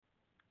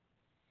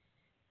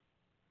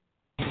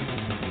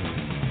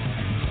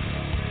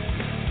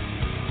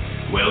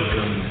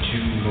Welcome to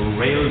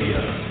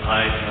Morelia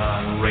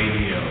Python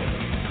Radio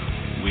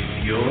with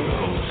your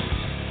hosts,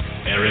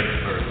 Eric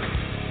Herp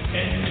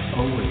and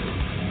Owen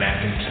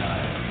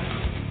McIntyre.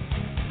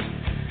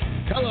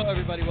 Hello,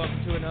 everybody.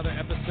 Welcome to another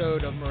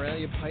episode of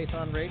Morelia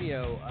Python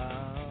Radio.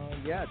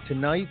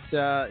 Tonight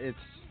it's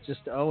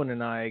just Owen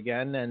and I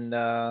again, and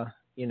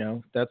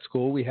that's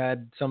cool. We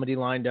had somebody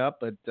lined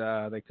up, but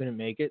they couldn't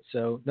make it,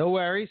 so no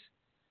worries.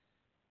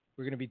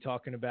 We're going to be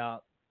talking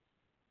about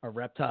our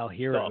reptile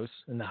heroes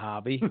in the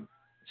hobby,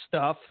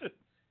 stuff,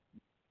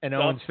 and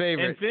Owen's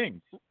favorite and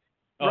things.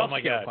 Oh my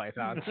God,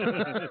 pythons.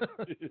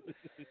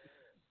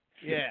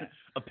 Yeah.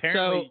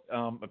 Apparently,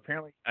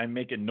 I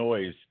make a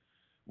noise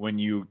when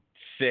you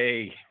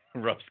say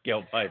rough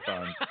scale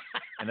pythons,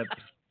 and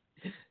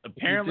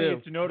apparently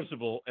it's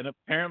noticeable. And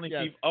apparently,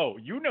 yes.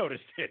 You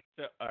noticed it.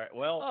 So, all right.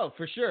 Well.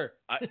 For sure.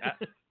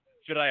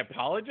 Should I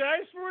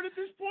apologize for it at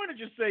this point, or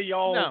just say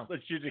y'all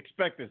should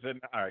expect this?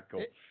 And all right,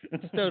 cool.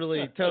 It's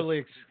totally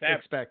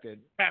expected.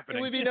 Happening.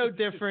 It would be no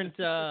different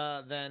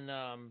than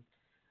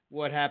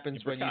what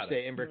happens when you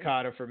say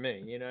imbricata for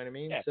me. You know what I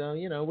mean? Yeah.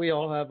 So we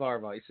all have our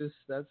vices.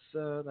 That's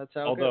how.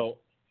 Although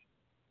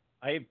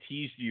I have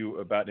teased you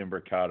about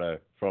imbricata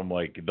from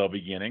like the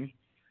beginning.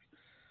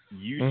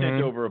 You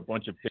sent over a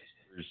bunch of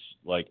pictures.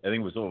 Like I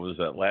think what was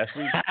that last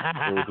week?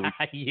 Or was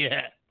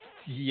it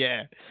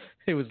Yeah.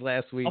 It was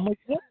last week. I'm like,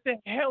 what the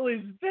hell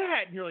is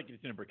that? And you're like,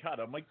 it's an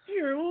imbricata. I'm like,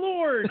 dear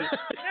Lord.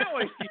 Now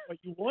I see what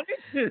you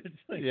wanted.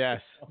 Like,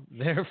 yes.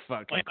 They're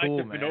fucking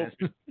cool, man.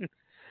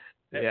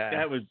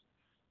 That was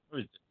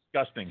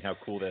disgusting how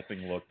cool that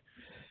thing looked.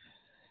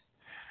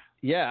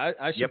 Yeah,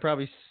 I should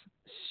probably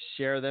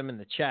share them in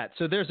the chat.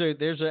 So there's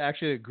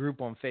actually a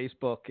group on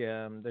Facebook.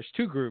 There's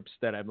two groups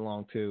that I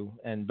belong to,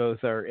 and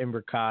both are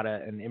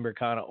imbricata and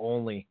imbricata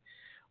only.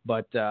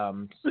 But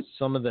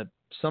some of the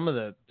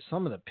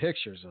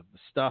pictures of the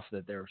stuff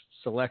that they're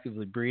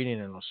selectively breeding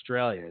in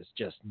Australia is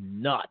just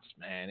nuts,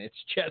 man. It's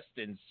just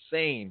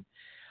insane.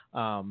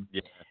 And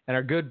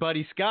our good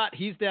buddy Scott,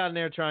 he's down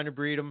there trying to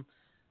breed them.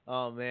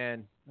 Oh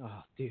man,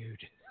 oh dude,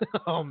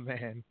 oh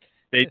man.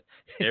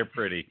 They're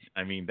pretty.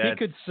 I mean, he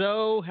could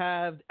so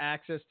have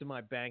access to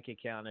my bank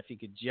account if he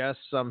could just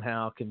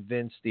somehow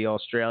convince the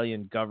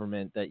Australian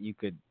government that you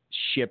could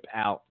ship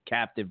out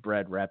captive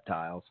bred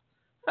reptiles.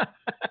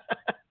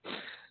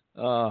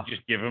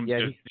 Just give him.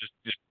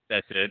 Just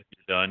that's it.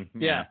 You're done.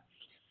 Yeah.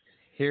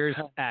 Here's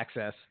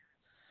access.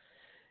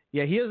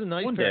 Yeah, he has a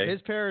nice pair.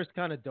 His pair is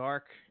kind of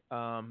dark.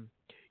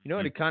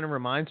 What it kind of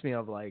reminds me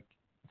of? Like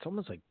it's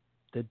almost like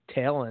the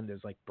tail end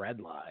is like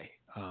breadlie,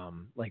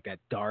 like that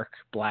dark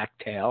black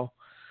tail.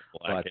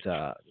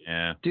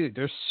 Dude,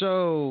 they're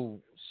so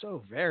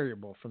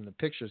variable from the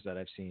pictures that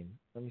I've seen.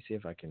 Let me see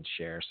if I can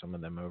share some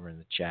of them over in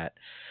the chat.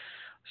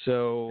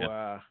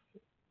 So.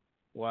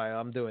 While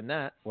I'm doing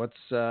that, what's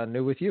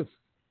new with you?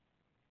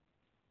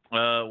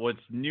 What's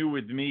new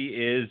with me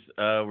is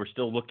we're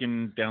still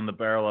looking down the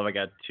barrel of I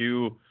got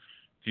two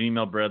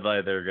female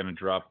bredli that are going to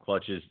drop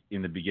clutches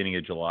in the beginning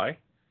of July.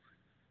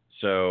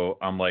 So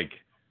I'm like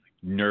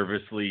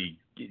nervously.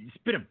 It's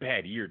been a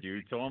bad year,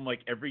 dude. So I'm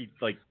like every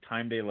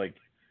time they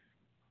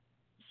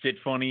sit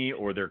funny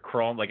or they're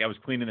crawling. Like I was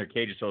cleaning their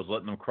cages, so I was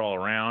letting them crawl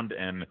around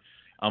and.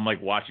 I'm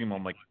like watching them.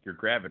 I'm like, you're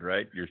gravid,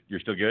 right?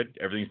 You're still good.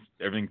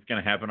 Everything's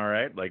gonna happen all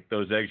right. Like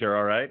those eggs are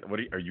all right.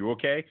 Are you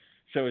okay?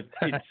 So it's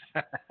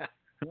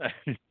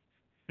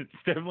it's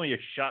definitely a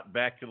shot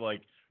back to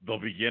like the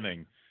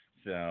beginning.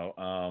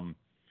 So,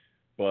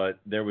 but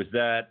there was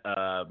that.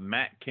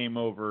 Matt came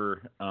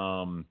over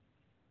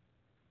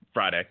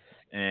Friday,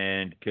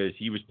 and because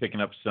he was picking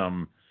up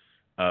some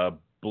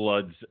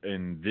bloods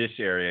in this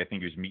area, I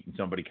think he was meeting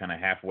somebody kind of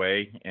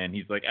halfway, and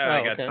he's like,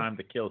 I got time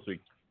to kill, so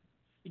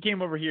he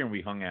came over here and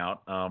we hung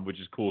out, which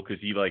is cool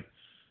because he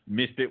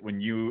missed it when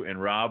you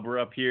and Rob were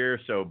up here.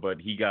 So, but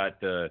he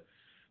got the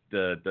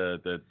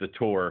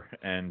tour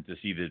and to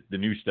see the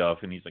new stuff.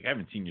 And he's like, I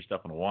haven't seen your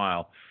stuff in a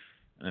while.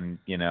 And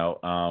he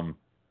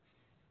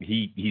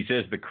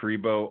says the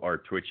Crebo are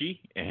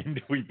twitchy, and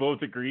we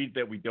both agreed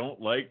that we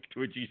don't like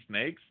twitchy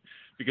snakes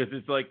because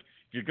it's like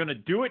if you're gonna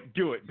do it,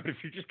 but if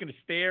you're just gonna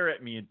stare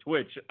at me and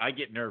twitch, I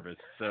get nervous.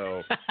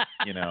 So,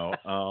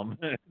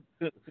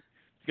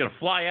 it's going to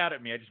fly out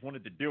at me. I just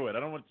wanted to do it. I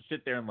don't want to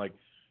sit there and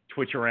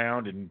twitch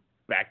around and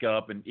back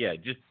up and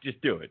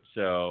just do it.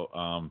 So,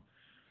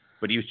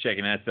 but he was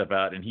checking that stuff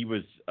out and he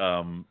was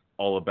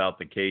all about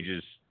the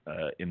cages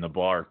in the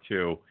bar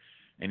too.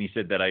 And he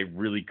said that I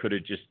really could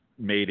have just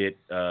made it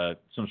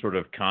some sort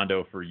of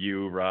condo for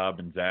you, Rob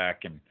and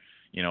Zach and,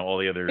 all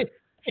the other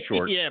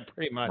short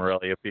pretty much.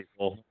 Morelia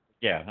people.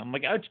 Yeah. I'm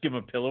like, I'll just give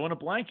him a pillow and a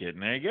blanket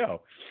and there you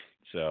go.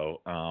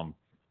 So,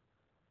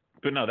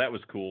 but no, that was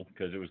cool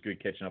because it was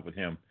good catching up with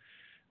him.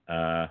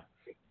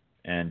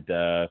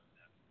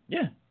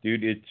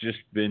 Dude, it's just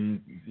been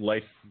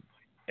life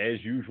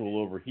as usual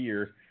over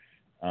here.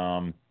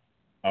 I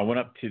went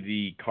up to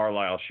the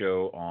Carlisle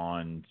show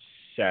on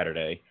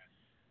Saturday.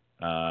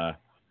 And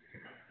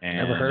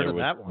never heard of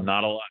that one.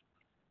 Not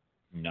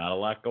a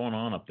lot going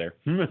on up there.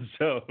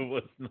 So it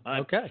was not.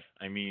 Okay.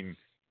 I mean,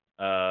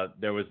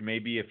 There was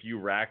maybe a few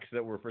racks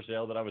that were for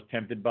sale that I was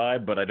tempted by,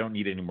 but I don't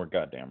need any more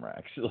goddamn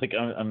racks. Like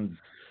I'm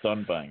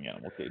done buying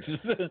animal cages.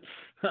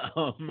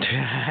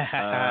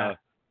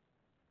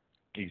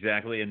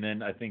 Exactly. And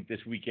then I think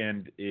this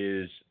weekend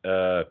is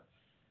they're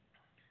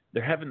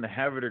having the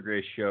Havre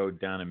Grace show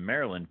down in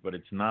Maryland, but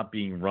it's not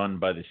being run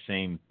by the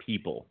same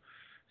people.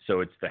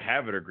 So it's the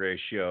Havre Grace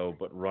show,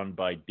 but run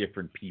by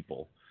different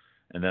people.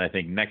 And then I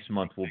think next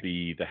month will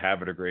be the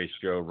Havre Grace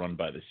show run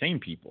by the same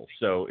people.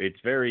 So it's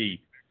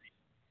very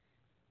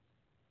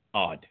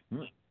odd.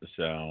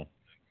 So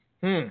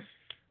yeah, That's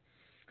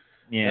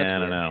I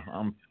don't weird.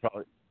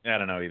 know. I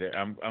don't know either.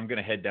 I'm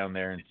gonna head down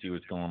there and see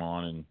what's going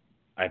on, and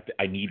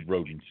I need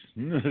rodents.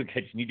 I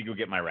just need to go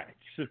get my rats.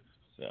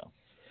 So.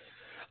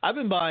 I've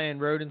been buying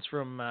rodents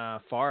from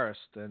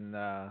Forest, and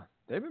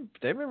they've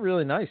been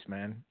really nice,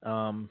 man.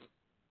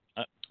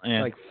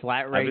 Yeah. Like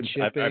flat rate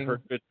shipping. I've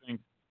heard good things.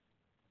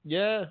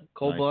 Yeah,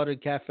 Cold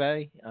Blooded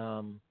Cafe.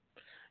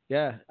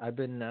 Yeah, I've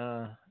been.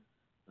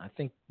 I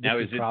think this Now,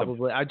 is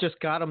probably. I just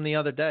got them the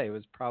other day. This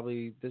is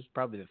probably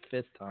the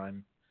fifth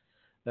time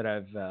that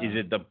I've. Is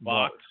it the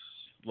box?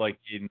 Like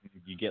you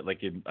get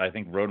like in, I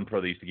think Rodent Pro,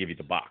 they used to give you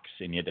the box,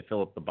 and you had to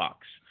fill up the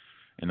box,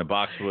 and the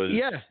box was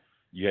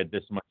you had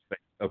this much space.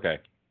 Okay.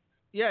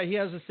 Yeah, he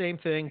has the same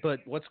thing, but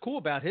what's cool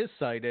about his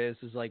site is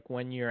like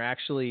when you're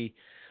actually,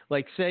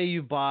 like, say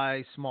you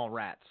buy small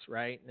rats,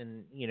 right?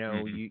 And, you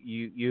know,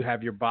 you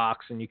have your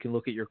box and you can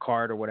look at your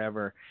cart or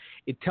whatever.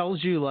 It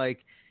tells you, like,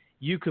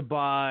 you could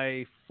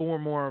buy 4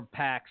 more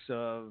packs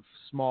of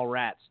small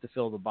rats to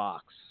fill the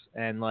box.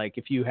 And, like,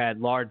 if you had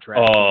large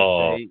rats,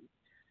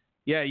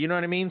 yeah, you know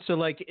what I mean? So,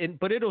 like,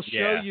 but it'll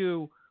show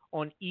you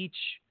on each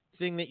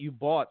thing that you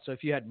bought. So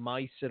if you had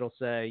mice, it'll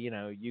say, you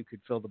know, you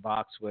could fill the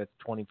box with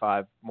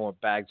 25 more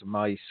bags of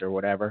mice or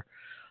whatever.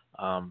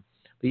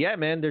 But yeah,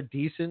 man, they're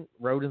decent.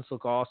 Rodents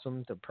look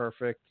awesome. They're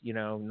perfect. You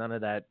know, none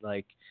of that,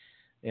 like,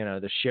 you know,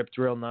 they're shipped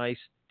real nice.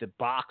 The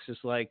box is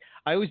like,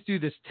 I always do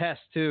this test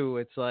too.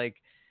 It's like,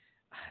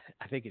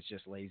 I think it's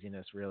just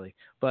laziness really,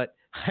 but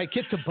I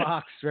get the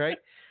box, right?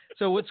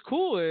 So what's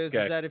cool is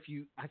that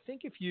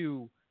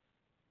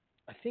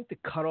I think the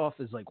cutoff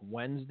is like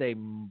Wednesday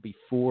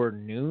before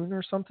noon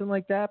or something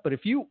like that. But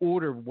if you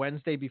order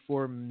Wednesday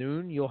before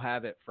noon, you'll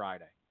have it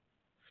Friday.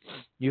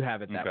 You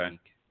have it that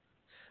week.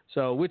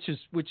 So which is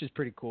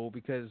pretty cool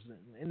because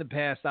in the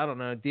past, I don't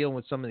know, dealing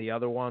with some of the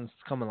other ones,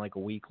 it's coming like a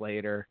week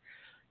later.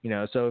 You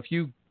know, so if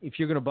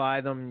you're gonna buy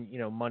them, you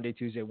know, Monday,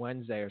 Tuesday,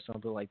 Wednesday or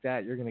something like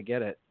that, you're gonna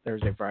get it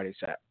Thursday, Friday,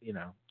 Saturday. You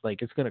know,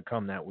 like it's gonna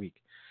come that week,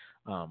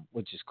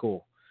 which is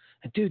cool.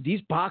 And dude,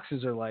 these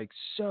boxes are like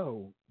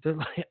they're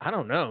like, I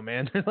don't know,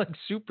 man. They're like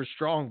super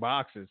strong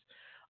boxes.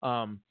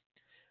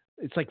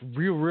 It's like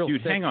real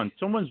Dude, thick. hang on.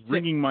 Someone's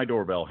ringing my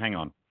doorbell. Hang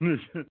on.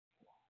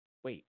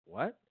 Wait,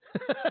 what?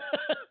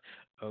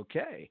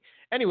 Okay.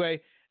 Anyway,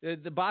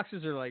 the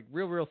boxes are like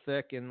real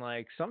thick. And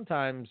like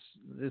sometimes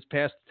this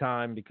past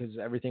time, because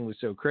everything was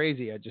so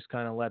crazy, I just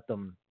kind of let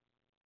them,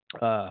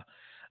 I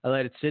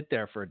let it sit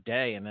there for a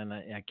day, and then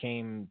I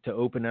came to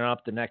open it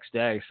up the next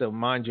day. So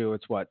mind you,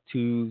 it's what,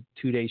 two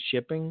days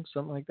shipping,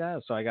 something like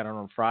that. So I got it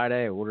on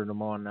Friday. I ordered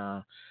them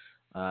on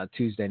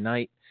Tuesday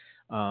night,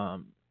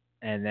 and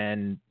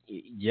then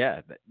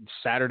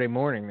Saturday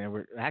morning they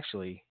were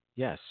actually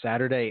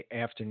Saturday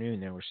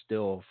afternoon they were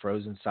still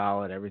frozen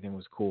solid. Everything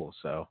was cool.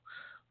 So,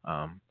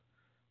 All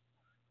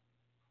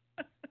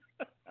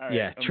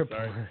right, I'm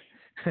sorry.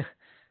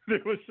 There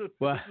was a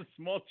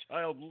small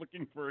child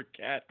looking for a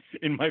cat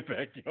in my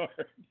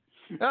backyard.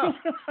 Oh,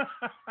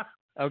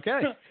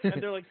 okay.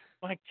 And they're like,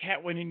 my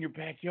cat went in your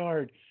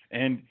backyard,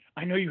 and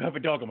I know you have a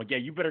dog. I'm like, yeah,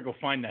 you better go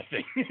find that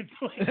thing. It's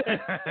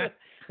like,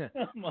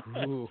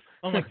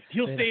 I'm like,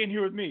 he'll stay in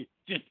here with me.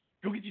 Just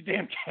go get your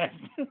damn cat.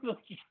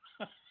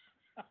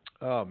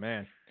 Oh,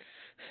 man.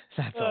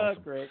 That's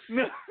awesome. Great.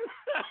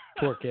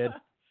 Poor kid.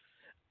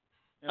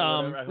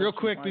 Real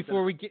quick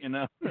before we get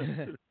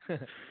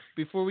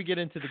before we get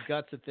into the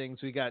guts of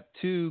things, we got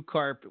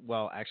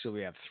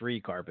we have 3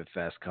 Carpet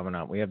Fest coming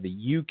up. We have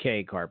the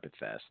UK Carpet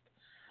Fest,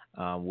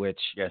 which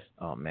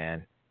oh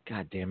man,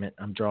 god damn it,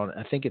 I'm drawing.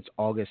 I think it's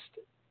August.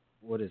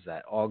 What is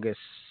that?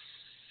 August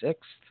 6th,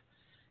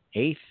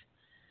 8th,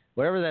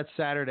 whatever that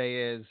Saturday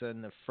is,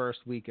 in the first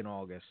week in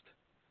August.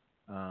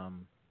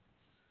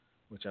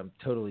 Which I'm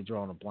totally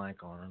drawing a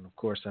blank on, and of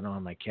course I don't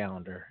have my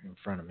calendar in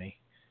front of me.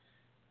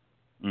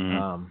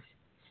 Mm-hmm.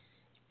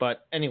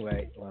 But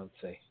anyway, let's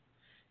see.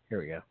 Here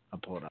we go. I'll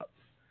pull it up.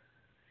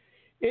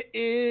 It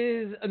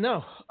is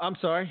no. I'm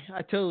sorry.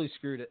 I totally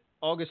screwed it.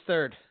 August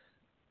 3rd.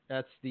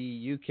 That's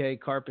the UK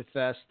Carpet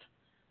Fest.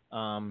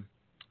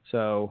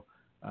 So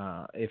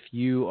if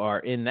you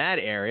are in that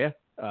area,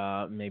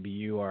 maybe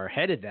you are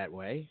headed that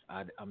way.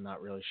 I'm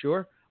not really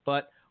sure,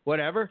 but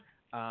whatever.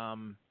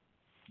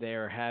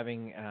 They're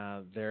having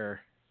the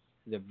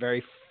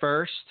very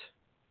first.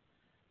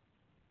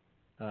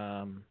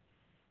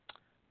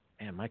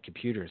 Man, my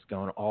computer is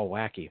going all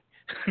wacky.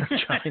 I'm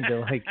trying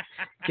to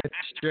get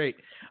straight.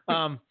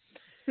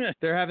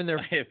 They're having their.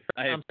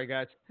 I'm sorry,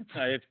 guys.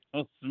 I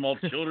have small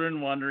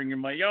children wandering in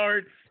my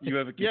yard. You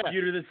have a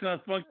computer that's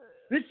not functioning.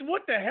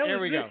 What the hell there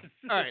is we this?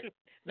 go. All right.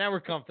 Now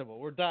we're comfortable.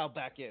 We're dialed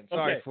back in.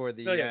 Sorry for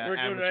the we're doing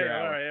amateur it.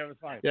 hour. All right, that was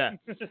fine. Yeah.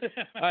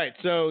 All right.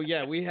 So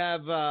we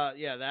have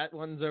that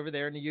one's over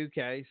there in the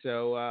UK.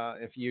 So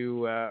if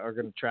you are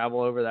going to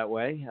travel over that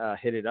way,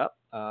 hit it up.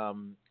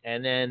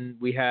 And then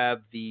we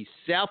have the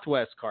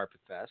Southwest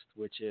Carpet Fest,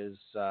 which is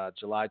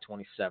July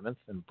 27th,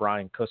 and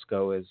Brian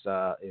Cusco is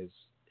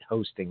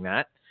hosting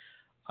that.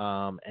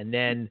 And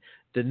then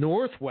the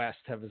Northwest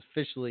have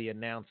officially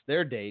announced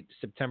their date,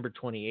 September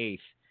 28th,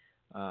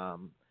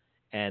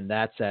 and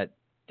that's at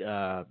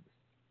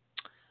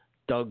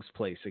Doug's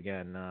place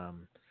again.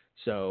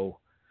 So,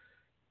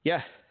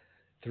 yeah,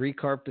 three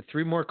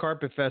more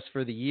Carpet Fests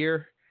for the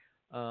year.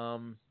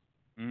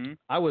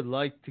 I would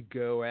like to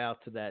go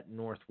out to that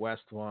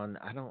Northwest one.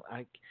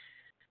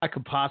 I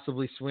could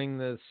possibly swing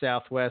the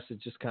Southwest.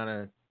 It just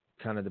kind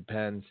of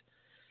depends.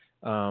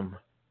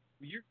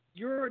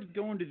 You're already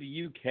going to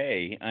the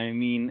UK. I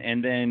mean,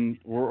 and then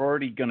we're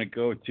already going to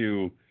go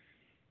to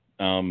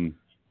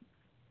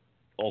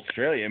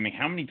Australia. I mean,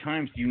 how many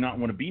times do you not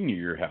want to be near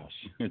your house?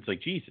 It's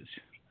like, Jesus.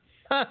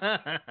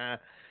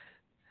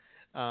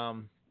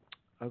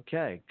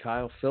 Okay.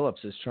 Kyle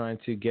Phillips is trying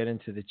to get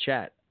into the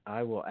chat.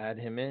 I will add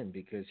him in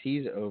because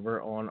he's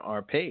over on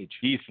our page.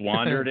 He's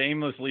wandered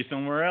aimlessly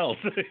somewhere else.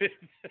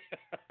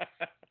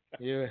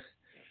 Yeah.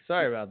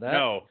 Sorry about that.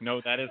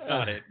 No, that is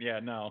not it. Yeah,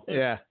 no.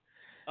 Yeah.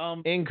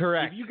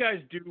 Incorrect. If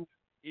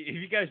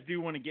you guys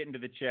do want to get into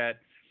the chat,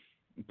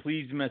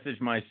 please message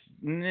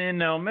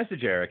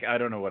message Eric. I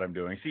don't know what I'm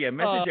doing. So yeah,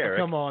 message Eric.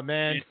 Come on,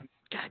 man.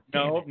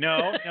 No,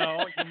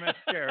 you message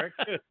Eric,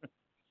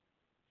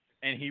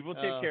 and he will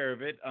take care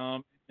of it.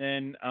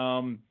 And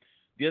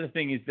the other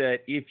thing is that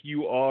if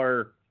you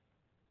are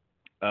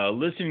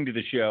listening to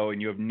the show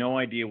and you have no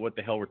idea what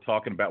the hell we're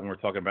talking about when we're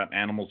talking about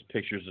animals,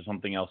 pictures, or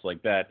something else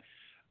like that,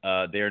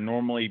 they are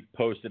normally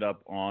posted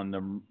up on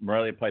the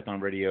Morelia Python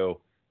Radio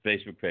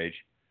Facebook page.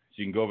 So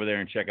you can go over there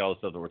and check out all the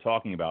stuff that we're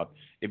talking about.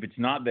 If it's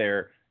not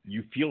there,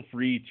 you feel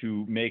free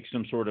to make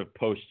some sort of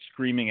post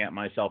screaming at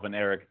myself and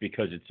Eric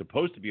because it's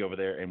supposed to be over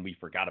there and we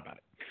forgot about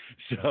it.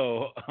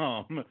 So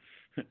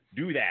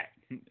do that.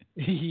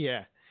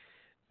 Yeah.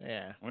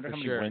 Yeah. I wonder how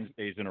many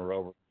Wednesdays in a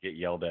row we get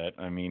yelled at.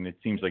 I mean, it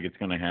seems like it's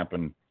going to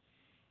happen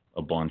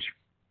a bunch.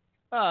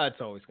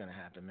 It's always going to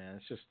happen, man.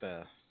 It's just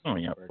oh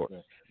yeah, of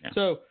course. Yeah.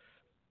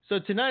 So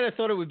tonight I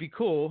thought it would be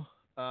cool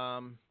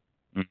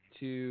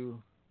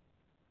to.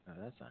 Oh,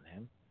 that's not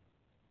him.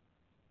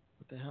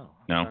 What the hell?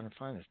 I'm trying to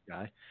find this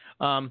guy.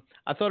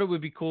 I thought it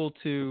would be cool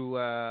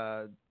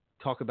to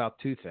talk about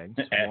two things.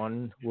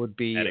 One would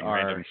be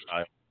our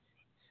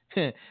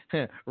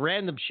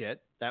random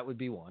shit. That would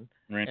be one.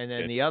 And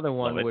then the other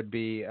one would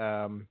be,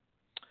 God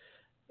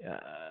damn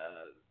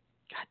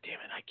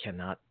it, I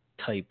cannot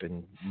type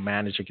and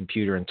manage a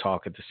computer and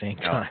talk at the same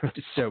time.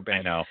 It's so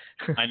bad.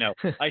 I know.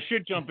 I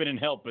should jump in and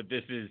help, but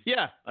this is,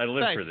 I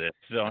live for this,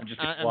 so I'm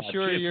just I'm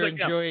sure you're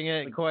enjoying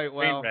it quite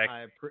well.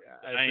 I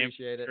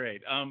appreciate it.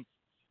 Great.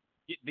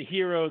 The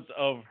heroes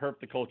of herp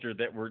the culture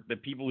that were the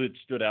people who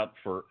stood out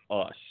for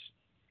us.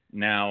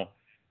 Now,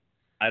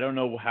 I don't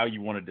know how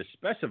you wanted to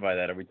specify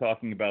that. Are we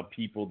talking about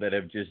people that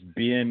have just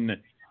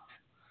been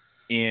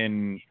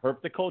in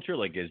herp the culture,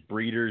 like as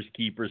breeders,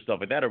 keepers,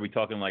 stuff like that? Or are we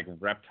talking like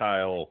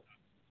reptile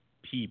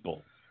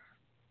people?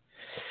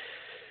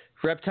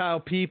 Reptile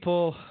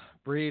people,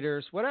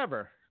 breeders,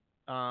 whatever.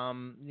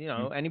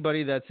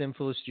 Anybody that's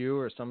influenced you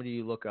or somebody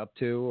you look up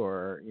to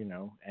or,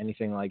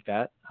 anything like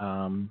that.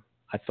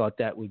 I thought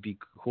that would be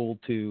cool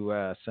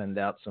to send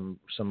out some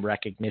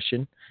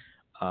recognition.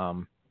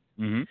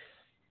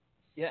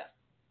 Yeah.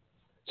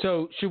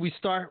 So should we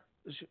start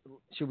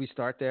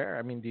there?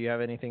 I mean, do you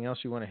have anything else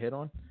you want to hit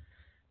on?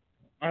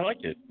 I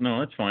like it. No,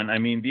 that's fine. I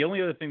mean, the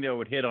only other thing that I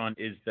would hit on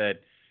is that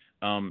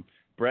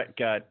Brett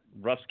got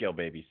rough scale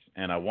babies,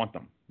 and I want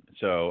them.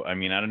 So, I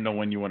mean, I don't know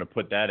when you want to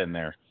put that in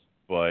there,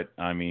 but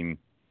I mean,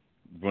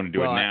 you want to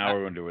do it now or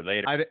you want to do it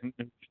later?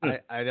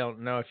 I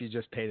don't know if you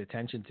just paid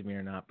attention to me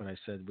or not, but I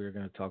said we were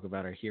going to talk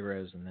about our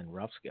heroes and then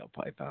rough scale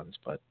pythons.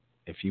 But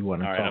if you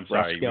want to talk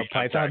rough scale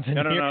pythons,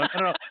 no,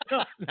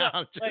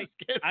 I'm just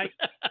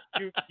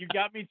kidding. You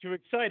got me too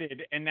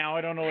excited, and now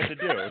I don't know what to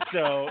do.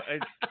 So,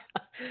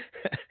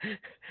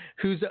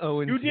 who's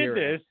Owen's hero? Who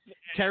did this?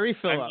 Terry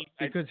Phillips,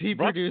 because he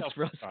produced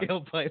rough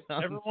scale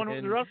pythons. Everyone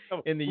was rough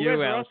scale in the U.S.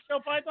 U.S. rough scale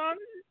python.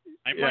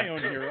 I'm my own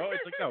hero.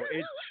 It's like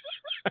it's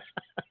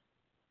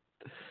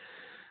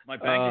my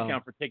bank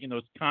account for taking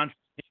those contracts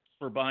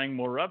for buying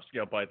more rough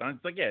scale pythons.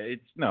 It's like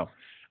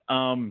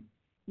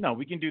no,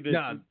 we can do this.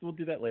 No. We'll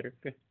do that later.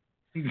 Okay.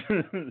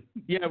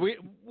 Yeah, we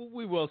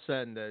will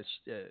send a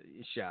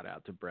shout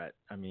out to Brett.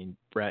 I mean,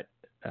 Brett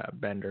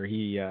Bender.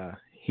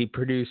 He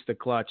produced the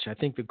clutch. I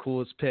think the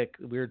coolest pick.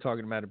 We were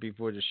talking about it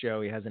before the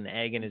show. He has an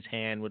egg in his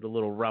hand with a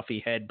little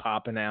roughy head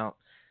popping out.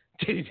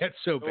 Dude, that's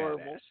so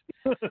badass.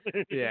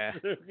 Yeah.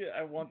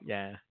 I want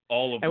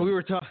all of them. And we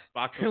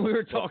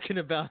were talking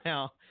about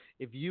how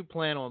if you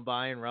plan on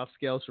buying rough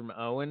scales from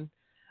Owen,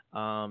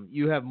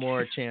 You have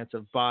more chance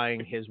of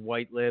buying his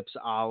white lips,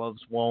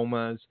 olives,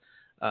 womas,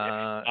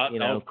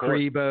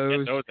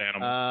 Crebos,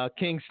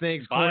 king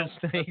snakes, corn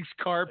snakes,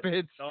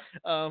 carpets.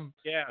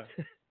 Yeah,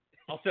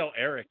 I'll sell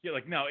Eric. You're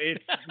like, no,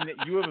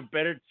 you have a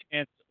better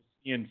chance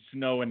in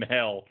snow and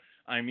hell.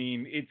 I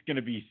mean, it's going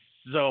to be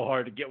so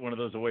hard to get one of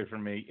those away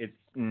from me.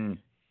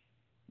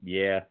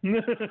 Yeah.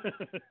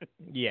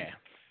 Yeah.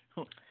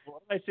 What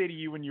did I say to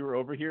you when you were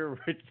over here?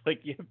 It's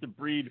like you have to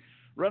breed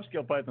rough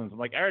scale pythons. I'm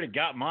like, I already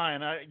got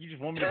mine. You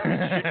just want me to breed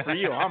shit for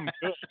you? I'm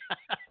good.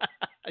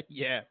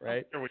 Yeah,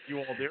 right. I don't care what you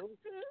all do.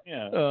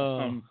 Yeah.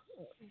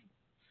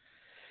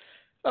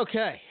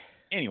 Okay.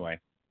 Anyway.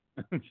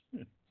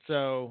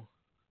 So,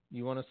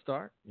 you want to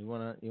start? You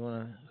want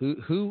to?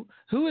 Who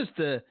is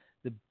the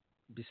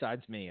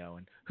besides me,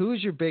 Owen? Who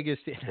is your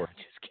biggest? No,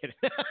 just kidding.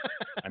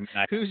 I mean,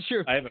 I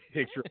have a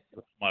picture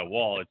on my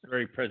wall. It's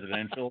very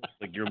presidential.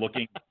 Like you're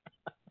looking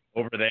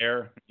over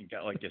there. You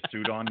got like a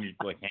suit on. You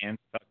like hands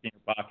tucked in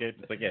your pocket.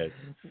 It's like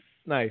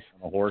nice.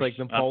 On a horse. It's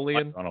like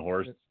Napoleon. On a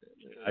horse.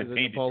 I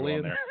painted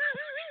Napoleon? you on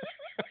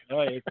there.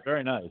 Oh, it's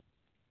very nice.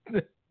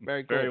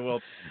 Very cool. Very well.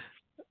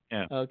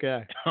 Yeah.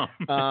 Okay.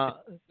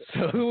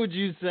 So who would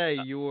you say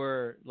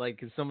you're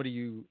like somebody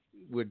you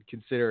would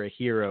consider a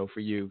hero for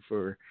you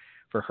for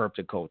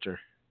herpetoculture?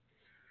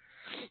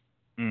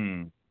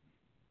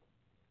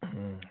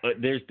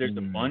 But there's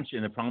a bunch,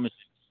 and the problem is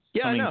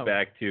coming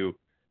back to,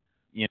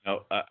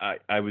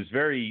 I was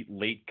very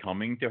late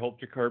coming to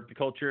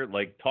herpetoculture.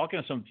 Like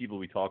talking to some people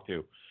we talked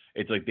to,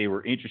 it's like they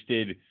were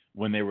interested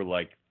when they were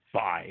like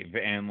 5,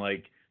 and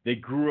like they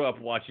grew up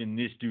watching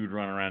this dude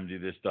run around and do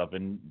this stuff,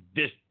 and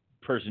this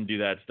person do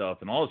that stuff,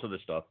 and all this other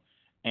stuff.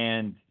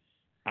 And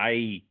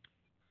I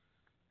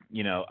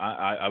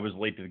was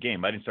late to the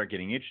game. I didn't start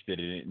getting interested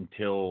in it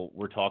until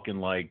we're talking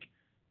like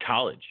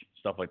college,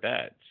 stuff like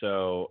that.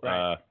 So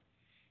right.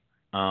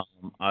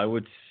 I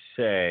would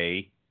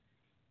say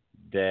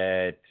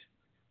that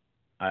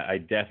I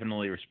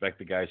definitely respect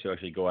the guys who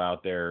actually go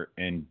out there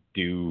and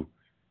do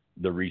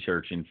the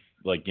research and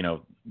like,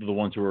 the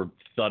ones who are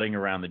thudding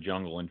around the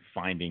jungle and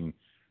finding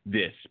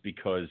this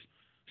because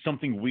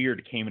something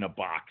weird came in a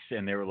box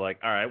and they were like,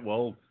 all right,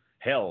 well,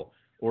 hell,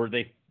 or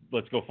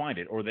let's go find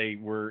it. Or they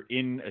were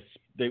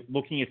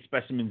looking at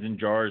specimens in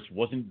jars,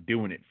 wasn't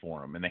doing it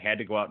for them. And they had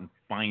to go out and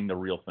find the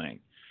real thing.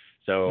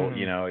 So,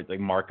 it's like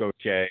Mark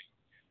O'Shea.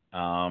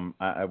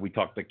 We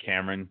talked to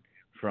Cameron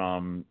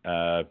from,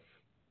 God,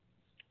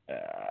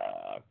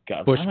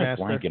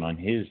 Bushmaster. I'm blanking on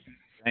his.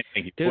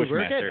 Dude, Bushmaster.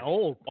 We're getting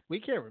old. We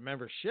can't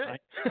remember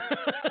shit.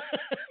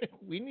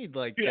 We need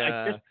like. Dude,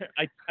 I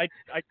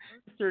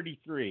turned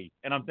 33,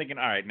 and I'm thinking,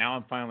 all right, now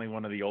I'm finally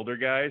one of the older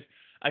guys.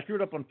 I threw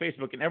it up on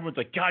Facebook, and everyone's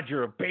like, God,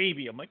 you're a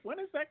baby. I'm like, when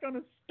is that going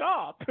to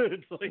stop?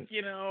 It's like,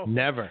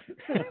 Never.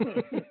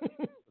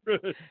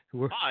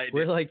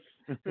 We're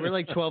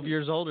like 12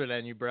 years older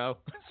than you, bro.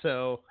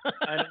 So.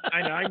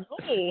 I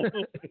know.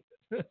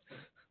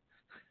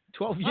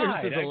 12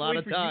 years is a lot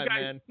of time,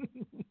 man.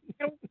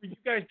 For you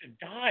guys to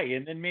die,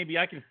 and then maybe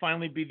I can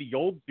finally be the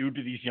old dude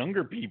to these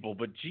younger people.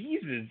 But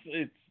Jesus,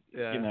 it's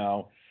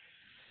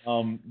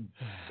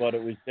but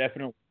it was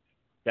definitely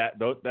that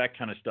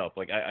kind of stuff.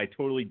 Like I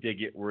totally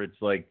dig it. Where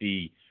it's like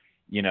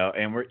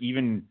and we're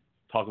even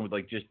talking with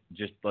like just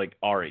like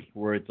Ari,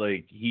 where it's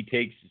like he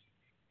takes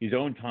his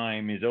own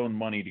time, his own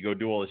money to go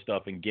do all this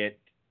stuff and get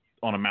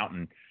on a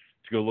mountain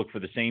to go look for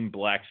the same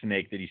black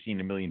snake that he's seen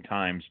a million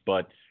times,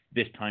 but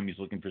this time he's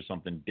looking for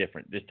something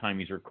different. This time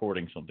he's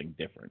recording something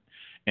different.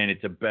 And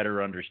it's a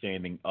better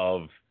understanding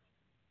of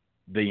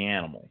the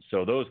animal.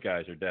 So those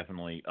guys are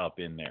definitely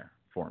up in there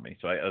for me.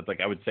 So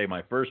I would say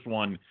my first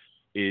one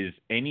is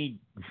any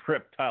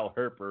reptile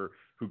herper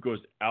who goes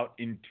out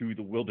into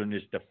the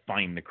wilderness to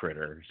find the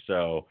critter.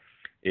 So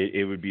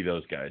it would be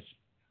those guys.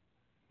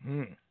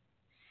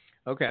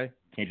 Okay.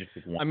 Can't just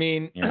pick one. I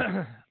mean,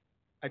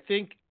 I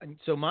think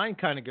so. Mine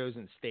kind of goes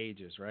in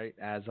stages, right?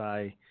 As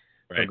I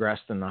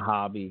progressed in the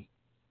hobby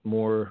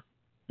more,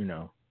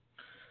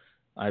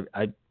 I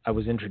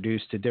was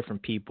introduced to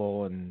different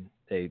people and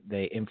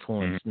they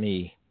influenced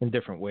me in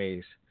different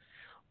ways.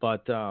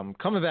 But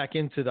coming back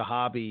into the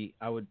hobby,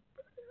 I would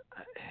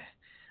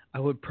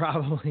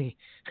probably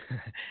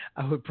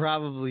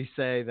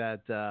say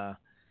that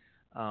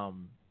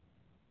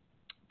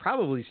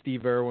probably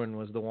Steve Irwin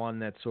was the one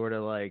that sort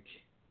of like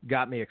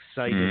got me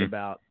excited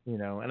about,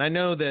 and I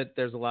know that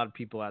there's a lot of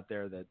people out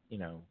there that,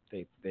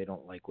 they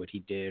don't like what he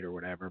did or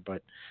whatever,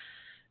 but,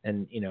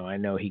 and, I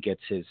know he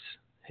gets his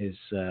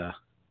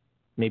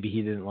maybe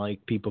he didn't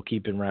like people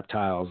keeping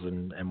reptiles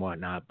and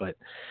whatnot, but,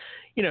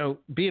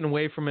 being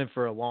away from it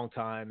for a long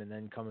time and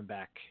then coming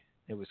back,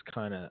 it was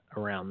kind of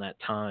around that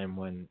time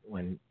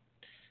when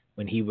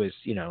he was,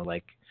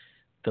 like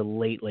the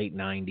late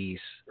 90s,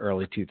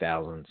 early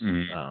 2000s,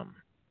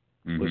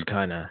 was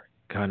kind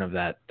of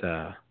that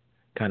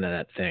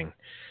thing,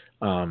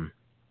 and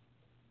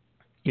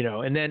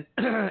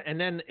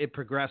then it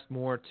progressed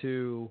more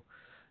to,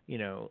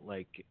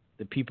 like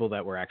the people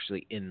that were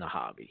actually in the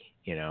hobby,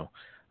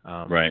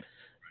 right.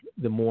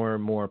 The more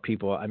and more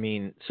people, I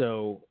mean,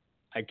 so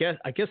I guess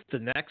the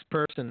next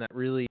person that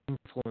really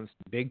influenced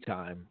big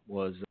time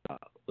was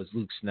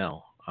Luke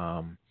Snell.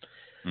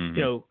 You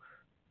know,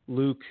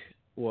 Luke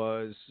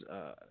was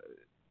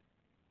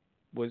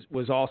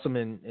awesome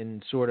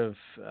in sort of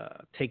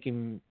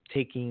taking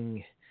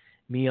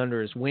me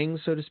under his wings,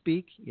 so to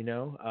speak. You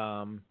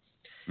know,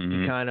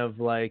 he kind of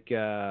like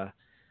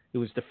it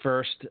was the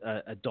first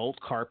adult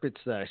carpets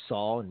that I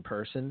saw in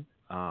person,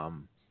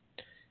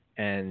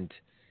 and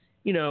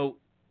you know,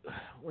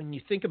 when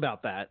you think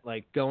about that,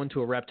 like going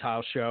to a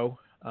reptile show,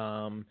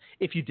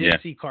 if you did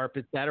see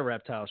carpets at a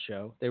reptile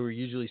show, they were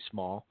usually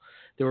small.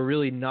 There were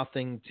really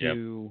nothing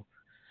to.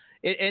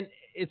 And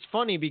it's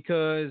funny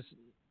because,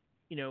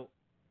 you know,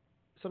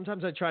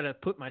 sometimes I try to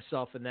put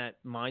myself in that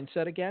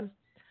mindset again.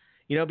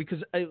 You know,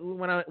 because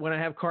when I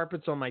have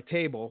carpets on my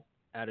table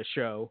at a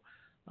show,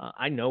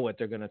 I know what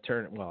they're going to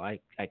turn. Well, I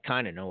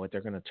kind of know what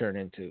they're going to turn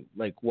into,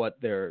 like what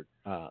their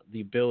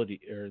the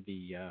ability or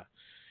the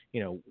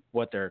you know,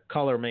 what their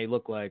color may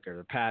look like or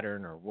the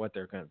pattern or what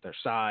their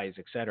size,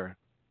 etc.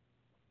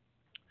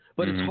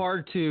 But it's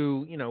hard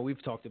to, you know,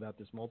 we've talked about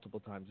this multiple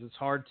times. It's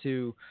hard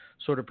to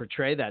sort of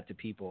portray that to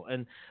people.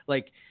 And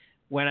like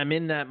when I'm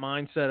in that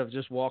mindset of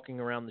just walking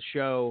around the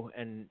show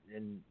and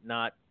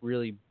not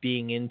really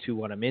being into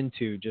what I'm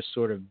into, just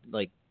sort of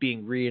like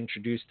being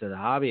reintroduced to the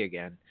hobby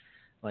again,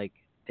 like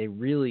they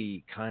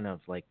really kind of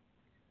like,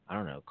 I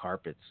don't know,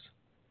 carpets.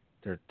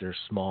 They're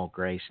small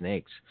gray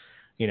snakes.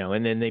 You know,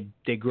 and then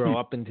they grow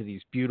up into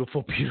these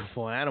beautiful,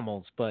 beautiful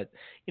animals. But,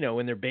 you know,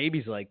 when they're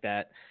babies like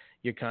that,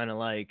 you're kind of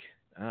like,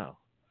 oh,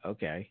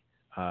 okay,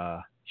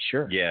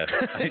 sure. Yeah.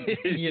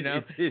 You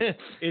know,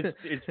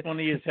 it's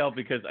funny as hell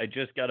because I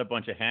just got a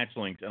bunch of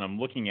hatchlings and I'm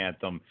looking at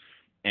them,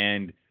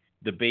 and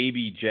the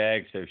baby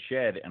jags have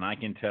shed, and I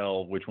can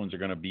tell which ones are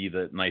going to be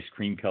the nice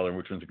cream color and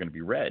which ones are going to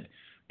be red.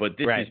 But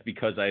this is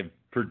because I've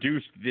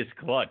produced this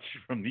clutch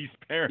from these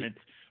parents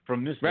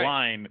from this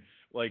line,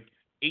 like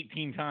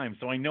 18 times,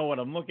 so I know what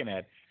I'm looking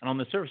at. And on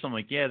the surface, I'm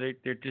like, yeah,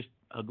 they're just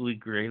ugly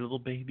gray little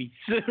babies.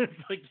 It's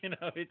like, you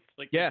know, it's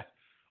like that's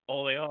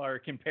all they are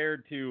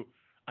compared to.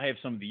 I have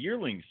some of the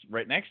yearlings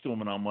right next to them,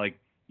 and I'm like,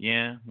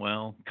 yeah,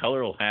 well,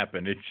 color will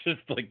happen. It's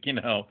just like, you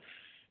know,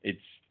 it's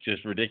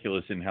just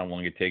ridiculous in how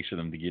long it takes for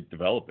them to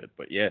develop it.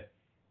 But yeah,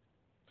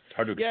 it's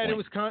hard to explain. Yeah, and it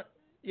was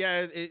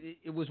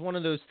it was one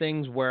of those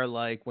things where,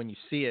 like, when you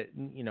see it,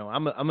 you know,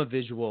 I'm a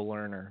visual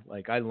learner.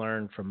 Like, I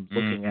learn from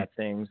looking at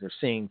things or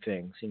seeing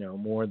things, you know,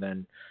 more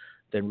than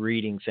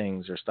reading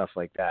things or stuff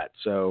like that.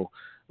 So,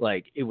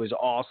 like, it was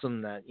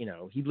awesome that, you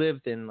know, he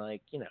lived in,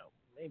 like, you know,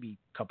 maybe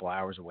a couple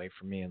hours away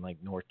from me in, like,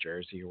 North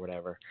Jersey or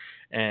whatever.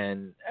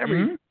 And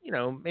every, you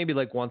know, maybe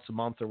like once a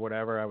month or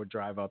whatever, I would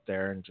drive up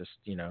there and just,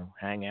 you know,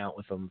 hang out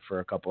with him for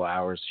a couple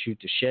hours, shoot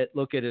the shit,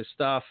 look at his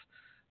stuff.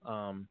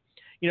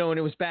 You know, and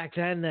it was back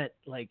then that,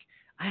 like,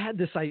 I had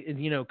this,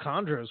 you know,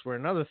 chondros were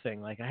another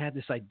thing. Like, I had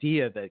this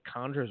idea that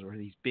chondros were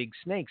these big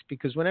snakes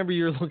because whenever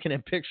you're looking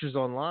at pictures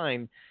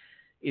online,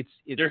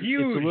 they're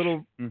huge. It's a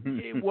little,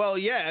 well,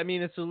 yeah. I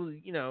mean, it's a,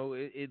 you know,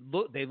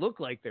 they look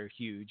like they're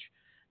huge,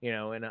 you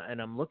know, and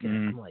I'm looking at,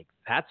 I'm like,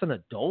 that's an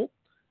adult.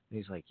 And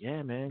he's like,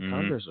 yeah, man,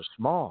 chondros are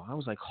small. I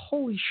was like,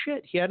 holy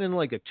shit. He had in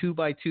like a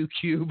 2x2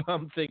 cube.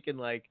 I'm thinking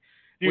like,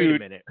 wait a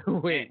minute,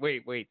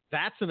 wait,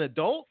 that's an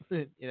adult,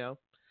 you know.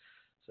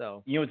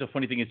 So, you know what the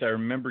funny thing is? I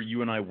remember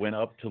you and I went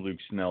up to Luke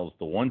Snell's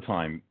the one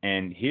time,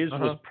 and his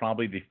was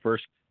probably the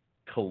first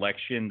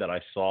collection that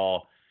I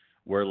saw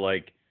where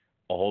like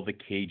all the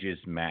cages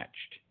matched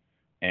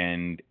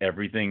and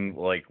everything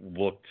like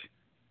looked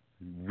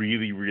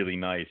really, really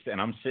nice. And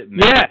I'm sitting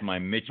there with my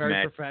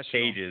mismatched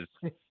cages,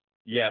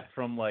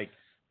 from like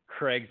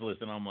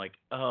Craigslist, and I'm like,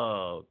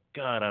 oh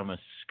God, I'm a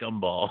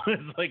scumball.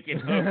 It's like, you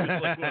know,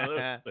 it's like one of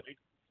those things.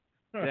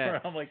 Yeah.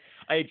 I'm like,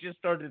 I just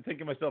started to think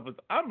to myself,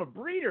 I'm a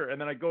breeder. And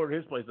then I go to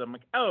his place, and I'm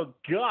like, oh,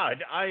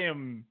 God, I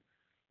am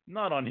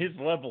not on his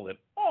level at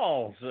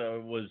all. So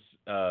it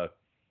was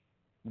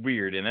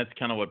weird. And that's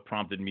kind of what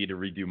prompted me to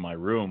redo my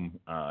room.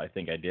 I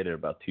think I did it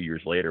about 2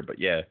 years later. But,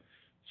 yeah,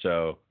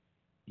 so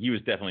he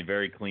was definitely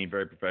very clean,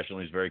 very professional.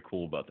 He was very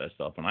cool about that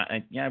stuff. And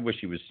I wish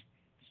he was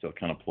still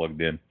kind of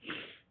plugged in.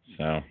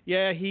 So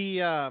yeah, he,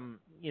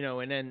 you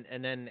know, and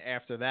then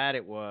after that,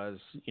 it was,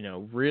 you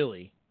know,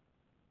 really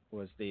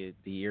was the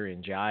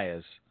Irian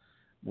Jayas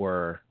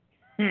were,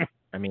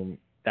 I mean,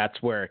 that's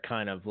where it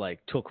kind of like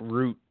took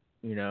root,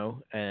 you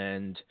know,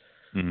 and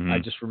I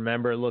just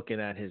remember looking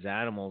at his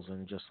animals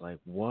and just like,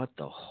 what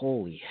the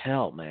holy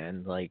hell,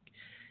 man, like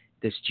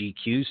this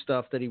GQ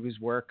stuff that he was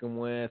working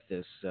with,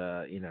 this,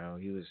 you know,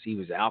 he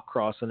was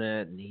outcrossing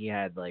it, and he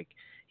had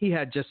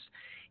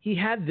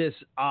this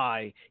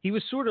eye. He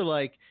was sort of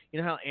like, you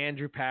know how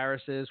Andrew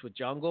Paris is with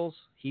Jungles?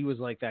 He was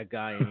like that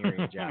guy in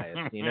Irian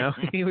Jayas, you know?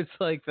 He was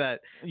like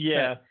that.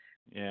 Yeah.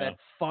 That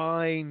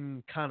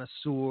fine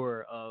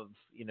connoisseur of,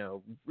 you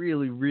know,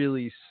 really,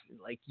 really,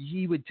 like,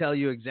 he would tell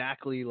you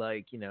exactly,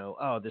 like, you know,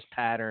 oh, this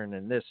pattern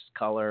and this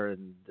color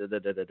and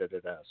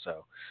da-da-da-da-da-da.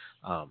 So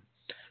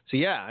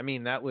yeah, I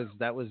mean, that was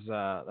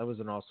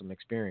an awesome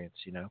experience,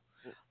 you know?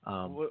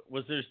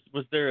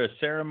 Was there a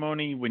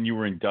ceremony when you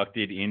were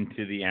inducted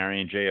into the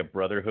Aryan J of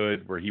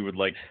Brotherhood where he would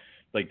like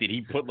did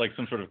he put like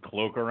some sort of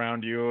cloak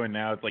around you and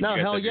now it's like No, you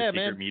guys hell have your yeah,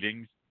 secret man.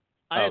 meetings?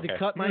 I had to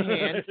cut my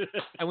hand,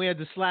 and we had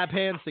to slap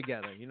hands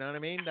together. You know what I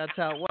mean? That's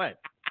how it went.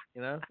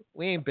 You know,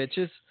 we ain't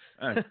bitches.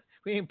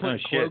 We ain't putting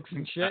cloaks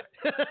and shit.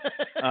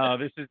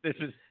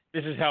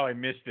 This is how I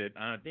missed it.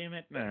 Damn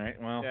it! All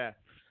right, well, yeah.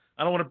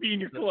 I don't want to be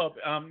in your club.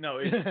 No,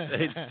 it's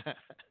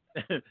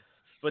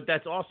but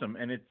that's awesome,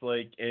 and it's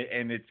like,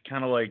 and it's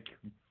kind of like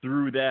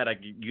through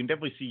that, you can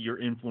definitely see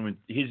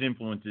his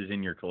influences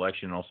in your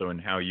collection, also in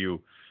how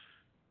you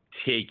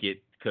take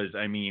it. Because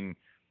I mean,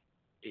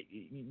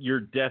 you're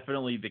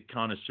definitely the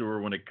connoisseur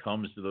when it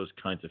comes to those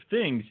kinds of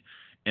things.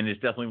 And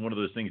it's definitely one of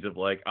those things of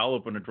like, I'll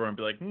open a drawer and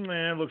be like,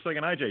 man, looks like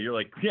an IJ. You're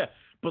like, yeah,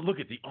 but look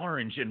at the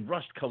orange and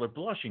rust color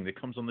blushing that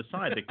comes on the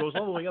side that goes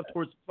all the way up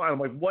towards the spine. I'm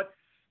like, what?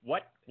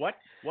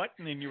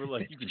 And then you were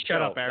like, you can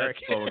shut up, Eric.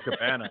 That's Boa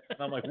Cabana. And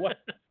I'm like, what?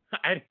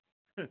 I'm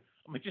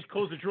like, just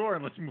close the drawer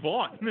and let's move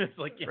on. It's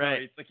like,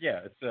 right. It's like,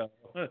 yeah,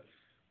 it's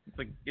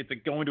like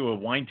going to a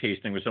wine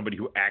tasting with somebody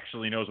who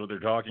actually knows what they're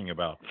talking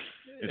about.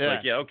 It's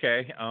like, yeah,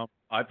 okay.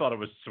 I thought it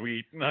was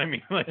sweet. I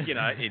mean, like,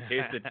 it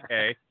tasted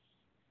okay.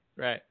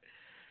 Right.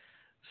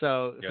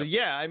 So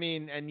yeah, I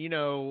mean, and he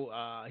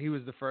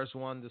was the first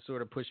one to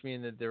sort of push me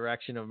in the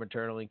direction of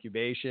maternal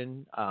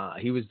incubation.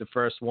 He was the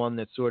first one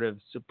that sort of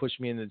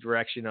pushed me in the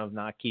direction of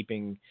not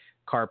keeping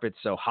carpets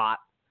so hot.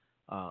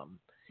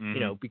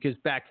 Because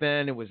back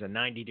then it was a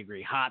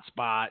 90-degree hot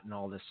spot and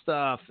all this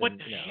stuff. What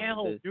the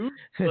hell, dude?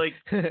 Like,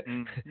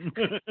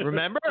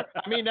 remember?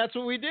 I mean, that's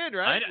what we did,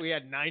 right? We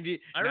had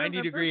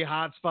 90-degree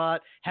hot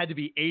spot, had to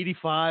be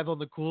 85 on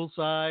the cool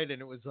side,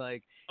 and it was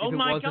like, if it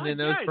wasn't in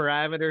those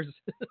parameters.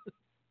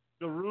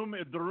 The room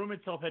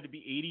itself had to be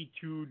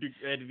 82,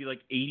 had to be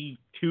like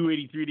 82,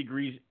 83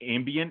 degrees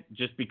ambient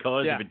just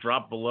because if it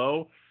dropped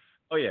below.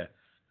 Oh, yeah.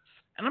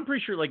 And I'm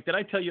pretty sure, like, did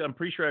I tell you, I'm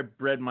pretty sure I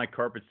bred my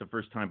carpets the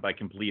first time by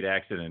complete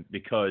accident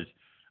because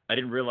I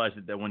didn't realize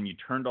that when you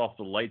turned off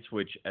the light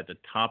switch at the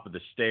top of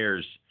the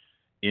stairs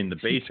in the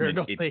basement,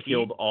 it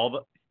killed all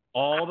the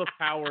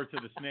power to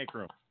the snake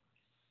room.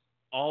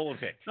 All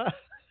of it.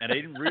 And I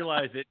didn't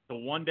realize it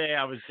until one day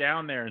I was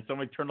down there and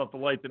somebody turned off the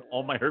lights and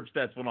all my herp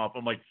stats went off.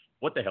 I'm like,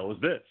 what the hell is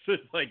this?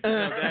 It's like,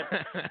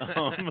 that.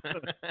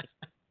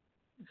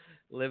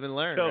 Live and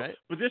learn, so, right?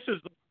 But this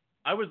is,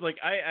 I was like,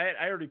 I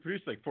already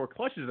produced like 4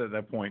 clutches at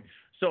that point.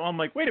 So I'm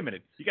like, wait a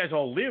minute, you guys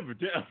all live.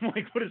 I'm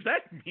like, what does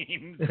that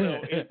mean?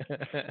 So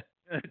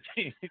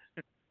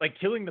like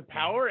killing the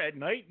power at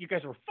night, you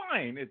guys were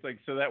fine. It's like,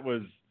 so that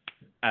was,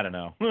 I don't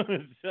know.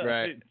 So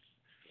right.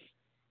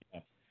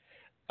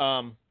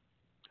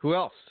 Who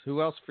else?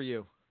 Who else for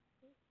you?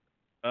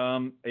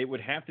 It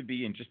would have to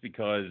be, and just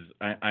because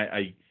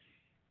I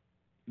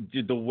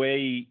did the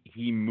way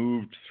he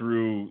moved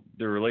through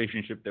the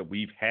relationship that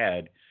we've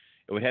had,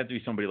 it would have to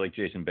be somebody like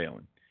Jason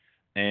Balin.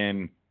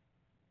 And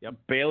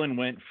Balin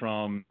went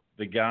from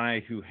the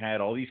guy who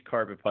had all these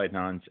carpet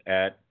pythons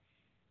at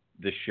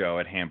the show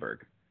at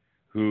Hamburg,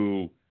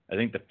 who I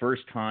think the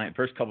first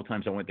couple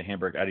times I went to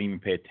Hamburg, I didn't even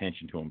pay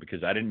attention to him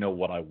because I didn't know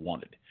what I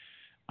wanted.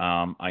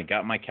 I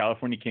got my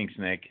California king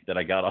snake that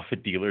I got off a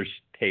dealer's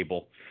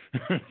table.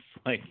 It's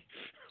like,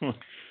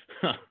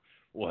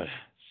 what?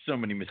 So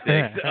many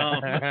mistakes.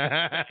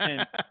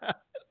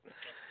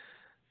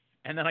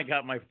 And then I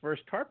got my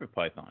first carpet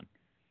python.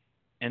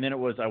 And then I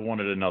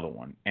wanted another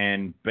one.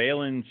 And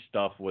Balin's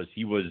stuff was,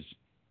 he was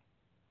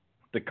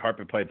the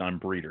carpet python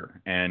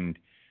breeder. And,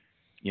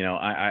 he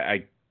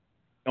was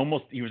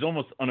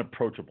almost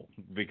unapproachable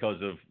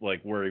because of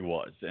like where he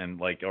was and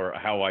like, or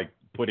how I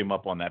put him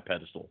up on that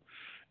pedestal.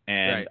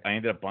 And I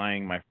ended up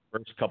buying my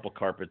first couple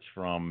carpets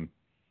from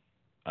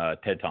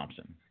Ted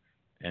Thompson.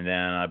 And then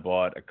I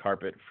bought a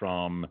carpet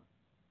from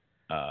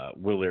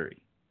Will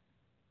Leary.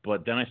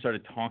 But then I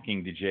started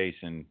talking to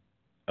Jason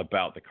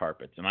about the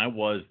carpets. And I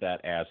was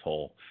that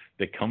asshole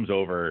that comes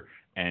over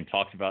and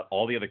talks about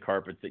all the other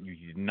carpets that you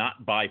did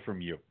not buy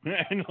from you.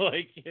 And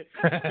like,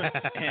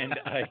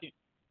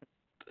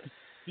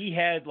 he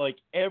had like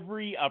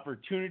every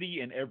opportunity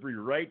and every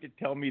right to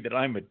tell me that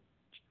I'm a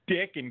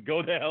dick and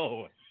go the hell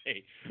away.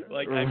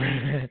 Like, I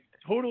mean,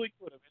 totally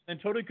could have,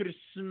 and totally could have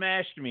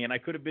smashed me, and I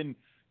could have been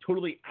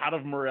totally out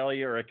of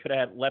Morelia, or I could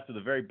have left with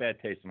a very bad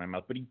taste in my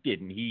mouth. But he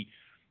didn't. He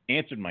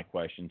answered my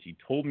questions. He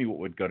told me what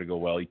would go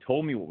well. He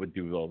told me what would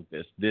do well with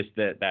this,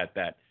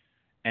 that.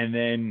 And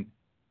then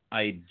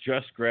I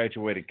just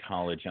graduated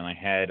college, and I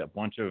had a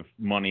bunch of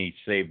money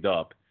saved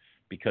up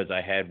because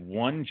I had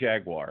one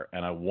Jaguar,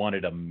 and I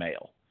wanted a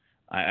male.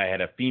 I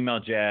had a female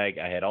Jag.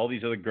 I had all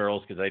these other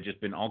girls because I had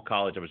just been all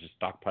college. I was just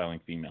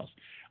stockpiling females.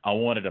 I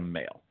wanted a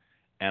male,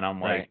 and I'm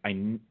like,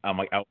 a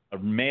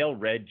male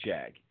red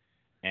Jag,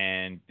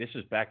 and this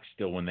is back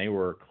still when they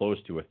were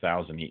close to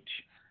 1,000 each.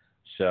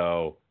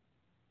 So,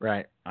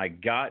 I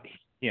got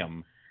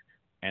him,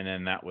 and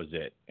then that was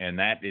it. And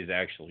that is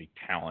actually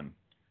Talon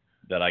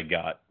that I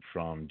got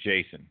from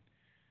Jason.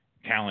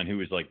 Talon,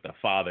 who is like the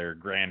father,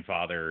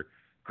 grandfather,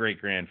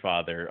 great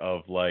grandfather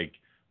of like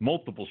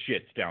multiple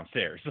shits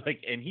downstairs.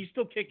 Like, and he's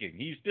still kicking.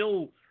 He's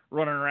still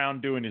running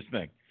around doing his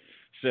thing.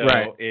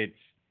 So it's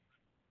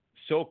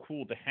so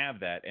cool to have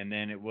that. And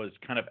then it was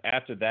kind of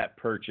after that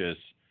purchase,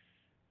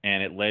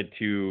 and it led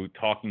to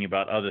talking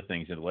about other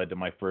things. It led to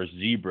my first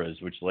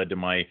zebras, which led to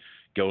my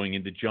going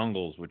into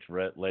jungles, which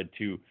led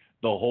to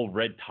the whole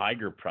red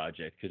tiger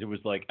project. Because it was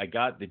like I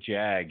got the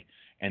jag,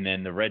 and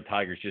then the red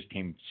tigers just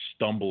came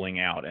stumbling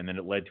out, and then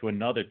it led to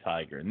another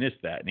tiger, and this,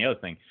 that, and the other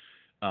thing.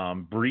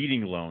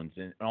 Breeding loans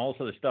and all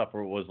this other stuff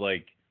where it was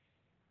like,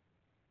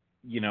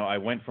 you know, I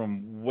went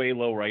from way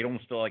lower. I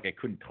almost felt like I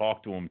couldn't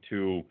talk to him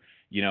to,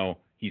 you know,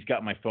 he's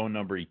got my phone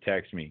number. He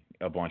texts me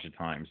a bunch of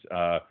times.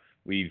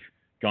 We've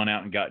gone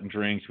out and gotten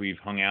drinks. We've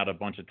hung out a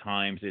bunch of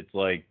times. It's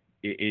like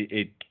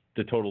it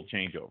the total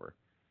changeover.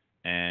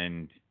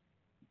 And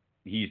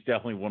he's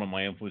definitely one of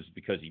my influences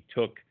because he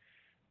took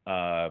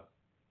an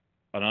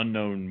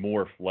unknown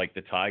morph like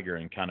the tiger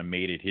and kind of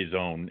made it his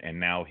own. And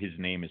now his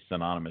name is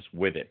synonymous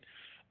with it.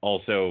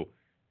 Also,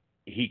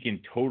 he can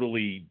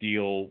totally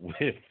deal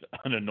with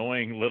an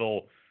annoying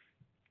little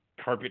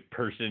carpet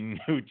person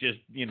who just,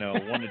 you know,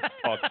 wanted to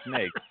talk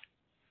snakes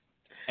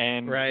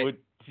and would,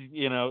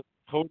 you know,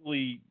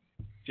 totally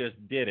just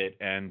did it.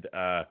 And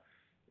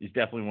is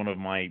definitely one of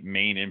my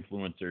main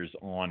influencers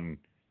on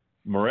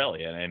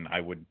Morelia. And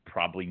I would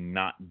probably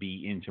not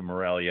be into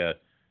Morelia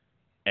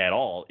at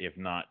all if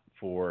not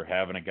for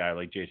having a guy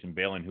like Jason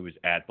Balin, who was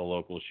at the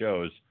local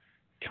shows,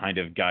 kind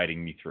of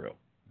guiding me through.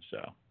 So.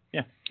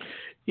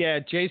 Yeah,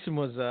 Jason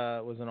was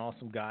an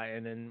awesome guy,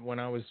 and then when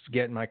I was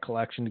getting my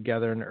collection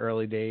together in the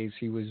early days,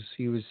 he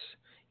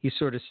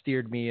sort of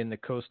steered me in the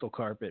coastal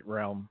carpet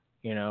realm.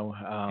 You know,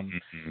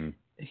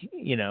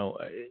 you know,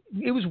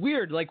 it was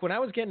weird. Like when I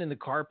was getting into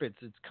carpets,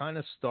 it's kind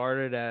of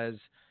started as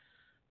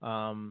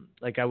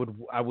like I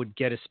would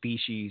get a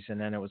species, and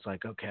then it was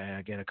like, okay,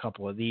 I get a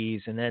couple of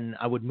these, and then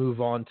I would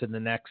move on to the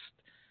next,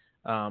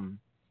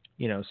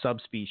 you know,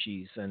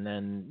 subspecies, and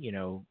then you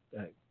know,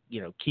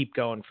 keep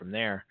going from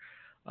there.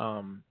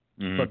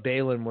 But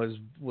Balin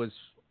was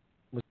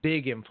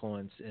big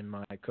influence in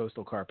my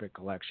coastal carpet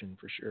collection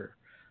for sure.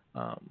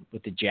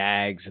 With the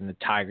jags and the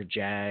tiger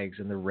jags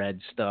and the red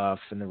stuff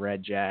and the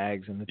red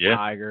jags and the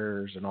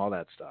tigers and all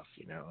that stuff.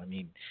 You know, I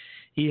mean,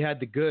 he had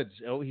the goods.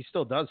 Oh, he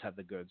still does have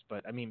the goods.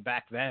 But I mean,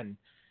 back then,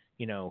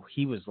 you know,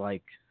 he was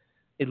like,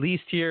 at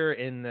least here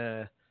in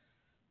the,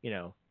 you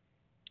know,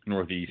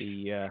 Northeast,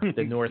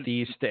 the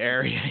Northeast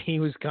area, he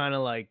was kind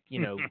of like, you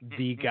know,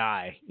 the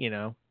guy, you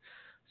know.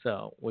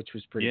 So, which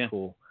was pretty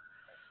cool.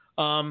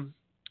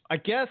 I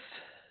guess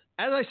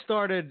as I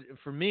started,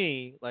 for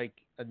me, like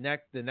the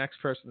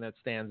next person that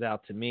stands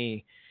out to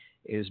me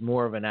is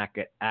more of an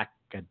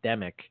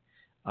academic,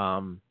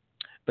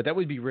 but that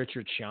would be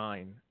Richard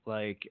Shine.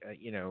 Like,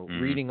 you know,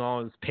 reading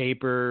all his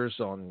papers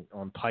on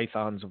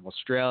pythons of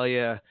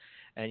Australia,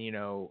 and you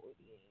know,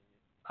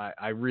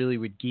 I really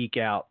would geek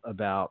out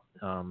about,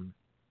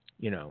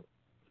 you know,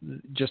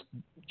 just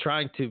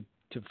trying to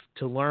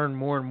learn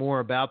more and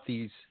more about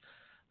these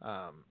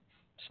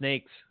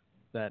snakes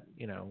that,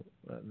 you know,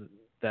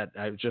 that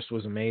I just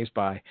was amazed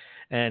by.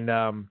 And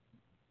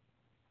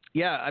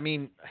yeah, I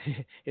mean,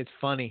 it's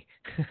funny.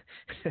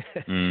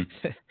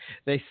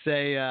 They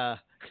say I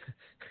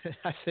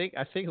think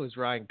it was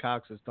Ryan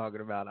Cox was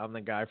talking about I'm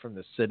the guy from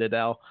the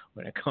Citadel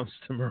when it comes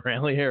to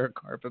Morelia or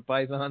carpet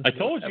pythons. I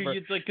told you,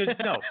 it's like, 'cause,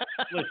 no,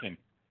 listen.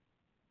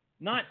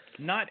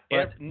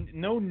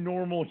 No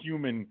normal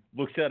human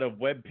looks at a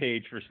web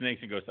page for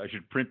snakes and goes, I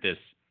should print this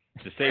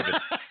to save it,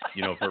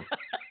 you know, for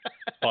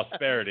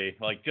posterity,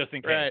 like just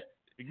in case. Right.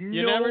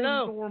 You never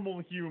know. No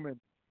normal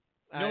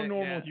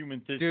human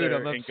sits Dude, there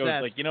I'm and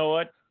goes like, you know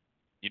what?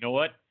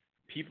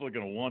 People are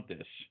gonna want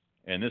this,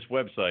 and this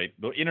website,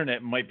 the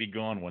internet might be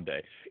gone one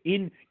day.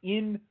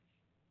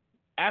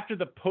 After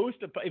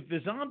if the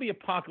zombie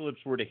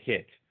apocalypse were to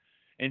hit,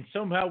 and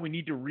somehow we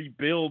need to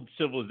rebuild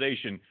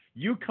civilization,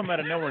 you come out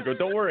of nowhere and go,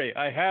 don't worry,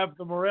 I have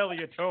the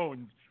Morelia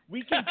tones.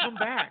 We can come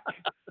back.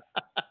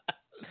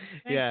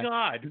 Thank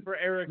God for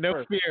Eric.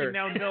 No fear. We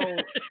now know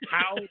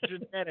how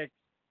genetics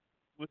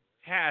was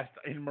cast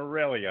in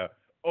Morelia.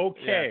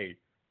 Okay,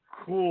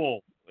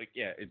 cool. Like,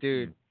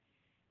 dude.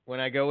 When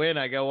I go in,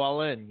 I go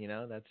all in. You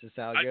know, that's just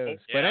how it goes.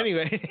 But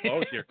anyway.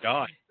 Oh dear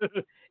God.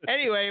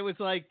 Anyway, it was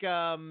like,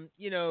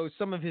 you know,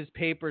 some of his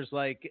papers.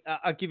 Like,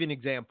 I'll give you an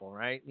example,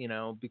 right? You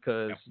know,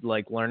 because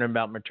like learning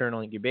about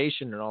maternal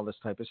incubation and all this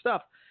type of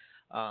stuff.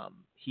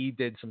 He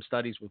did some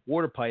studies with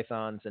water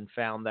pythons and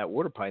found that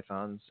water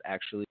pythons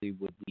actually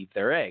would leave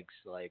their eggs,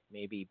 like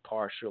maybe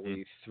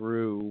partially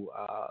through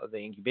the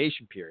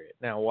incubation period.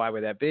 Now, why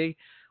would that be?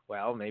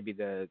 Well, maybe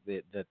the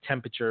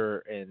temperature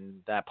in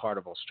that part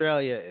of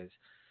Australia is,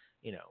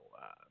 you know,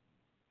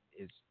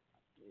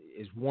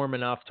 is warm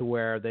enough to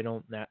where they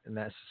don't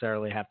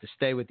necessarily have to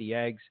stay with the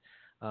eggs,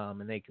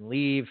 and they can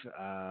leave,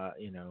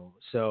 you know.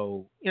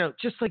 So, you know,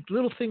 just like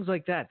little things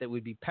like that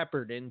would be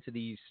peppered into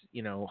these,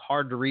 you know,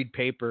 hard to read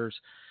papers,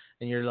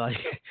 and you're like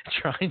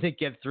trying to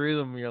get through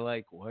them. And you're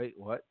like, wait,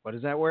 what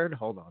is that word?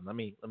 Hold on, let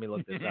me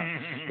look this up.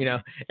 You know,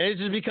 and it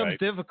just becomes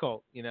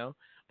difficult, you know.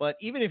 But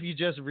even if you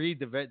just read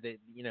the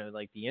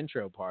like the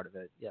intro part of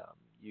it, yeah,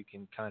 you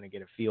can kind of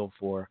get a feel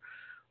for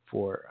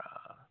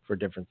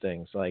different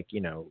things, like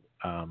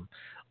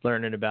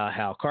learning about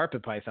how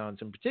carpet pythons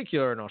in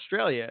particular in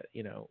Australia,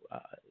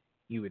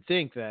 you would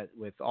think that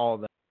with all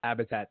the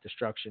habitat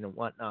destruction and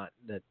whatnot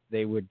that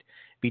they would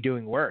be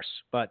doing worse,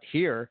 but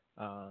here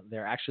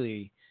they're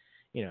actually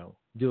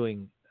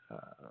doing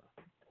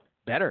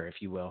better,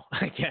 if you will,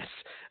 I guess,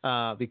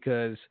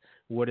 because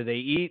what do they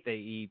eat? They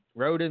eat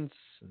rodents,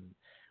 and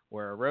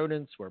where are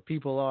rodents? Where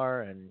people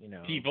are, and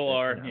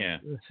yeah.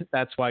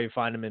 That's why you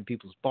find them in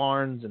people's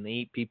barns, and they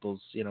eat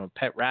people's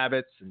pet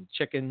rabbits and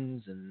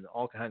chickens and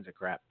all kinds of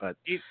crap. But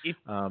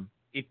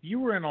if you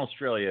were in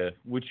Australia,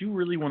 would you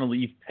really want to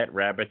leave pet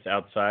rabbits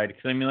outside?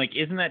 Because I mean, like,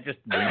 isn't that just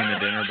ringing the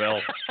dinner bell?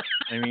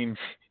 I mean,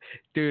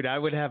 dude, I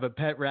would have a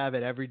pet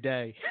rabbit every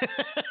day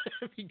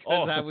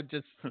because I would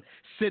just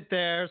sit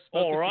there,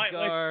 smoke all a right,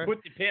 cigar.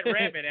 let's put the pet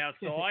rabbit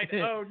outside.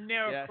 Oh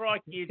no, Yeah.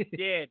 Crocky, it's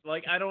dead.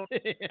 Like, I don't.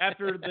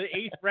 After the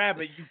 8th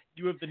rabbit,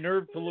 you have the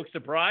nerve to look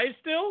surprised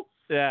still?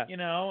 Yeah.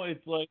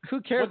 It's like, who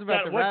cares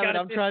about the rabbit?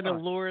 I'm trying to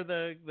time? lure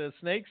the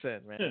snakes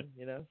in, man.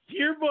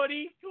 Here,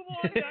 buddy. Come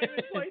on,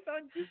 Diamond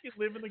Python. You can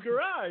live in the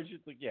garage.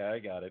 It's like, yeah, I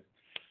got it.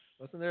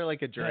 Wasn't there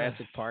like a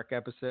Jurassic Park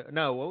episode?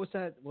 No, what was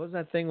that? What was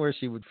that thing where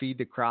she would feed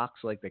the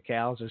crocs like the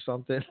cows or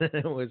something?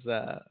 It was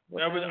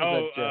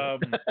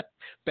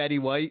Betty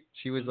White.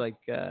 She was like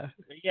yeah,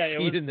 it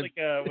was feeding like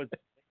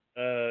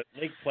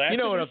Lake Placid. You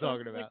know what I'm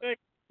something talking about? Like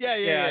yeah,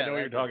 I know what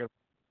you're talking about.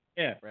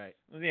 Yeah, right.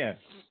 Yeah.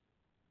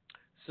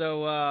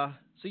 So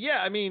yeah,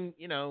 I mean,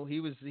 he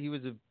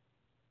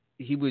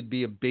would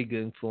be a big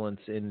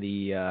influence in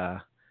the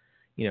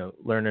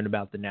learning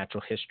about the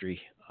natural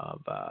history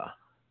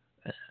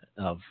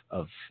of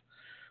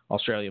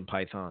Australian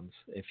pythons,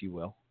 if you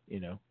will.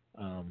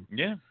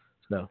 Yeah.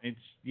 So it's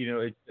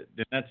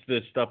that's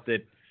the stuff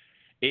that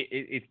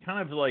it's kind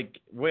of like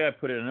the way I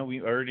put it. I know we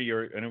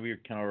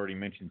kind of already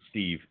mentioned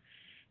Steve,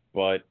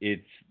 but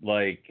it's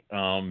like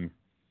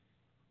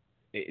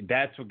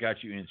that's what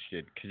got you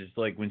interested, because it's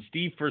like when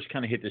Steve first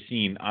kind of hit the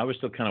scene, I was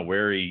still kind of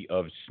wary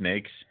of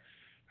snakes,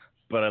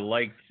 but I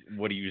liked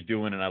what he was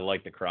doing and I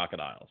liked the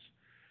crocodiles.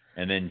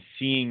 And then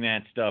seeing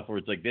that stuff where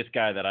it's like this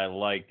guy that I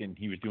liked and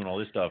he was doing all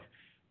this stuff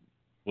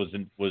was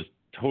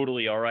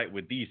totally all right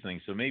with these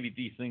things. So maybe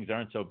these things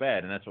aren't so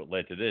bad, and that's what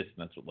led to this, and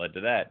that's what led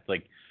to that. It's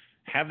like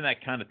having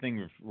that kind of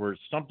thing where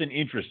something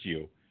interests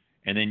you,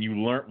 and then you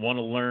want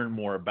to learn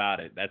more about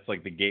it. That's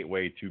like the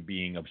gateway to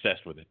being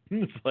obsessed with it.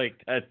 It's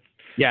like that's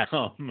that's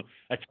how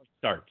it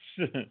starts.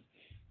 So.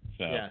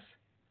 Yes.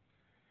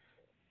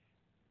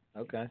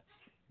 Okay.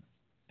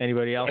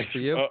 Anybody else for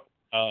you?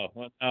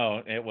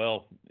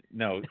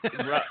 No.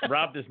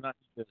 Rob does not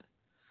need to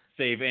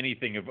save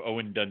anything of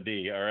Owen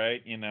Dundee. All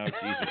right,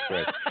 Jesus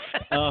Christ.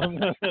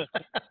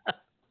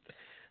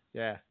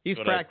 Yeah, he's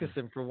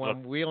practicing for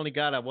one. We only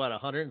got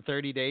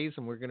 130 days,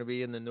 and we're going to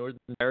be in the Northern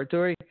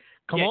Territory.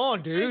 Come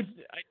on, dude.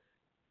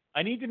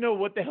 I need to know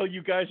what the hell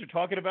you guys are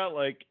talking about,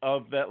 like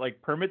of that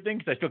permit thing,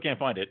 because I still can't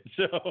find it.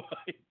 So,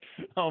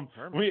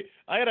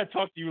 I gotta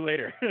talk to you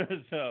later.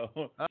 So.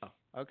 Oh,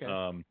 okay.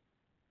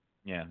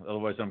 Yeah.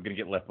 Otherwise, I'm gonna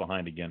get left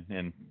behind again,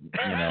 and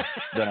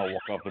then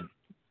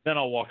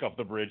I'll walk off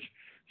the bridge.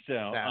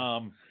 So,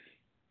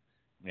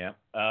 yeah.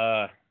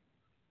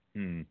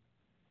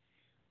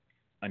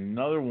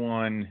 Another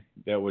one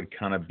that would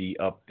kind of be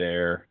up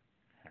there.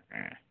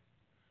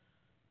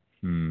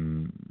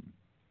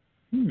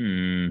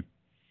 You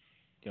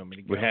want me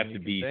to go would have to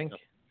be. Think?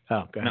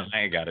 Oh, go ahead. No,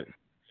 I got it. It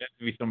has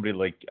to be somebody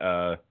like.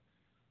 I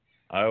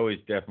always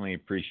definitely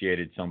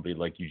appreciated somebody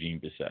like Eugene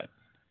Bissett,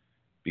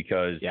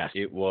 because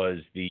it was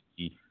the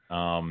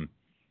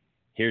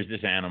here's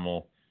this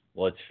animal,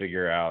 let's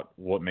figure out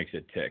what makes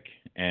it tick,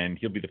 and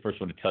he'll be the first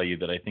one to tell you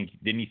that. I think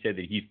didn't he say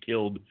that he's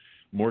killed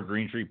more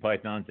green tree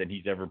pythons than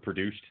he's ever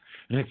produced?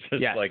 And it's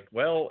just like,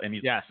 well, and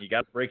you got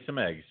to break some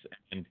eggs,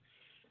 and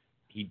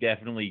he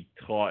definitely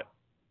taught.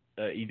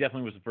 He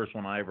definitely was the first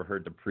one I ever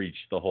heard to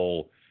preach the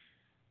whole,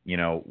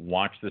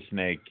 watch the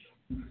snake,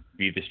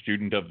 be the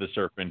student of the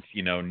serpent,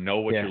 know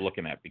what you're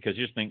looking at. Because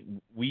just think,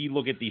 we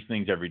look at these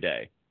things every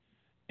day.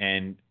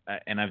 And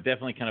I've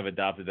definitely kind of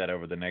adopted that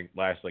over the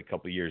last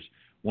couple of years.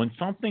 When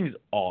something's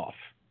off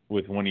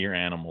with one of your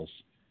animals,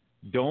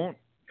 don't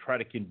try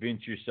to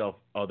convince yourself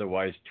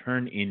otherwise.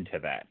 Turn into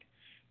that,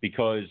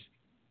 because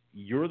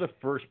you're the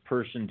first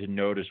person to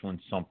notice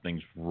when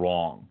something's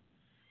wrong.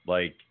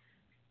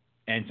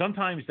 And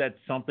sometimes that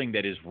something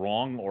that is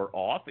wrong or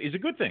off is a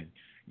good thing.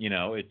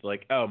 It's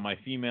like, oh, my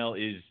female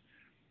is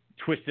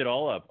twisted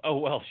all up. Oh,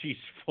 well, she's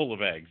full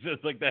of eggs.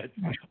 It's like, that's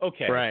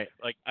okay. Right.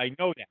 Like, I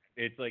know that.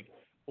 It's like,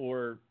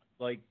 or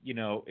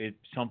if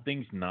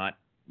something's not,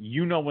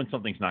 when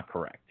something's not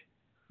correct.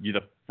 You're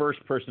the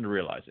first person to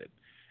realize it.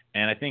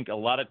 And I think a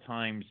lot of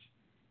times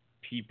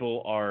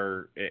people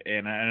are,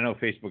 and I know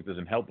Facebook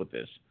doesn't help with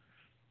this,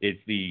 it's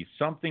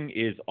something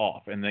is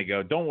off, and they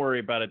go, don't worry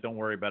about it,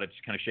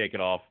 just kind of shake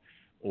it off,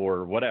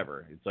 or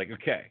whatever. It's like,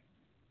 okay.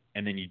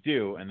 And then you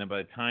do, and then by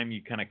the time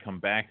you kind of come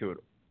back to it,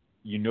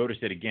 you notice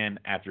it again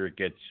after it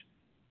gets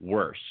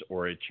worse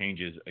or it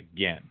changes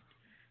again.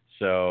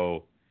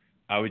 So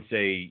I would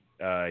say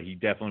he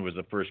definitely was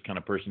the first kind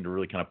of person to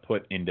really kind of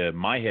put into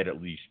my head,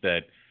 at least,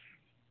 that,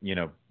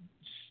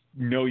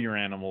 know your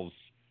animals.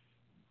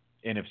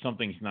 And if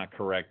something's not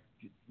correct,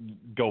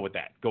 go with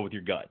that. Go with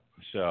your gut.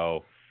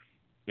 So,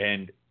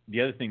 and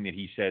the other thing that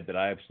he said that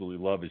I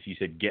absolutely love is he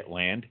said, get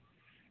land.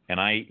 And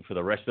I, for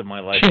the rest of my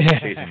life, I'm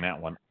chasing that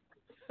one.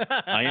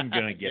 I am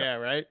going to get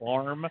a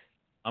farm.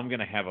 I'm going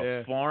to have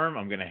a farm.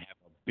 I'm going to have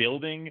a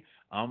building.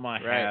 I'm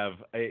going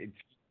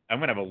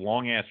to have a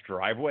long ass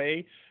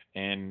driveway.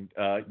 And,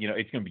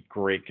 it's going to be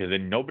great because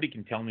then nobody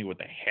can tell me what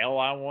the hell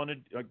I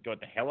wanted, what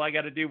the hell I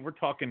got to do. We're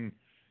talking,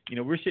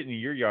 we're sitting in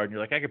your yard and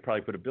you're like, I could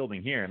probably put a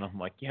building here. And I'm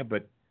like, yeah,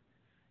 but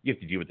you have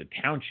to deal with the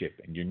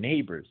township and your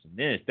neighbors and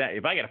this, that.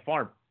 If I got a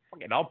farm,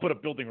 I'll put a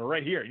building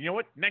right here. You know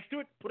what? Next to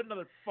it, put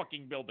another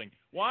fucking building.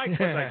 Why?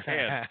 Because I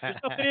can. There's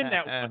nothing in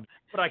that one,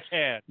 but I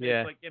can.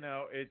 Yeah. It's like,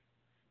 it's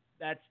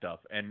that stuff.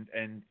 And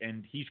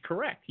he's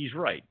correct. He's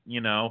right.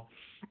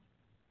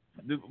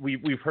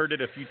 We've heard it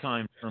a few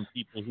times from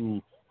people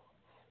who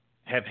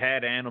have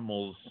had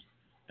animals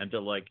and they're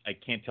like, I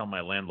can't tell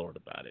my landlord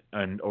about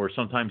it. Or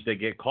sometimes they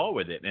get caught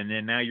with it. And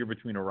then now you're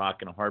between a rock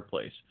and a hard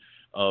place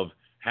of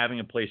having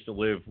a place to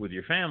live with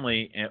your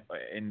family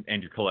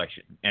and your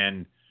collection.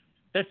 And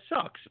that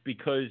sucks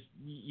because,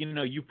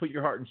 you put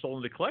your heart and soul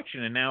into the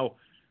collection and now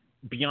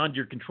beyond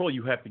your control,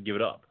 you have to give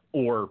it up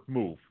or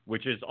move,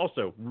 which is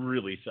also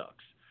really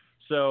sucks.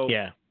 So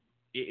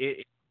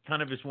it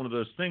kind of is one of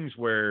those things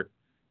where,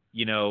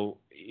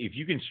 if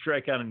you can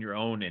strike out on your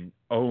own and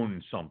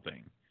own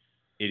something,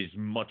 it is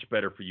much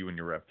better for you and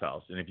your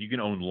reptiles. And if you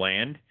can own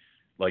land,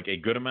 like a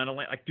good amount of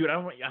land, like, dude, I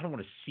don't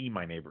want to see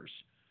my neighbors.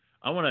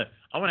 I want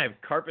to have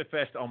Carpet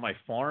Fest on my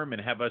farm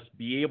and have us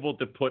be able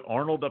to put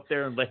Arnold up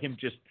there and let him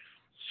just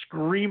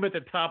scream at the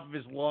top of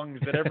his lungs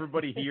that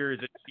everybody hears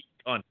at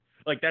cunt.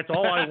 Like, that's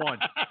all I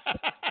want.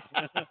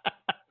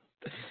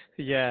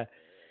 Yeah,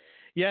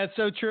 it's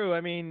so true. I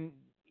mean,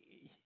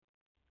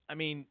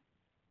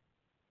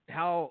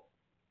 how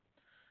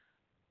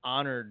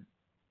honored.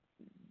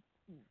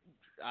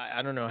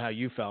 I don't know how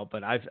you felt,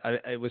 but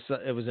it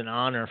was an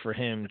honor for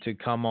him to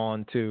come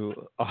on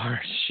to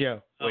our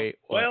show. Wait,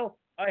 well,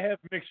 I have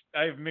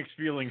mixed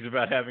feelings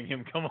about having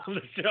him come on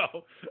the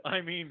show.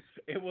 I mean,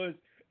 it was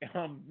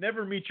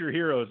never meet your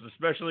heroes,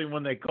 especially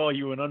when they call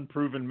you an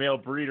unproven male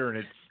breeder and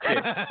it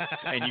sticks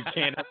and you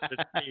can't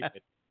escape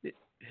it.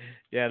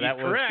 Yeah, that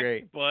was correct,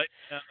 great, but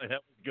that was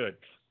good.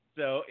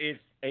 So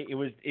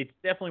it's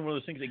definitely one of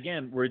those things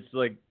again where it's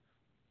like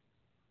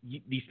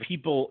these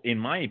people, in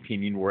my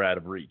opinion, were out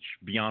of reach,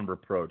 beyond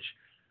reproach.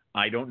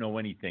 I don't know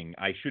anything.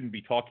 I shouldn't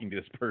be talking to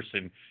this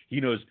person. He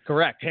knows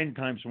 10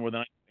 times more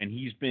than I, and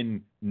he's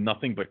been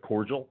nothing but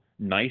cordial,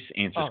 nice,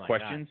 answers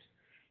questions.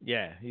 God.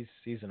 Yeah, he's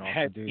an awesome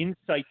has dude.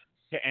 Insight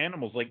to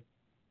animals. Like,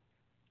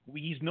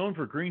 he's known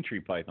for green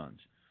tree pythons,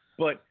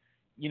 but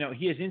he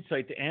has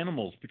insight to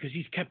animals because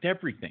he's kept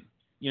everything.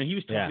 He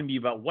was talking to me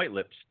about white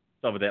lips,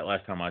 stuff of that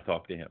last time I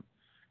talked to him.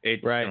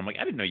 And I'm like,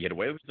 I didn't know you had a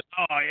white lip.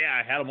 Oh yeah,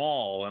 I had them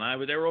all,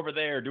 and they were over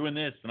there doing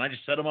this, and I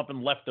just set them up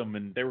and left them,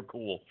 and they were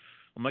cool.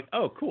 I'm like,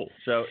 oh, cool.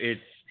 So it's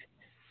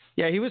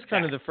he was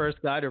kind of the first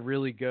guy to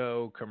really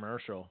go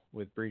commercial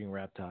with breeding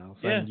reptiles.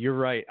 Yeah. And you're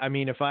right. I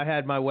mean, if I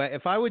had my way,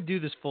 if I would do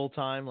this full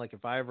time, like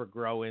if I ever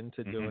grow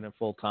into doing it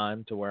full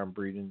time to where I'm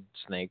breeding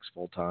snakes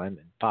full time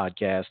and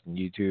podcast and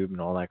YouTube and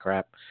all that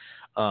crap,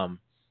 I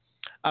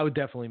would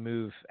definitely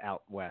move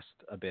out west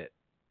a bit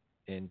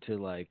into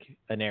like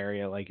an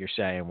area like you're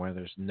saying where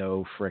there's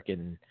no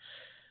frickin',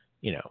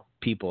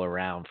 people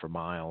around for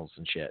miles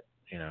and shit,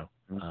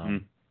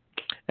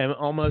 and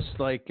almost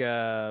like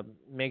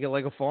make it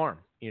like a farm,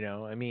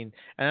 I mean,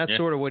 and that's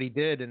sort of what he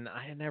did. And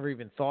I had never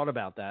even thought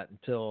about that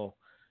until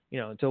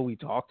we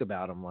talked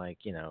about him, like,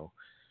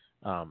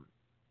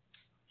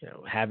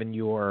 having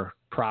your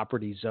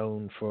property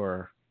zone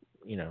for,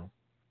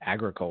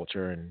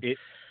 agriculture and,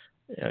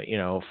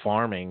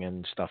 farming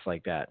and stuff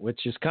like that,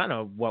 which is kind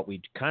of what we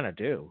kind of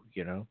do,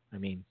 I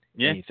mean,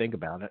 when you think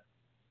about it,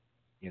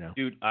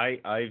 Dude,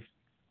 I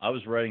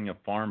was writing a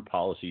farm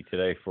policy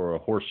today for a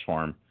horse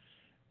farm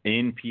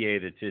in PA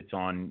that sits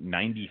on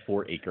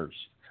 94 acres.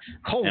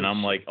 Holy and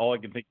I'm like, all I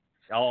can think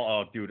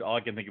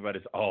about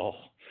is,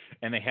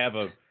 and they have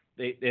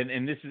this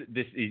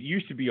it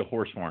used to be a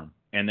horse farm,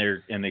 and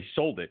they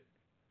sold it.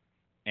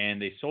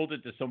 And they sold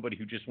it to somebody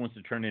who just wants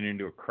to turn it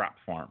into a crop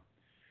farm.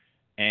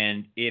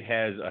 And it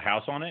has a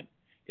house on it.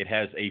 It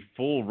has a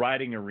full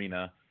riding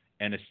arena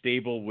and a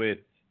stable with,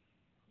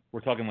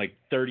 we're talking like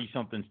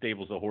 30-something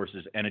stables of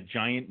horses and a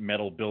giant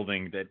metal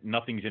building that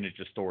nothing's in it,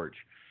 just storage.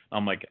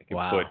 I'm like, I can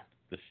put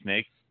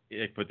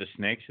the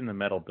snakes in the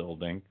metal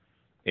building.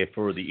 If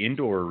for the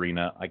indoor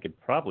arena, I could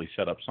probably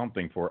set up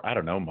something for, I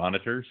don't know,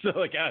 monitors. So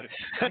like,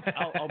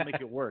 I'll make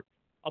it work.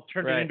 I'll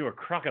turn it into a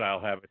crocodile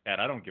habitat.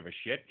 I don't give a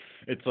shit.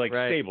 It's like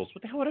stables.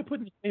 What the hell would I put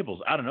in the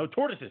stables? I don't know,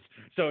 tortoises.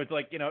 So it's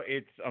like,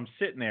 I'm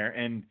sitting there,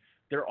 and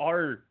there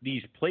are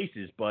these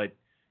places, but,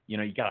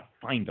 you got to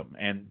find them.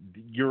 And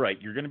you're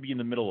right. You're going to be in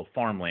the middle of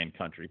farmland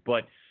country.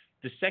 But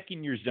the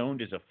second you're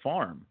zoned as a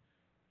farm,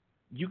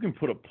 you can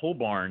put up pole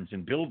barns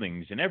and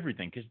buildings and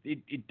everything because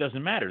it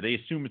doesn't matter. They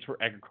assume it's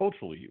for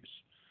agricultural use.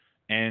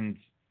 And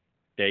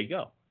there you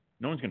go.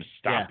 No one's going to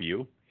stop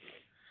you.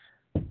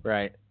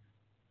 Right.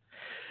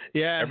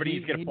 Yeah.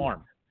 Everybody's got a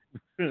farm.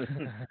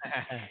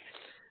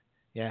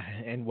 Yeah,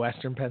 in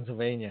Western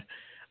Pennsylvania.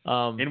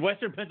 In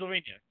Western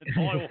Pennsylvania. That's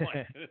all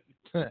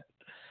I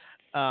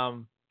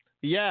want.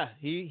 Yeah,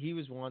 he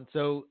was one.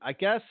 So I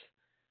guess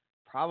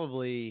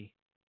probably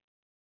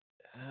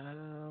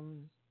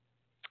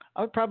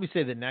I would probably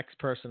say the next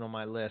person on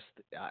my list,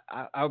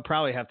 I would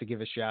probably have to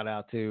give a shout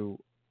out to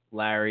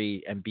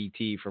Larry and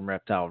BT from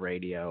Reptile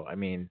Radio. I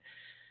mean,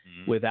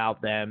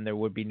 without them, there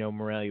would be no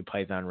Morelia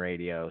Python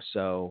Radio.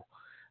 So,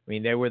 I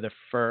mean, they were the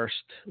first,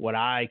 what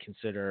I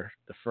consider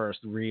the first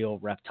real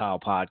reptile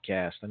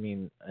podcast. I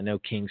mean, I know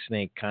King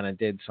Snake kind of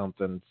did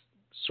something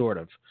sort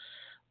of,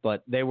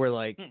 but they were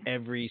like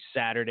every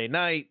Saturday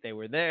night they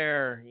were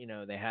there, you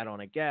know, they had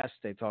on a guest,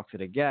 they talked to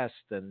the guest,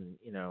 and,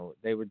 you know,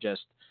 they were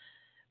just,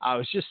 I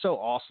was just so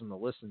awesome to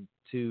listen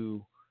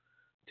to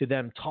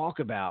them talk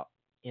about,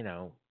 you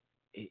know,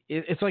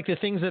 it's like the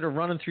things that are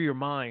running through your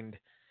mind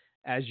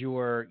as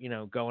you're, you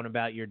know, going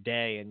about your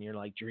day and you're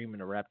like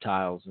dreaming of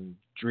reptiles and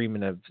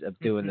dreaming of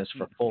doing this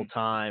for full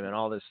time and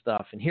all this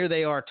stuff. And here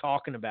they are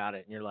talking about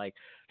it. And you're like,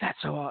 that's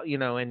so, you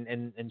know,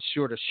 and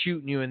sort of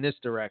shooting you in this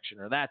direction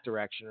or that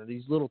direction, or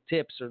these little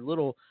tips or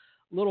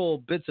little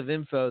bits of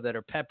info that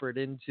are peppered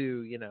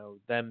into, you know,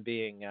 them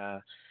being,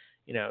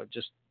 you know,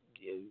 just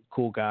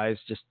cool guys,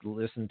 just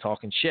listen,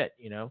 talking shit,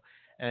 you know?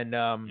 And,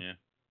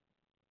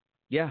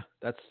 yeah,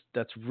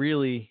 that's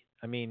really,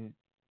 I mean,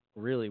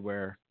 really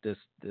where this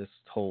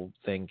whole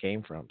thing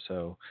came from.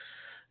 So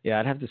yeah,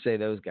 I'd have to say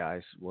those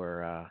guys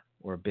were a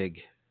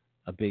big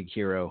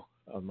hero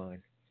of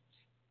mine.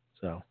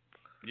 So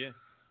yeah,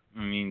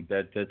 I mean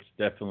that's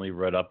definitely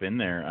right up in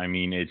there. I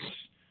mean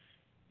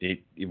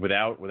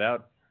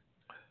without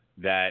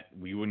that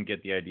we wouldn't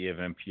get the idea of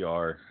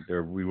NPR.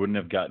 We wouldn't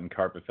have gotten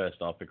Carpet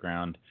Fest off the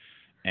ground,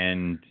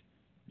 and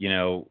you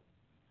know,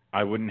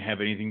 I wouldn't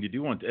have anything to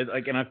do on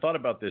like. And I've thought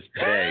about this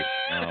today.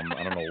 I don't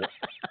know.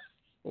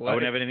 What? I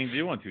wouldn't have anything to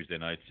do on Tuesday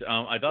nights.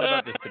 I thought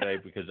about this today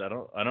because I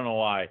don't know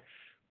why,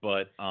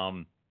 but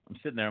I'm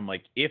sitting there. I'm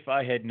like, if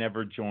I had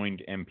never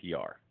joined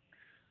NPR,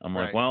 I'm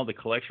like, well, the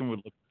collection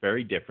would look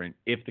very different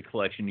if the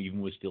collection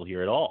even was still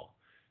here at all.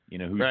 You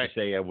know, who's to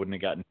say I wouldn't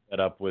have gotten fed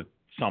up with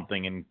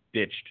something and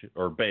ditched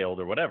or bailed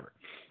or whatever.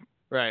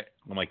 Right.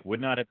 I'm like,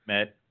 would not have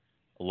met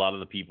a lot of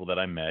the people that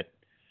I met.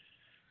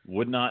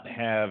 Would not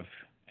have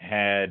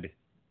had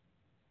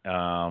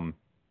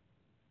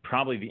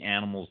probably the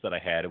animals that I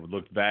had. It would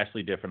look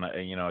vastly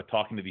different. You know,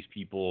 talking to these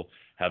people,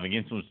 having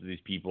influence with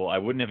these people, I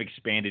wouldn't have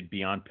expanded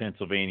beyond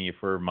Pennsylvania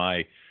for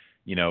my,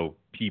 you know,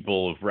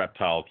 people of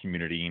reptile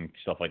community and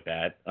stuff like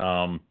that.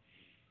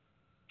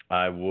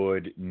 I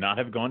would not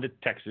have gone to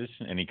Texas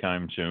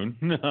anytime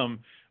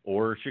soon,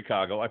 or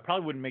Chicago. I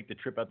probably wouldn't make the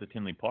trip out to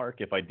Tinley Park.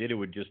 If I did, it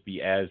would just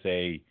be as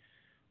a,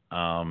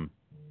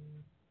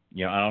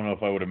 you know, I don't know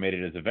if I would have made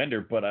it as a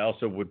vendor, but I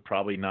also would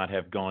probably not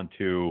have gone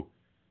to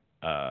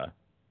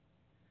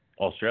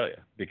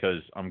Australia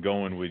because I'm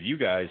going with you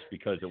guys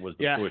because it was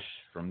the push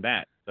from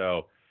that.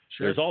 So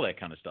there's all that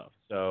kind of stuff.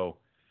 So,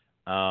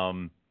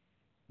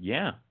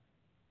 yeah,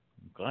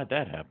 I'm glad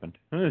that happened.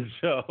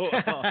 So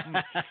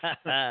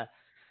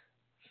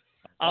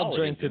I'll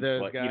drink to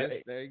those guys. You know,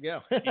 there you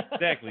go.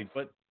 Exactly.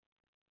 But,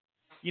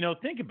 you know,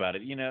 think about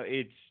it. You know,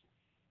 it's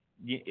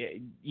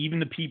even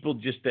the people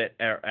just that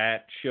are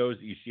at shows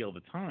that you see all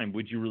the time.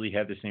 Would you really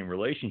have the same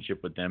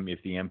relationship with them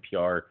if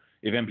NPR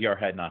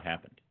had not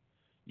happened?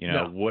 You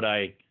know, would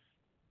I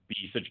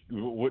be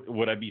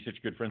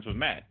such good friends with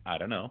Matt? I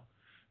don't know.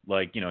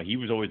 Like, you know, he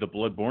was always the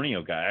Blood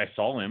Borneo guy. I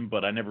saw him,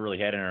 but I never really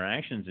had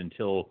interactions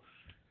until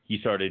he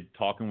started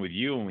talking with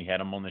you, and we had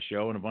him on the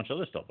show and a bunch of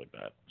other stuff like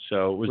that.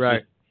 So it was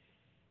just,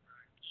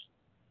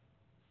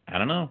 I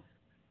don't know.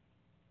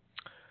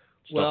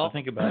 Stuff to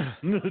think about.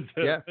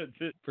 Yeah,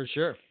 for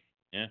sure.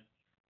 Yeah.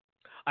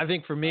 I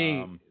think for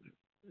me,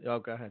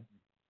 go ahead.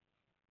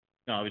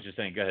 No, I was just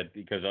saying, go ahead,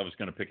 because I was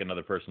going to pick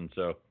another person.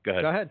 So go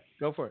ahead. Go ahead.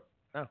 Go for it.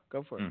 No,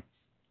 go for it.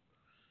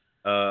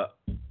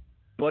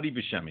 Buddy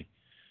Buscemi.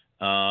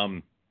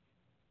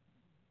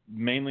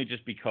 Mainly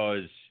just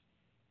because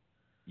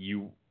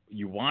you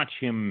watch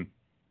him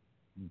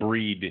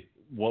breed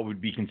what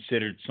would be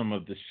considered some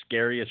of the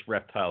scariest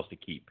reptiles to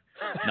keep.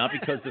 Not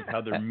because of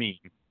how they're mean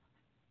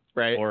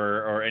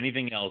or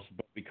anything else,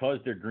 but because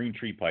they're green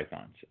tree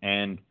pythons.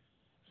 And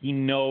he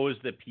knows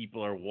that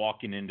people are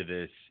walking into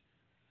this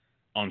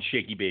on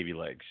shaky baby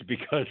legs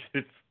because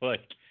it's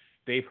like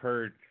they've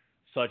heard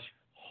such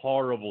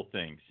horrible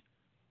things,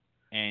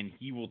 and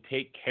he will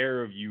take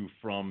care of you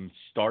from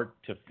start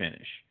to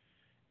finish.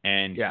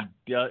 And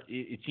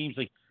it seems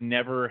like he's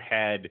never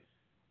had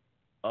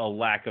a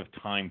lack of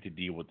time to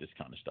deal with this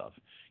kind of stuff.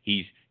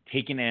 He's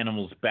taken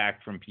animals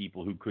back from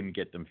people who couldn't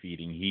get them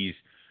feeding. He's,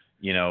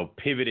 you know,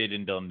 pivoted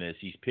and done this.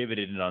 He's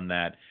pivoted and done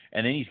that.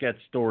 And then he's got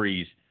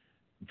stories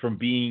from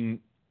being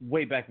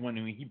way back when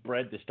he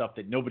bred the stuff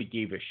that nobody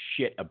gave a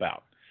shit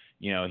about.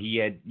 He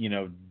had,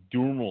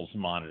 Durmals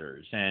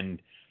monitors and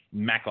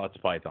Macklot's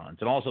pythons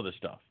and all this other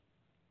stuff.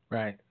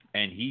 Right.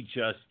 And he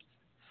just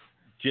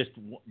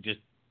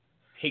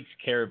takes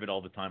care of it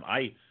all the time.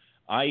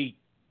 I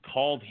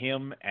called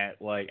him at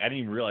I didn't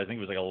even realize, I think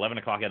it was like 11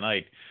 o'clock at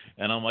night.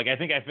 And I'm like, I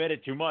think I fed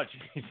it too much.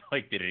 He's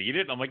like, did it eat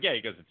it? And I'm like, yeah.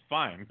 He goes, it's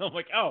fine. I'm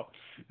like, oh,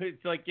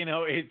 it's like,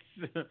 it's,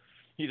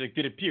 he's like,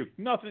 did it puke?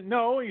 Nothing.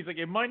 No. He's like,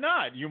 it might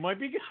not. You might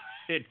be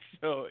good.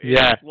 So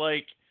it's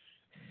like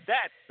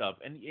that stuff.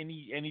 And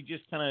he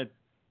just kind of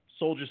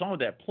soldiers on with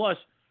that. Plus,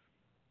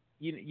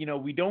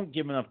 we don't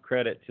give enough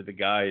credit to the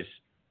guys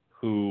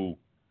who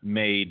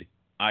made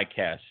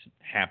ICAS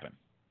happen,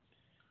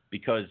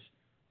 because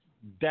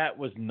that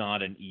was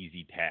not an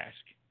easy task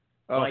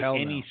by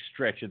any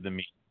stretch of the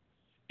means.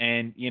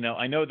 And,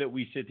 I know that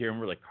we sit here and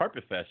we're like,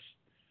 Carpet Fest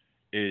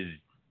is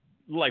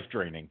life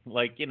draining.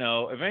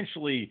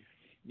 Eventually,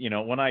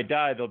 when I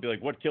die, they'll be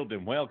like, what killed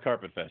him? Well,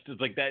 Carpet Fest. It's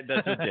like that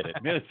just did it.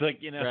 It's like,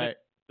 right.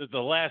 the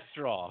last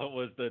straw. It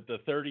was the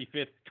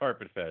 35th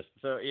Carpet Fest.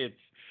 So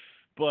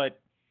but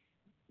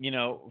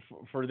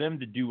for them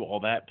to do all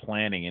that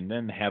planning and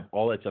then have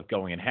all that stuff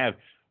going and have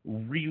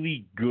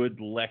really good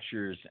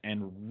lectures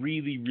and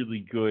really, really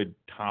good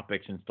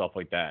topics and stuff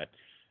like that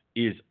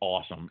is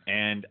awesome.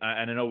 And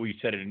I know we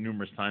said it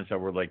numerous times how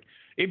we're like,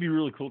 it'd be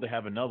really cool to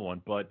have another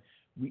one, but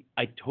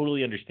I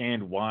totally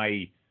understand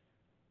why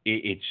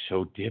it's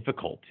so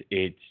difficult.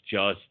 It's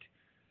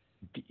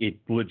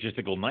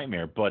logistical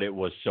nightmare, but it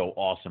was so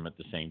awesome at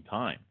the same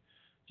time.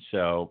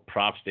 So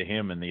props to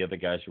him and the other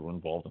guys who were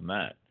involved in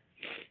that.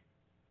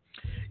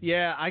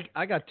 Yeah,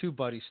 I got two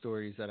buddy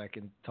stories that I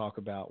can talk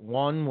about.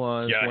 One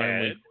was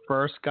when we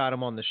first got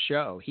him on the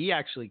show. He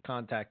actually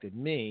contacted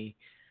me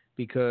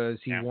because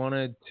he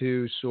wanted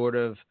to sort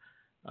of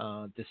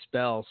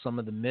dispel some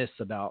of the myths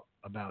about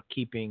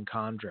keeping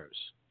chondros,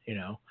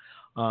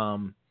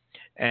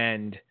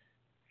 and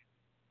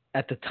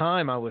at the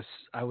time I was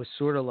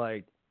sort of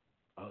like,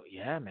 oh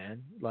yeah,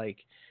 man,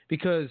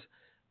 because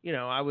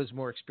I was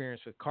more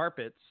experienced with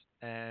carpets,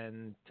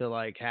 and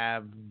to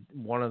have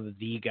one of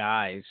the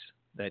guys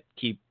that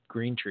keep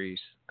green trees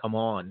come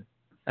on.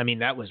 I mean,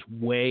 that was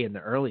way in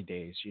the early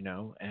days,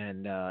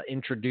 and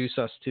introduce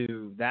us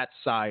to that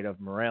side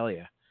of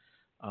Morelia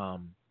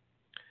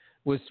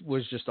was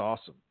just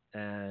awesome.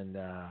 And,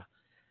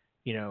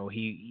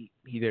 he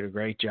did a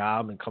great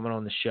job in coming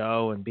on the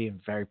show and being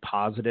very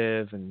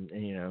positive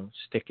and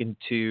sticking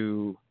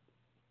to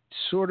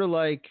sort of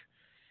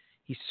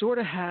he sort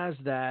of has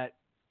that,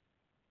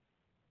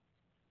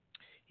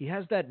 he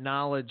has that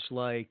knowledge,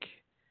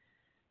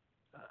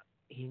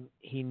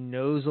 he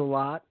knows a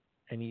lot,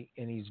 and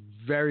he's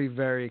very,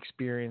 very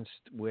experienced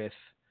with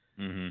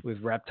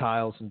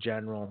reptiles in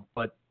general,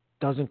 but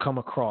doesn't come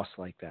across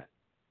like that,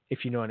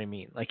 if you know what I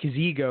mean. His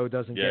ego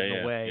doesn't get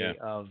in the way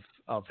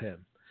of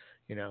him,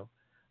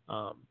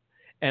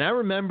 and I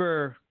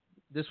remember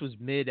this was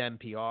mid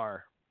NPR.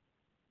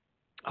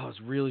 I was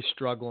really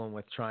struggling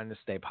with trying to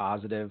stay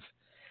positive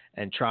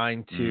and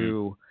trying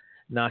to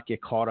not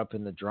get caught up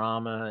in the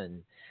drama,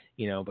 and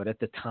but at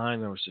the time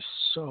there was just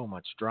so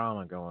much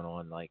drama going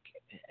on.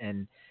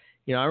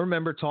 I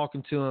remember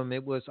talking to him.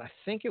 I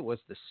think it was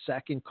the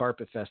second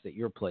Carpet Fest at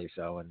your place,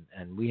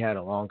 and we had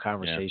a long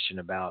conversation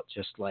about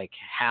just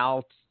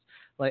how,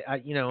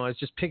 I was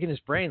just picking his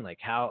brain,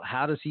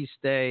 how does he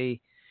stay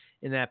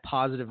in that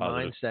positive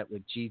mindset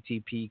with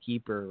GTP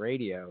Keeper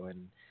Radio,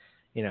 and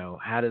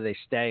how do they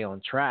stay on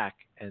track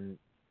and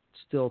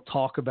still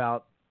talk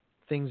about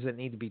things that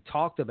need to be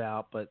talked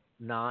about, but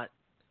not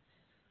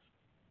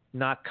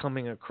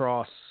coming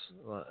across,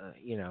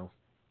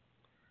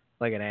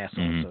 like an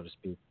asshole, so to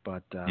speak.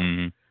 But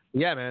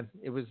yeah, man,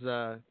 it was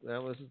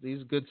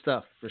these good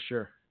stuff for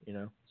sure.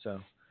 So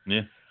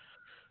yeah.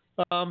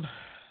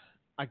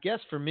 I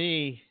guess for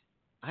me,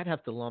 I'd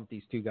have to lump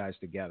these two guys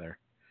together,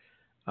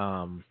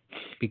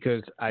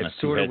 because I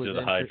sort of was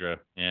the Hydra.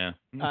 Yeah,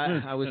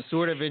 I was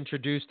sort of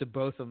introduced to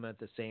both of them at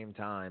the same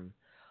time.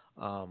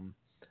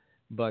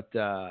 But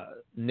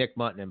Nick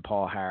Mutton and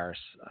Paul Harris.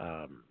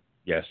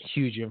 Yes.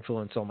 Huge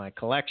influence on my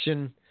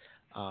collection.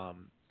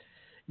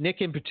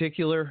 Nick in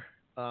particular,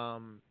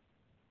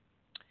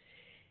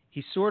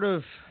 he sort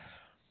of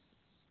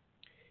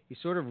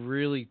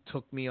really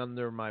took me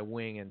under my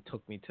wing and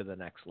took me to the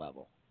next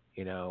level.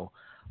 He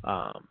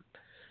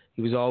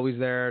was always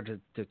there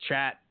to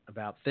chat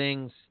about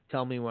things,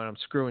 tell me when I'm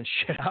screwing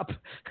shit up.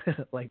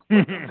 What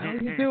the hell are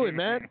you doing,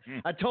 man?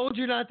 I told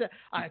you not to.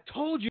 I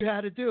told you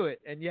how to do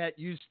it, and yet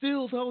you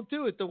still don't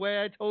do it the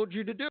way I told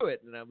you to do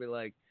it. And I'll be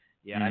like,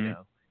 yeah, I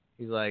know.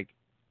 He's like,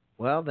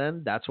 well,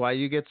 then that's why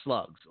you get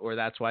slugs, or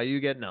that's why you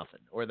get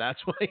nothing, or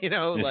that's why,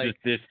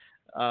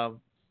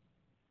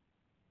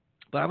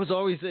 but I was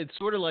always, it's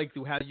sort of like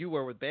how you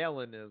were with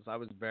Balin, is I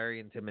was very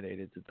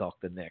intimidated to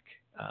talk to Nick.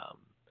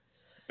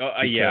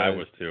 Yeah, I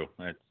was too.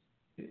 That's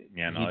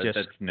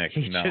Nick.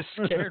 He just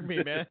scared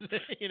me, man.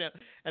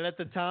 And at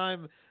the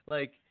time,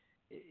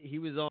 he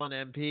was on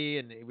MP,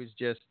 and it was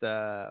just,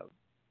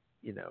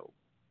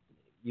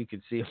 you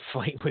could see him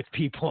fight with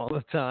people all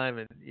the time,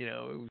 and it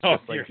was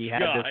just like he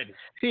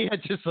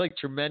had just like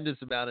tremendous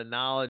amount of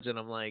knowledge, and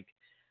I'm like,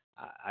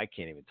 I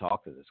can't even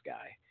talk to this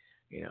guy,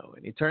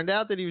 And it turned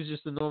out that he was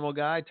just a normal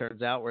guy.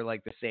 Turns out we're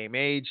like the same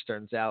age.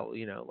 Turns out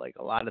like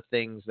a lot of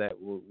things that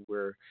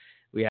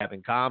we have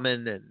in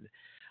common, and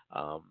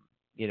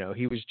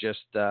he was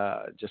just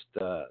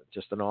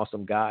an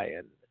awesome guy,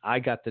 and I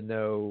got to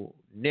know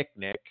Nick,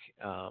 and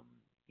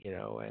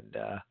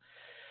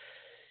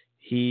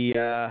he,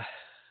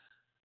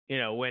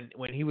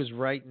 when he was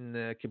writing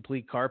the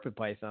complete carpet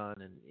python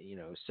and,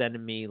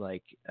 sending me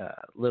like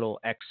little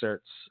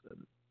excerpts,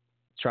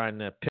 trying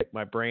to pick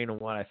my brain on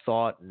what I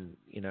thought. And,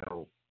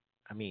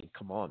 I mean,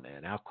 come on,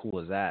 man, how cool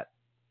is that?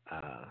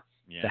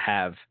 To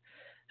have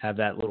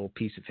that little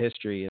piece of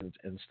history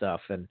and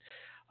stuff. And,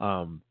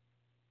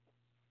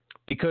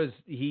 because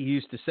he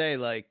used to say,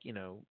 like,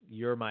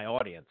 you're my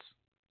audience,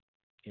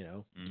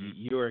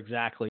 you're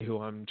exactly who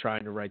I'm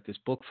trying to write this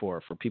book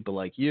for people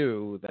like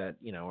you that,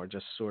 are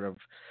just sort of,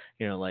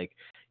 like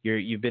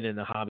you've been in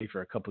the hobby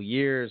for a couple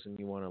years and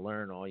you want to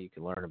learn all you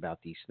can learn about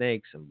these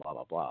snakes and blah,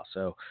 blah, blah.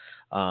 So,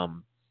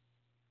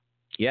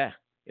 yeah,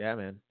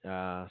 man.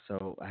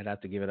 So I'd have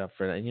to give it up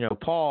for that. And,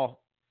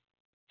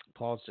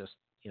 Paul's just,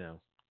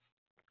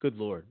 good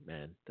Lord,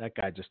 man, that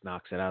guy just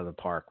knocks it out of the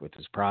park with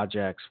his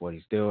projects, what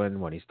he's doing,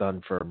 what he's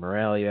done for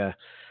Morelia,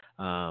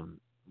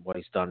 what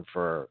he's done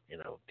for,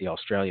 the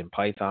Australian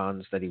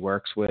pythons that he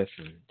works with,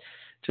 and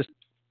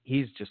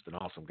he's just an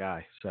awesome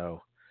guy.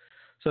 So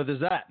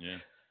there's that.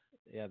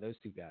 Yeah, those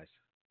two guys.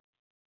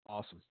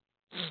 Awesome.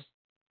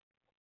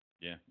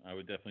 Yeah, I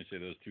would definitely say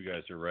those two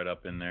guys are right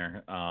up in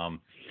there.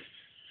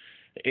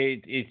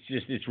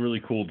 It's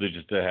really cool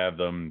to have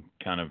them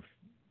kind of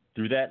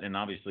through that, and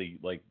obviously,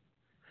 like,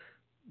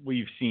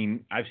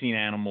 I've seen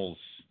animals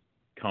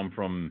come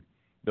from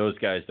those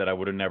guys that I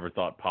would have never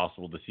thought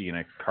possible to see in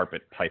a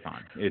carpet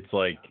python. It's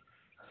like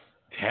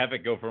to have it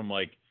go from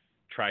like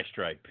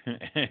tri-stripe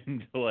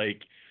and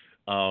like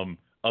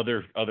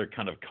other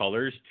kind of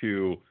colors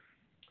to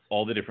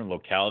all the different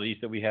localities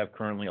that we have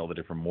currently, all the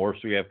different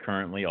morphs we have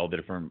currently, all the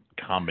different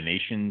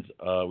combinations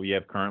we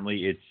have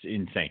currently. It's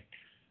insane.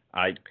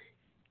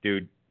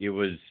 It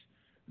was.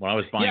 When I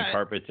was buying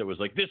carpets, it was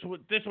like, this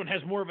one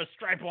has more of a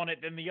stripe on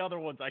it than the other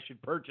ones. I should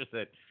purchase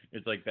it.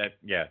 It's like that.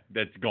 Yeah,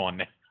 that's gone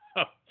now.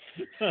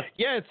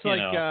 Yeah, it's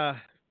like,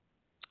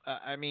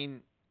 I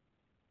mean,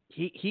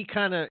 he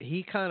kind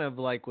of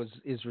like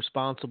is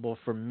responsible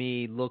for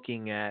me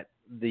looking at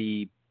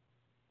the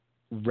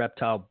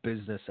reptile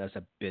business as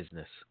a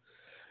business.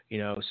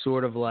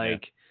 Sort of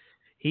like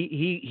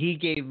he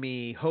gave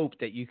me hope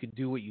that you could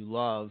do what you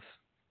love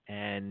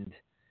and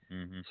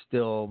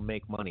still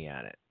make money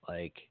at it.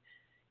 Like,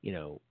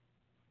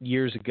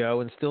 years ago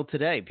and still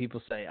today,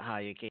 people say,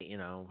 you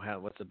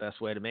can't, what's the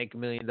best way to make $1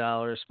 million,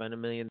 spend $1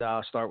 million,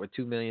 start with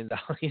 $2 million.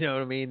 You know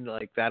what I mean?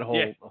 Like that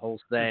whole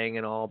thing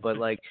and all. But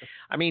like,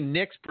 I mean,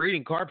 Nick's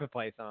breeding carpet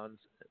pythons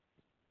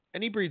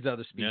and he breeds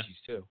other species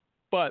too,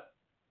 but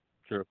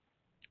true.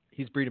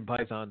 He's breeding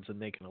pythons and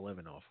making a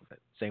living off of it.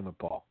 Same with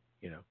Paul,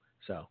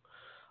 so,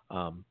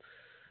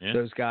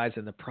 those guys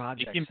and the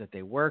projects that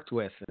they worked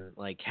with and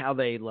like how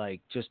they like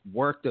just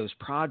worked those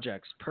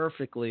projects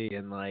perfectly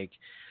and like,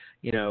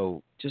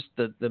 just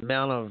the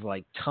amount of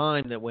like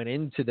time that went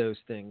into those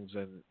things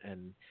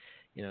and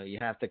you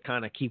have to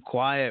kind of keep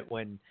quiet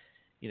when,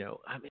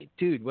 I mean,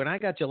 dude, when I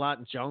got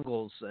Gelatin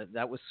Jungles,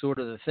 that was sort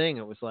of the thing.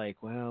 It was like,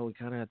 well, we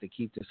kind of have to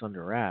keep this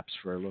under wraps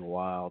for a little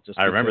while.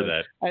 I remember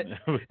that.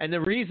 And the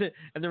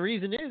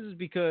reason is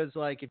because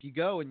like, if you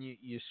go and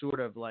you sort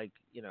of like,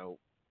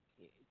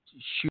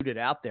 shoot it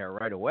out there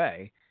right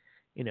away,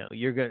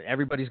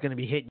 everybody's going to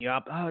be hitting you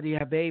up. Oh, do you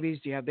have babies?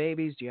 Do you have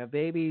babies? Do you have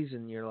babies?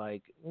 And you're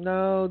like,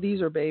 no,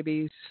 these are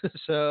babies.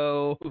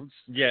 So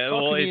yeah,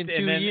 well, and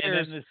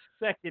then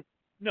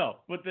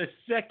the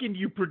second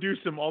you produce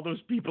them, all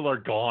those people are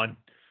gone.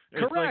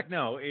 It's correct. Like,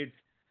 no, it's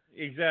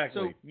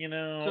exactly.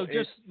 So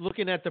just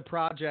looking at the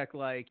project,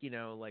 like,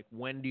 like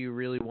when do you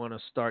really want to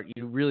start?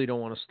 You really don't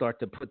want to start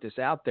to put this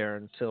out there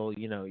until,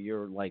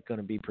 you're like going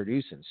to be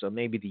producing. So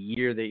maybe the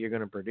year that you're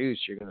going to produce,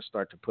 you're going to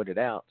start to put it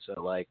out.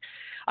 So like,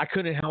 I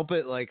couldn't help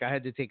it. Like I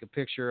had to take a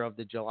picture of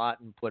the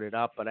gelatin and put it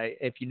up. But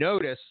if you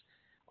notice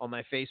on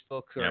my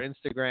Facebook or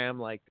Instagram,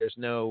 like there's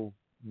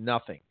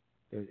nothing.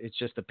 It's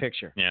just a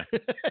picture. Yeah.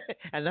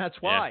 And that's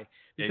why,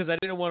 because I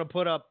didn't want to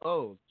put up,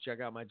 check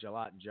out my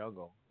gelatin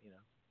jungle,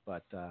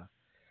 But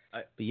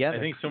yeah, I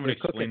think somebody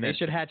explained that. They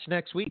should hatch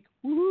next week.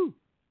 Woohoo!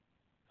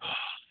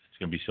 It's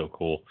gonna be so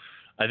cool.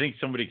 I think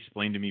somebody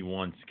explained to me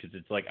once because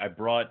it's like I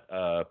brought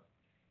a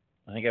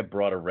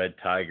red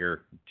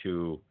tiger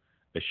to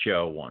a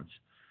show once,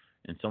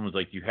 and someone's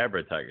like, "Do you have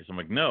red tigers?" I'm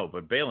like, "No,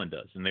 but Balin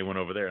does." And they went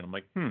over there, and I'm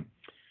like,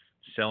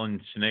 selling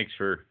snakes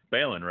for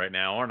Balin right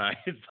now, aren't I?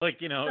 It's like,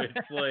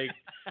 it's like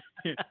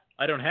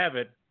I don't have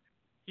it,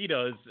 he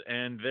does,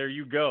 and there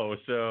you go.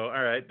 So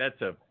all right, that's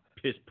a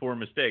piss poor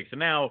mistake. So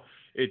now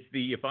it's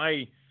if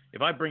I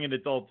bring an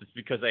adult, it's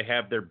because I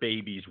have their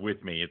babies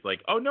with me. It's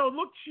like, oh no,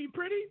 look, she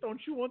pretty. Don't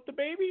you want the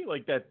baby?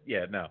 Like that?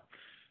 Yeah, no.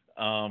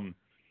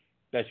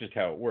 that's just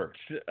how it works.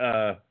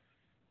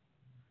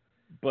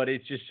 But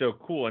it's just so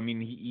cool. I mean,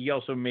 he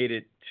also made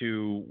it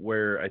to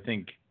where I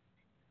think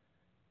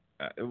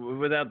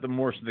without the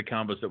more of the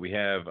combos that we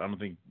have, I don't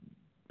think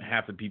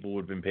half the people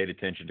would have been paid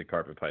attention to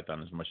carpet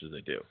python as much as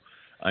they do.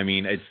 I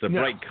mean, it's the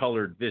bright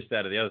colored this,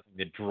 that, or the other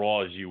thing that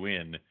draws you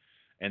in,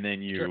 and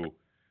then you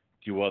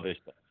do other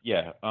stuff.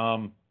 Yeah.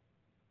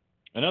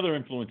 Another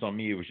influence on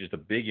me, it was just a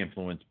big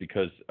influence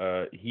because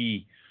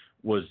he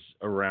was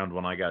around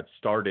when I got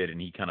started,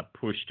 and he kind of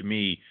pushed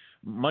me,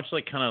 much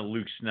like kind of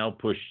Luke Snell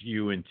pushed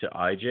you into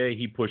IJ.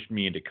 He pushed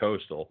me into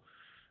Coastal,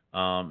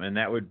 and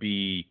that would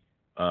be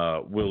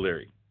Will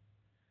Leary.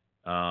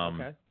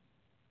 Okay.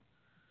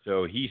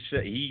 So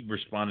he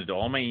responded to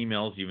all my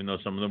emails, even though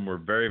some of them were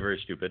very, very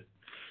stupid.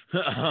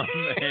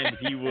 And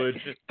he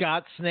would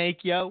got snake,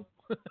 yo.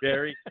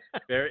 Very,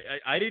 very.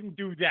 I didn't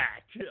do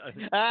that.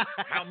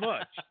 How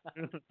much?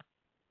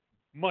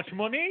 Much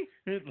money?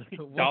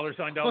 Dollar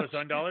sign, dollar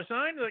sign, dollar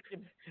sign? Like,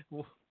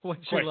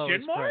 what's your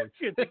lowest price?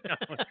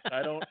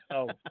 I don't.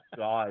 Oh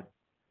God.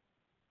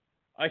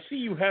 I see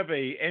you have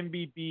a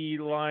MBB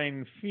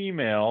line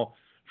female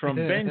from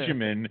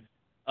Benjamin,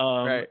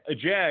 a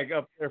Jag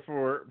up there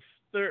for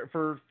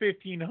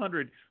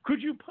 $1,500.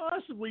 Could you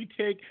possibly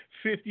take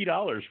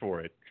 $50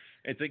 for it?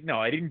 It's like, no,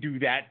 I didn't do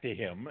that to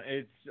him.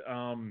 It's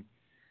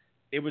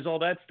it was all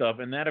that stuff,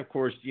 and that, of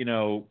course, you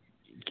know,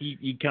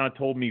 he kind of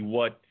told me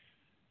what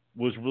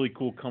was really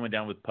cool coming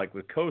down with Pike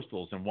with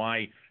Coastals, and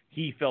why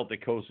he felt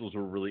that Coastals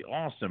were really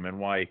awesome, and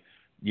why,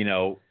 you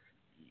know,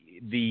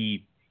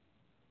 he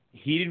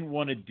didn't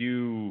want to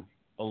do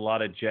a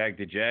lot of Jag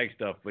to Jag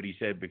stuff, but he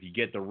said, if you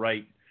get the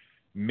right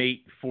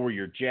mate for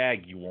your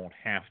Jag, you won't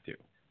have to.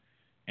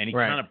 And he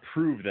kind of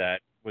proved that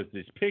with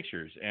his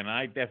pictures. And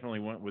I definitely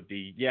went with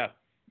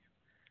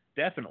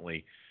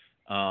definitely.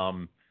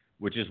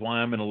 Which is why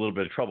I'm in a little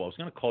bit of trouble. I was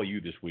going to call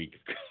you this week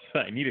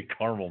because I need a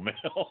caramel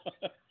male.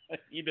 I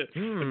need a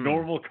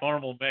normal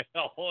caramel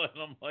male.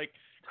 And I'm like,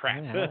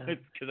 crap. It's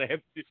because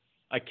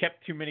I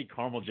kept too many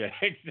caramel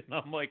Jags. And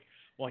I'm like,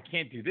 well, I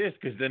can't do this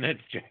because then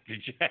it's Jag to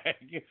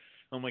Jag.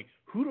 I'm like,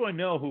 who do I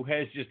know who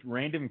has just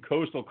random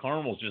coastal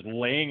caramels just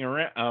laying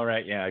around? All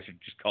right, yeah, I should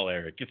just call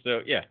Eric.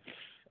 So, yeah.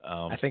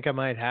 I think I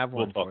might have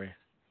one for you.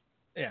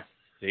 Yeah.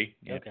 See?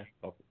 Yeah. Okay.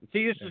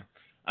 See, this is.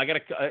 I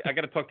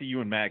gotta talk to you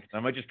and Matt. I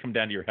might just come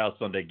down to your house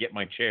Sunday, get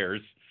my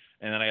chairs,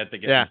 and then I have to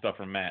get some stuff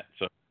from Matt.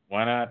 So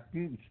why not?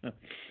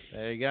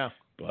 There you go.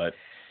 But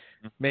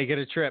make it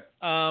a trip.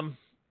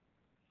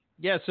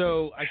 Yeah.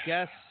 So I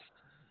guess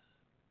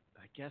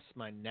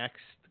my next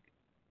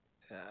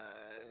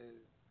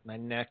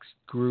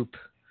group.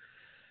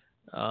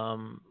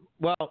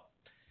 Well,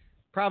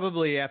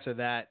 probably after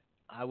that,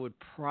 I would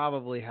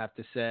probably have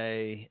to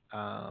say,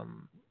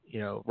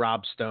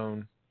 Rob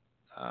Stone.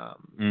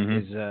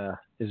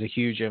 Is a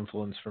huge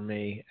influence for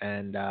me,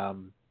 and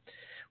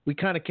we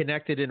kind of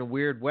connected in a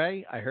weird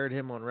way. I heard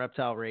him on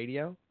Reptile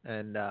Radio,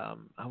 and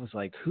I was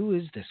like, who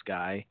is this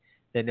guy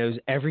that knows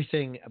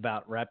everything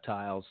about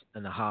reptiles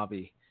and the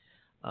hobby?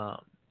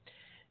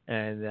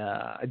 And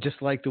I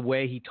just liked the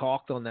way he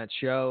talked on that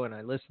show, and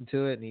I listened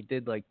to it, and he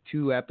did like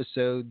 2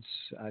 episodes,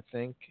 I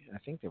think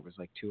there was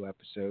like 2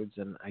 episodes,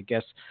 and I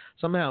guess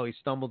somehow he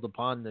stumbled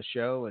upon the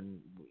show, and,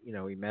 you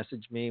know, he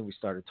messaged me, and we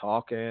started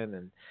talking,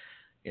 and,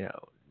 you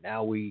know,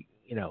 now we,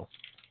 you know,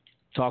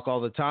 talk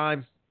all the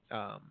time,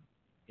 and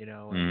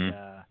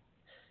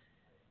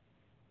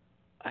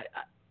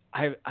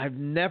I've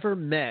never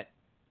met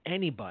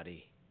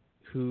anybody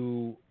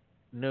who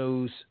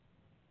knows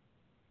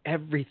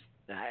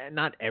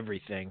not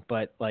everything,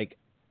 but like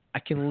I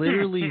can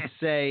literally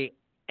say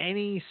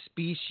any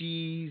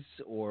species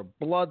or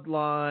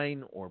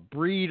bloodline or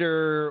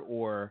breeder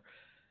or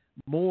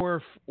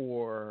morph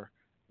or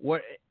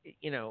what,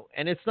 you know,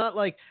 and it's not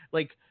like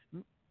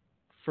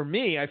for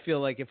me, I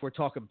feel like if we're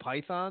talking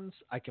pythons,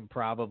 I can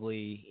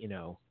probably, you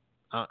know,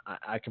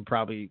 I can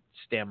probably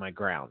stand my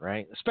ground,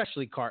 right?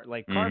 Especially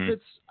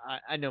carpets,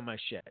 I know my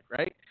shit,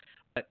 right?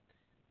 But,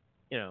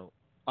 you know,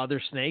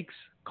 other snakes,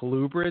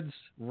 colubrids,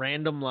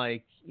 random,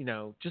 like, you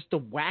know, just the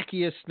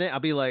wackiest snake. I'll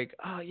be like,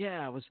 oh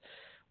yeah, I was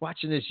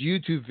watching this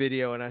YouTube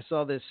video and I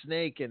saw this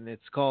snake and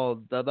it's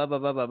called blah, blah, blah,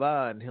 blah, blah,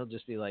 blah. And he'll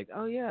just be like,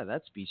 oh yeah,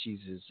 that species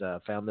is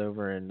found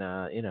over in,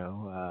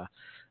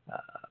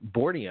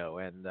 Borneo.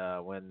 And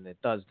when it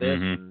does this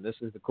and this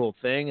is the cool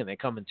thing, and they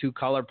come in 2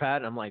 color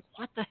pattern, I'm like,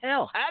 what the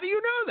hell? How do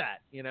you know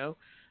that? You know?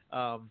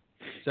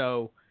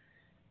 So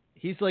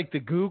he's like the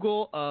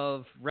Google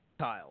of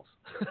reptiles,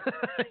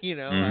 you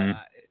know?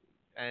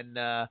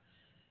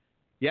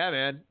 Yeah,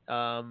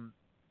 man.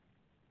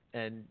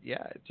 And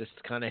yeah, it just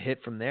kind of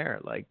hit from there.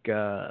 Like,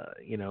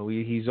 you know,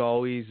 he's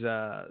always,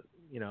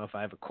 you know, if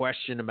I have a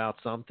question about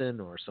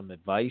something or some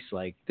advice,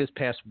 like this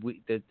past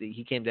week,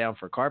 he came down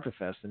for Carpet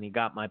Fest and he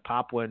got my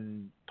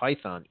Papuan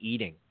python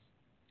eating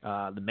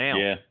the male.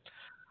 Yeah.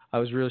 I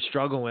was really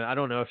struggling with. I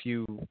don't know if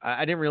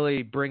I didn't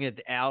really bring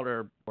it out,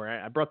 or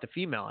I brought the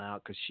female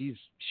out because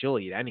she'll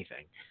eat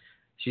anything.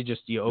 She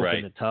just, you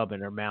open the tub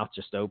and her mouth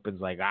just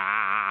opens like,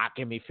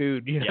 give me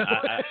food. You know?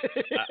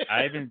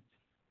 I haven't.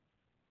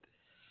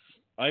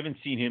 I haven't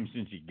seen him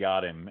since you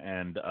got him,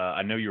 and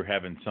I know you're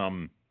having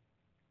some,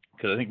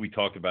 because I think we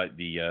talked about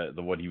the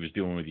what he was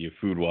doing with you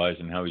food wise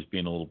and how he's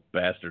being a little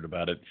bastard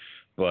about it.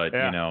 But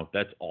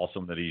that's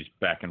awesome that he's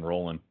back and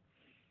rolling.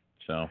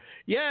 So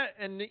yeah,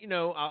 and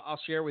I'll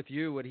share with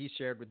you what he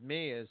shared with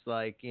me is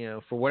like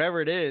for whatever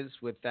it is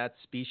with that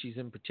species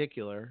in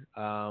particular,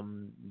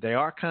 they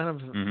are kind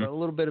of a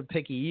little bit of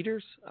picky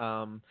eaters.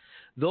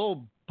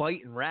 They'll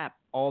bite and wrap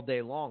all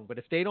day long, but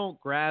if they don't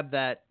grab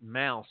that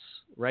mouse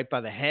right by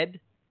the head,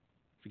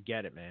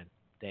 forget it, man.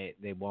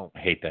 They won't. I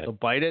hate that. They'll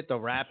bite it, they'll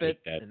wrap it,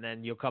 and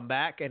then you'll come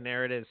back and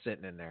there it is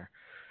sitting in there.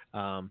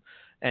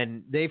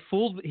 And he's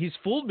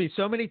fooled me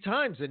so many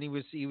times, and he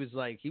was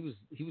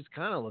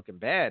kind of looking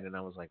bad, and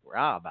I was like,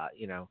 Rob,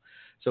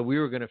 so we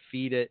were gonna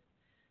feed it,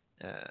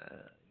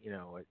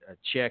 a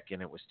chick,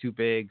 and it was too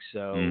big,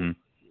 so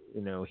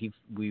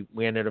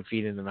we ended up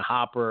feeding in a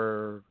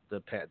hopper.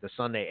 The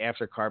Sunday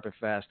after Carpet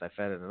Fest, I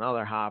fed it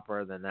another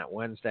hopper. Then that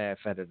Wednesday, I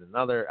fed it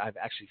another. I've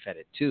actually fed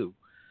it two,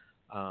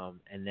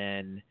 and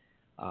then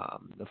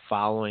the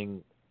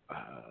following,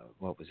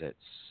 what was it?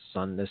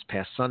 This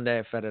past Sunday,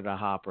 I fed it a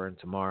hopper, and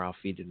tomorrow I'll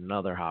feed it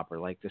another hopper,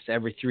 like this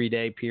every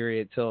 3-day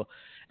period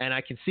and I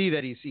can see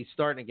that he's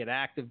starting to get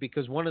active,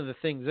 because one of the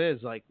things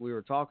is, like we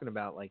were talking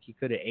about, like he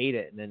could have ate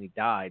it and then he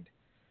died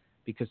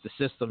because the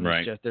system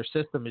is just, their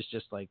system is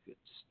just like, it's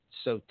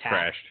so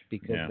taxed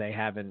because they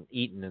haven't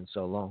eaten in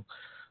so long.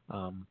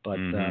 But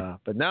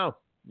no,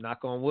 knock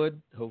on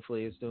wood,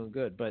 hopefully it's doing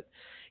good. But,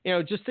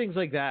 just things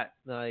like that,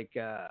 like,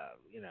 and,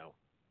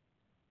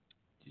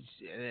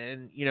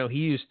 he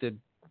used to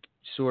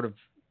sort of,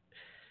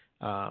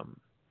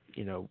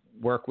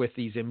 work with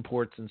these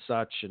imports and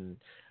such, and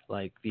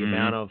like the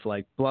amount of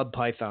like blood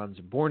pythons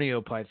and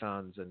Borneo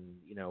pythons and,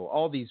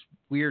 all these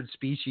weird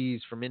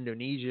species from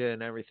Indonesia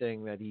and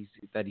everything that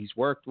he's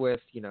worked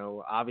with.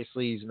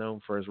 Obviously he's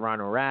known for his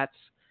rhino rats,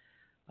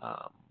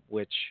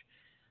 which,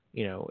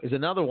 is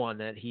another one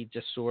that he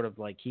just sort of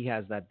like, he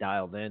has that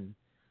dialed in.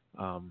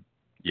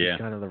 He's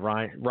kind of the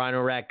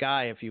rhino rat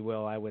guy, if you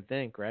will, I would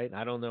think, right?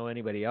 I don't know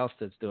anybody else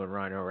that's doing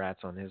rhino rats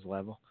on his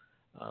level.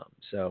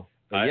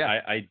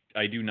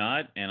 I do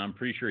not, and I'm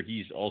pretty sure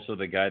he's also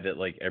the guy that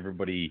like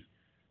everybody,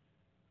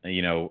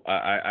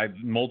 I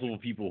multiple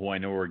people who I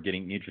know are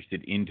getting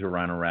interested into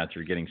rhino rats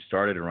or getting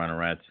started in rhino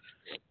rats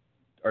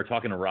are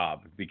talking to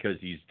Rob, because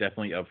he's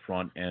definitely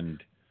upfront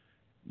and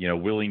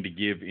willing to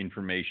give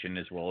information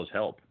as well as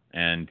help.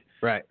 And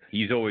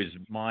he's always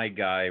my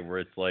guy where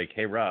it's like,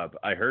 hey Rob,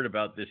 I heard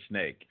about this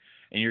snake.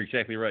 And you're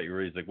exactly right.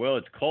 He's like, well,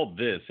 it's called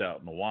this out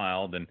in the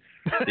wild, and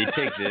they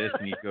take this,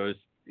 and he goes,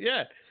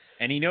 yeah.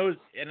 And he knows,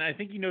 and I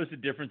think he knows the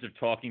difference of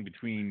talking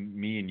between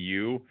me and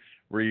you,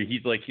 where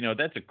he's like,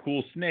 that's a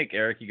cool snake,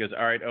 Eric. He goes,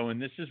 all right, Owen,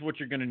 this is what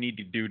you're going to need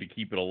to do to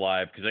keep it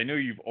alive, because I know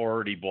you've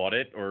already bought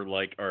it, or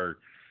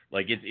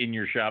it's in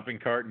your shopping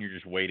cart and you're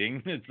just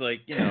waiting. It's like,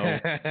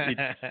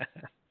 it's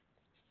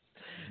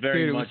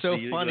very Dude, much it was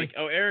so funny. Like,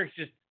 oh, Eric's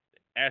just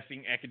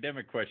asking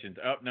academic questions.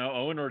 Oh no,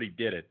 Owen already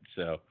did it.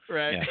 So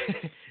right.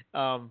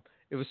 Yeah.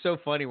 It was so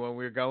funny when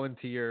we were going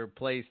to your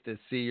place to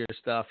see your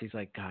stuff. He's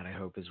like, God, I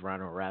hope his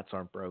rhino rats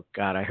aren't broke.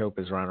 God, I hope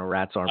his rhino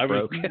rats aren't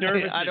broke.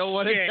 I don't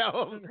want to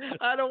tell him.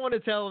 I don't want to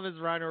tell him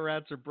his rhino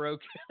rats are broke.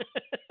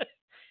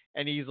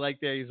 And he's like,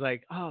 there. He's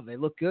like, oh, they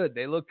look good.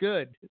 They look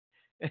good.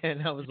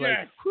 And I was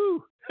like,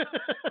 whew.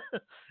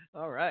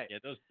 All right. Yeah,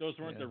 those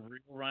weren't the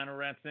real rhino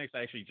rat snakes.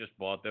 I actually just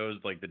bought those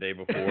like the day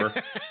before.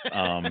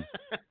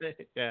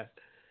 Yeah.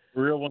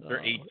 Real ones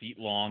are 8 feet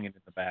long and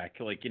in the back,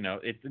 but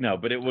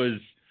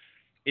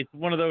it's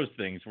one of those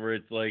things where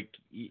it's like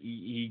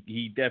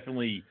he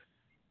definitely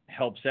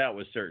helps out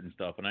with certain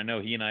stuff. And I know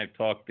he and I have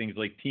talked things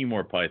like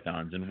Timor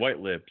pythons and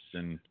white lips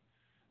and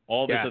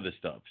all this other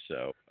stuff.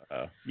 So,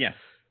 yeah.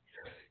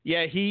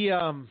 Yeah, he,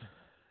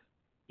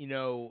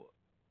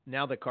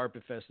 now that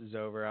Carpet Fest is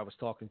over, I was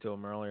talking to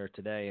him earlier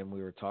today, and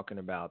we were talking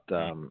about,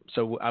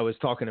 so I was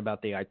talking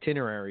about the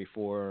itinerary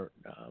for,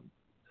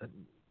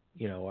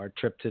 our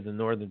trip to the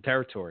Northern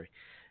Territory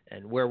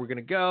and where we're going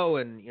to go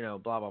and,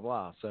 blah, blah,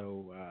 blah.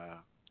 So,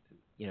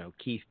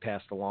 Keith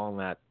passed along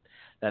that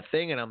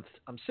thing, and I'm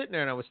sitting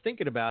there and I was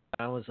thinking about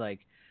it. I was like,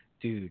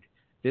 dude,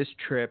 this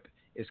trip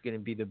is going to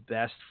be the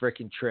best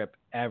freaking trip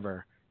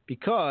ever,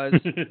 because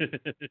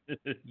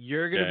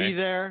you're going to be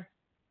there.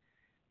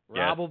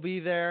 Rob will be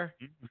there.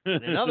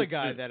 And another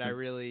guy that I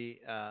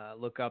really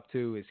look up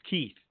to is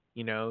Keith,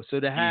 so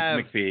to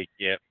have McPhee,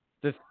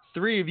 the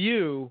three of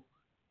you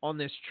on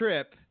this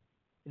trip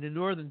in the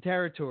Northern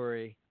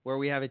Territory where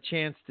we have a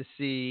chance to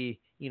see,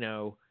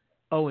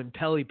 Owen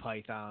Pelly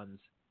pythons.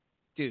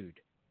 Dude,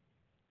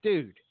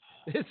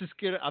 this is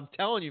good. I'm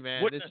telling you,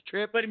 man, this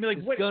trip is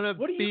going to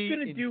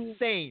be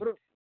insane.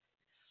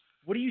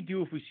 What do you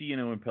do if we see an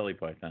Owen Pelly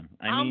python?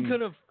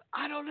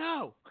 I don't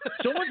know.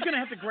 Someone's going to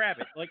have to grab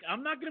it. Like,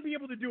 I'm not going to be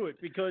able to do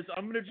it because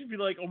I'm going to just be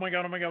like, oh my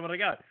God.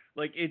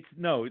 Like,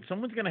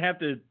 someone's going to have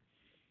to,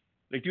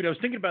 like, dude, I was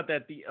thinking about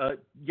that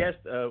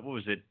what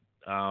was it?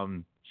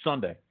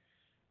 Sunday.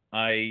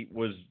 I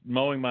was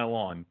mowing my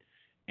lawn,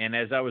 and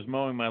as I was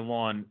mowing my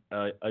lawn,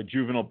 a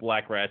juvenile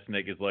black rat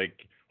snake is like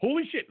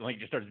holy shit, and, like,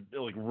 just starts,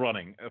 like,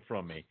 running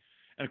from me.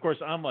 And, of course,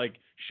 I'm, like,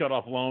 shut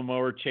off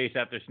lawnmower, chase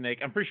after snake.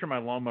 I'm pretty sure my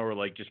lawnmower,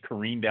 like, just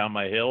careened down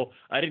my hill.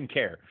 I didn't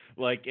care.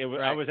 Like,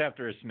 I was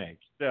after a snake.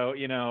 So,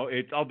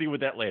 I'll deal with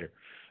that later.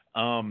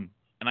 And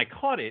I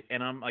caught it,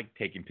 and I'm, like,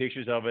 taking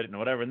pictures of it and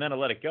whatever. And then I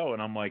let it go,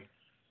 and I'm like,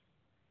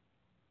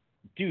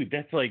 dude,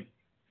 that's, like,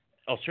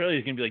 Australia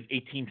is going to be, like,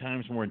 18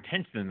 times more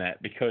intense than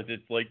that, because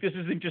it's, like, this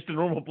isn't just a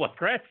normal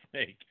black rat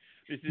snake.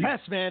 Yes,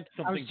 man.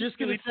 I was just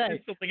going to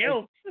say something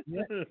else.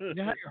 You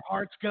know how your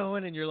heart's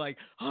going, and you're like,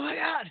 "Oh my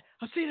God,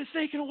 I've seen a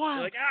snake in a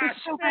while. Like, this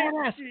is so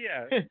badass."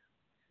 Yeah,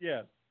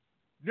 yeah.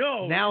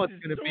 No, now it's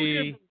going to be.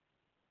 Different.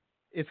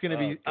 It's going to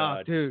be,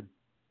 dude,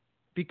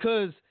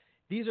 because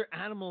these are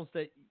animals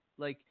that,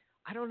 like,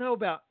 I don't know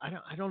about.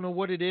 I don't know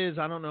what it is.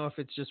 I don't know if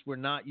it's just we're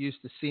not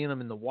used to seeing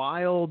them in the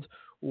wild,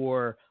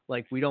 or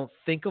like we don't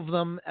think of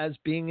them as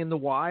being in the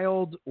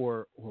wild,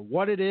 or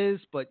what it is.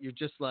 But you're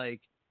just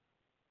like,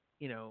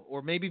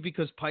 or maybe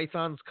because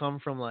pythons come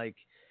from, like,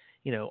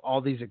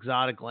 all these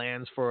exotic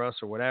lands for us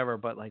or whatever.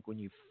 But, like, when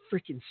you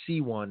freaking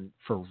see one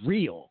for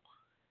real,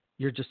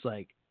 you're just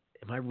like,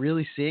 am I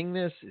really seeing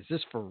this? Is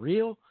this for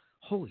real?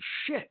 Holy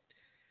shit.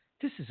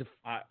 This is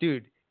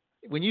dude,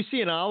 when you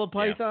see an olive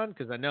python,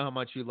 because I know how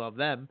much you love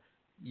them,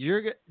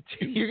 you're going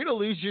to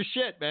lose your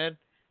shit, man.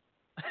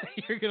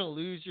 You're going to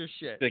lose your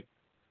shit. Like,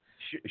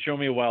 show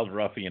me a wild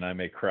roughie and I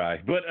may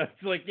cry. But it's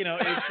like, it's,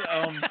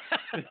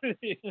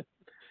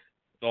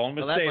 all I'm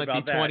going to say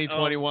about that. That might be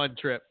 2021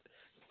 trip.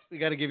 We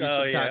got to give you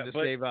some time to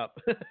save up.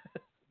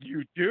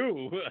 You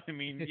do. I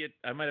mean,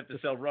 I might have to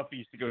sell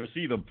roughies to go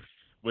see them.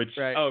 Which,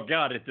 right. Oh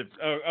God,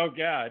 oh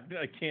God,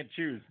 I can't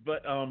choose.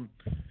 But I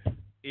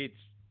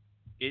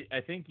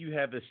think you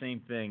have the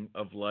same thing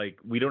of, like,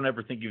 we don't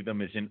ever think of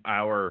them as in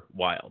our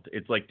wild.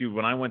 It's like, dude,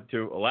 when I went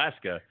to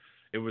Alaska,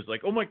 it was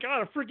like, oh my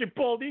God, a freaking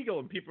bald eagle,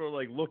 and people are,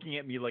 like, looking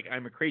at me like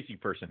I'm a crazy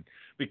person,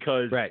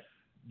 because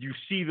you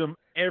see them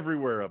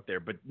everywhere up there,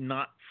 but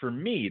not for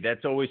me.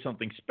 That's always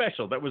something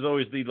special. That was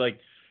always the, like,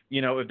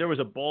 if there was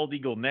a bald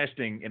eagle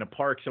nesting in a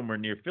park somewhere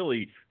near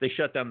Philly, they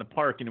shut down the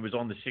park and it was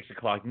on the 6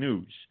 o'clock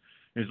news.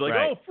 It was like,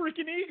 oh,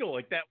 freaking eagle,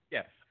 like that.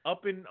 Yeah.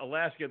 Up in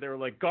Alaska, they were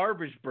like,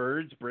 garbage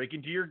birds break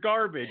into your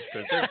garbage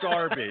because they're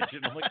garbage.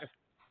 And I'm like,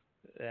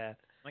 yeah.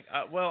 Like,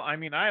 well, I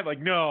mean, I'm like,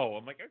 no.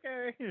 I'm like,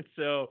 okay.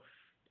 So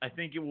I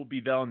think it will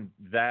be done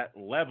that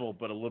level,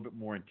 but a little bit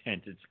more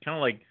intense. It's kind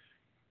of like,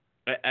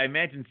 I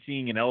imagine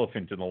seeing an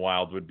elephant in the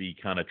wild would be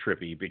kind of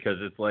trippy, because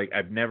it's like,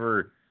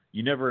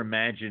 you never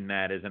imagine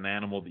that as an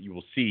animal that you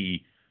will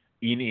see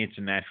in its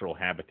natural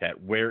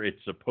habitat where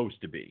it's supposed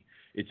to be.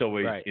 It's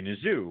always in a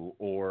zoo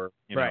or,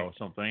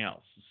 something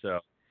else. So,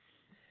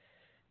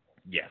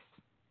 yeah.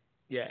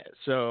 Yeah.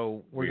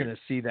 So we're going to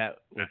see that.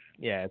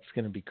 Yeah. It's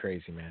going to be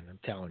crazy, man. I'm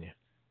telling you.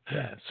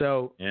 Yeah.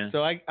 So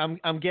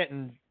I'm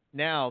getting,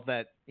 now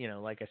that,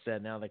 like I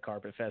said, now that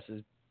Carpet Fest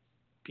is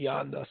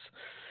beyond us,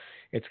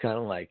 it's kind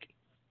of like,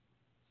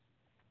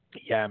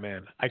 yeah,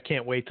 man, I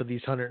can't wait till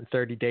these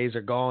 130 days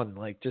are gone.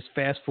 Like, just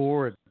fast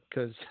forward,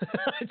 because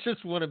I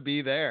just want to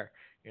be there,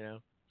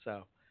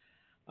 So,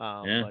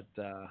 but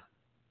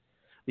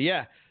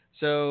yeah.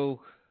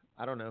 So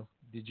I don't know.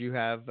 Did you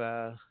have?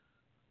 I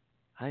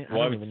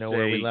don't even know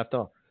where we left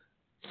off.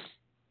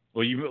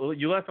 Well,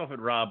 you left off at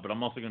Rob, but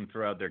I'm also going to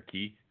throw out there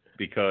Keith,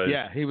 because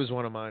he was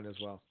one of mine as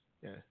well.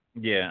 Yeah.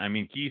 Yeah, I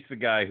mean, Keith's the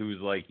guy who's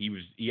like,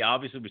 he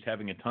obviously was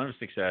having a ton of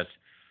success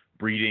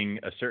breeding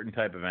a certain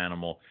type of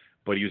animal,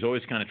 but he was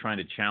always kind of trying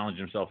to challenge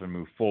himself and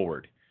move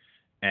forward.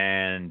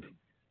 And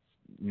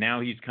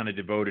now he's kind of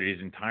devoted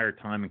his entire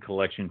time and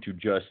collection to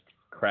just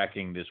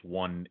cracking this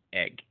one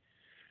egg,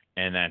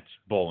 and that's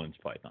Boelen's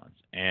pythons.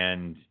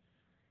 And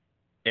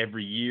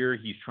every year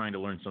he's trying to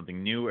learn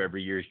something new.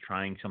 Every year he's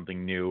trying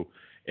something new.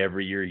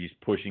 Every year he's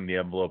pushing the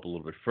envelope a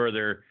little bit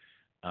further.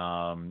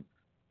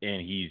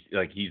 And he's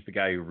the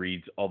guy who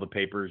reads all the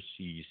papers.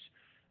 He's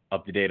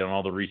up to date on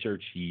all the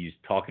research. He's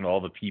talking to all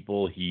the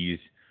people. He's,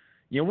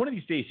 one of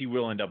these days he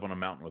will end up on a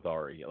mountain with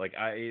Ari. Like,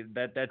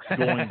 that's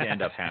going to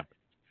end up happening.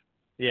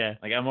 Yeah.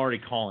 Like, I'm already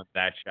calling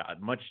that shot,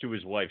 much to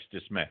his wife's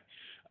dismay.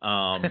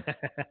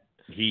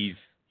 He's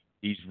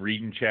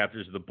reading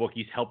chapters of the book.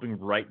 He's helping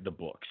write the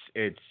books.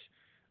 It's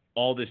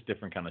all this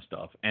different kind of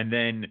stuff. And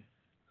then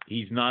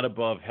he's not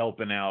above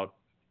helping out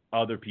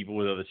other people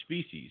with other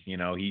species.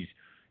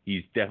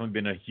 He's definitely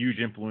been a huge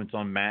influence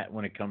on Matt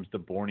when it comes to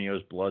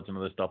Borneo's bloods and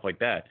other stuff like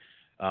that.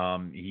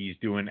 He's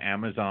doing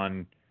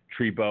Amazon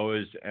tree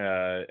boas,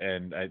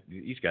 and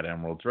he's got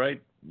emeralds, right?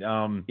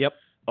 Yep.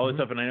 All this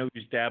stuff, and I know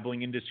he's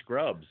dabbling into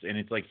scrubs, and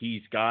it's like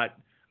he's got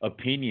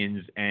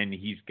opinions and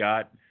he's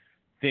got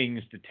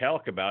things to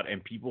talk about,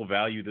 and people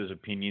value those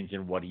opinions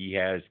and what he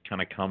has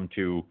kind of come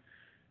to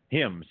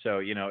him.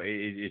 So,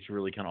 it's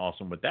really kind of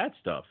awesome with that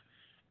stuff.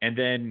 And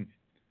then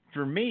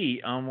for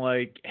me, I'm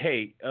like,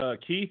 hey,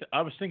 Keith,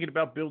 I was thinking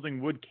about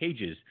building wood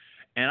cages,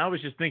 and I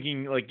was just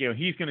thinking, like,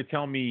 he's going to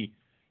tell me,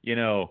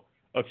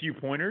 a few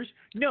pointers.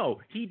 No,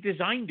 he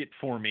designed it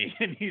for me,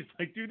 and he's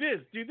like, do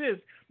this.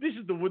 This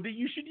is the wood that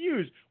you should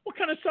use. What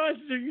kind of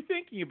sizes are you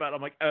thinking about?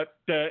 I'm like,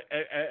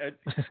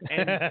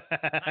 and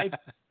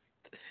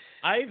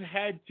I've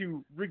had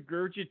to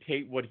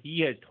regurgitate what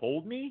he has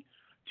told me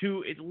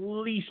to at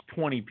least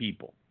 20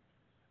 people.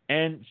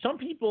 And some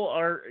people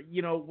are,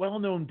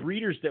 well-known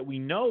breeders that we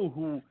know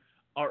who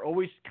are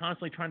always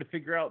constantly trying to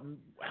figure out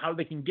how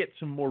they can get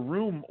some more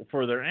room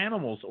for their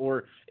animals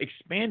or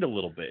expand a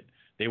little bit.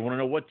 They want to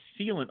know what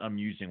sealant I'm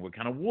using, what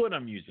kind of wood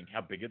I'm using,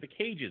 how big are the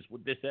cages,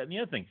 what this, that, and the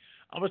other thing.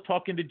 I was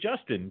talking to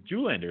Justin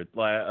Julander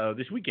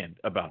this weekend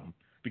about them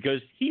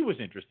because he was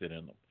interested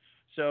in them.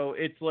 So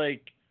it's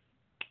like,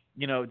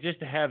 just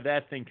to have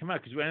that thing come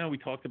out, because I know we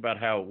talked about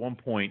how at one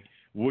point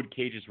wood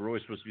cages were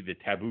always supposed to be the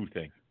taboo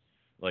thing.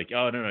 Like,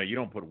 oh, no, you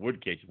don't put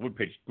wood cages. Wood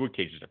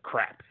cages are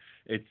crap.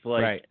 It's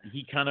like Right.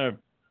 he kind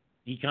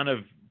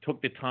of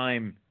took the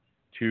time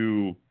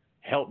to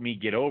help me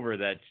get over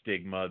that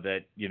stigma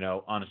that,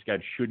 honest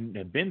God, shouldn't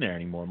have been there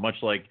anymore.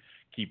 Much like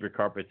keep your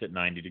carpets at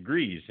 90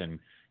 degrees and,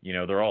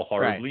 they're all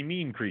horribly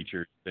mean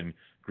creatures and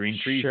green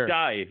trees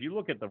die if you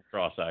look at them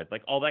cross-eyed,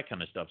 like all that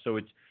kind of stuff. So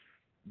it's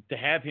to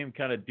have him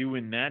kind of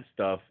doing that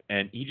stuff,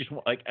 and he just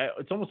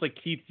it's almost like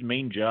Keith's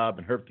main job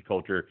in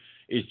herpetoculture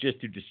is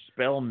just to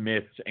dispel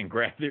myths and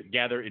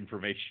gather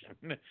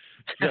information.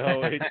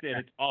 So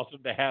it's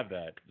awesome to have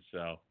that.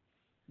 So,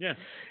 yeah.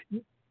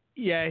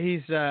 Yeah,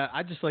 he's.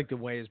 I just like the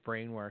way his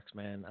brain works,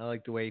 man. I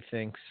like the way he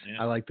thinks.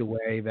 Yeah. I like the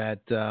way that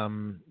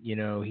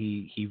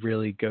he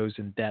really goes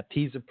in depth.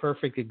 He's a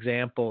perfect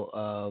example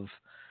of.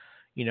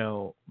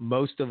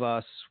 Most of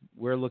us,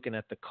 we're looking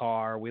at the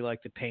car. We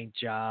like the paint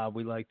job.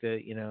 We like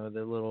the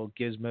little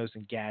gizmos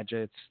and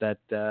gadgets that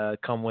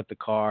come with the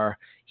car.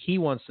 He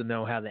wants to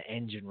know how the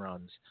engine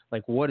runs,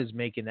 like what is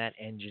making that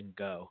engine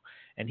go.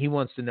 And he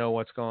wants to know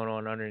what's going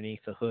on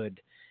underneath the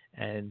hood.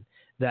 And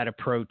that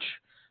approach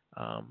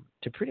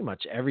to pretty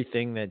much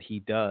everything that he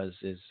does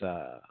is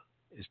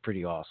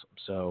pretty awesome.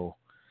 So,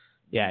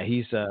 yeah,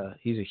 he's a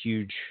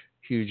huge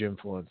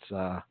influence.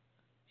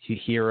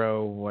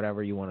 Hero,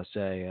 whatever you want to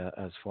say,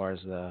 as far as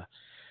the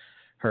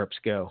herps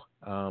go.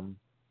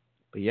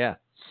 But yeah.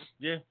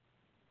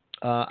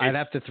 I'd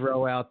have to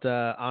throw out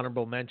the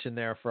honorable mention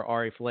there for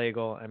Ari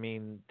Flegel. I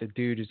mean, the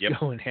dude is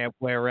going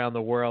halfway around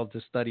the world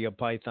to study a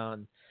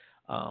python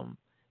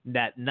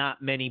that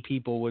not many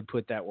people would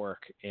put that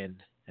work in.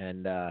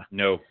 And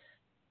no.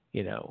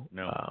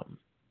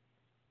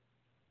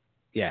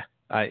 Yeah.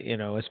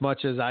 As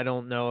much as I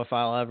don't know if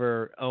I'll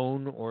ever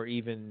own or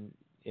even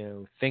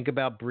think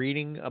about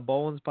breeding a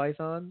Bowen's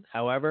python.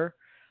 However,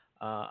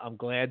 I'm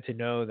glad to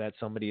know that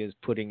somebody is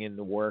putting in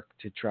the work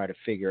to try to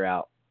figure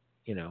out,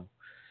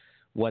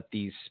 what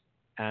these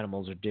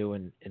animals are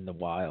doing in the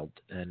wild.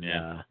 And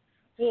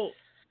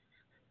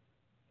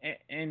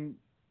and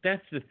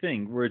that's the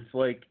thing where it's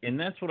like, and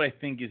that's what I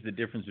think is the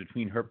difference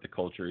between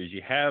herpetoculture is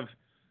you have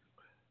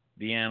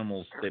the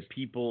animals that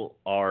people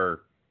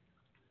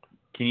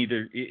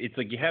it's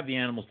like you have the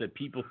animals that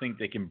people think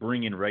they can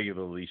bring in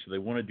regularly, so they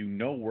want to do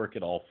no work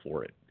at all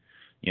for it.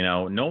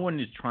 No one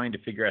is trying to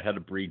figure out how to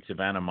breed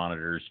savanna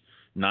monitors,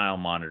 Nile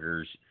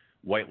monitors,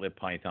 white-lipped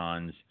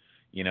pythons.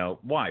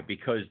 Why?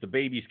 Because the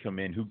babies come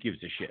in, who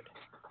gives a shit?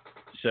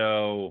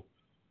 So,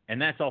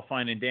 and that's all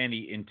fine and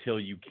dandy until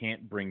you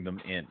can't bring them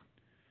in.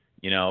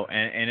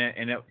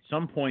 And at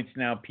some points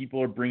now,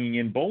 people are bringing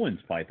in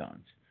Bowen's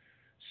pythons.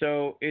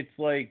 So it's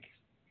like,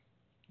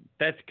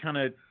 that's kind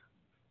of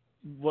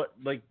what,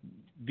 like,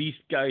 these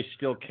guys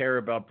still care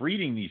about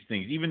breeding these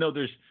things, even though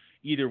there's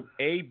either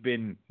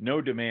been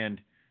no demand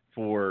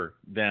for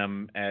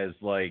them as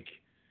like,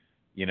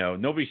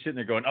 nobody's sitting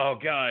there going, oh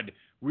God,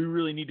 we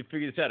really need to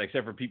figure this out,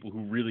 except for people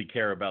who really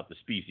care about the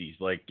species.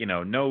 Like,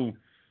 no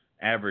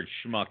average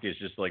schmuck is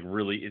just like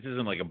really, it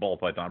isn't like a ball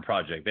python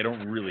project. They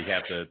don't really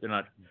have to, they're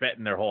not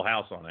betting their whole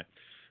house on it.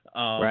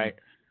 Right.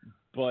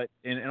 But,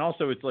 and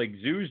also it's like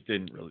zoos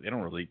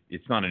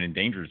it's not an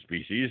endangered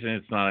species and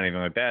it's not anything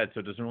like that.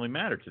 So it doesn't really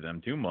matter to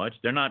them too much.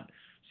 They're not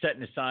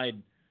setting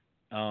aside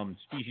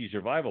species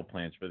survival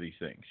plans for these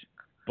things.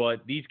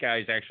 But these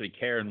guys actually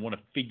care and want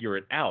to figure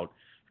it out.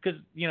 Because,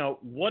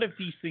 what if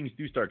these things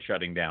do start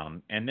shutting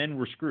down and then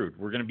we're screwed?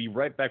 We're going to be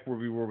right back where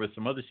we were with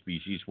some other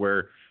species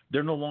where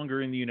they're no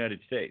longer in the United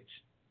States.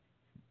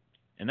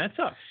 And that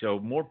sucks. So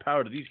more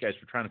power to these guys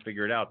for trying to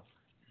figure it out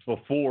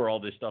before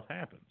all this stuff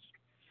happens.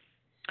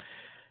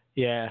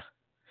 Yeah.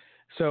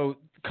 So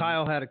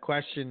Kyle had a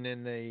question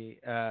in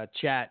the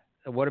chat.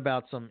 What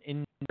about some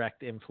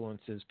indirect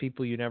influences,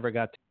 people you never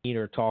got to meet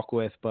or talk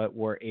with, but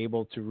were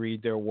able to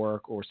read their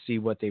work or see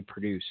what they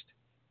produced?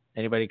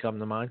 Anybody come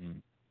to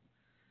mind?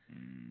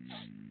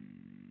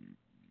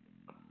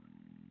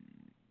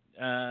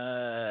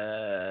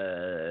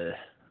 I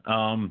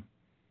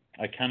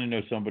kind of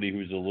know somebody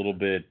who's a little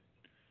bit,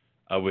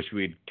 I wish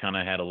we'd kind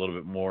of had a little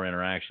bit more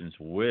interactions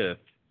with,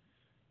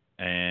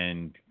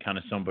 and kind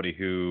of somebody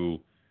who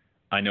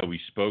I know we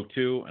spoke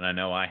to, and I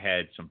know I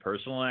had some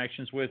personal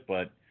interactions with,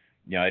 but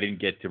I didn't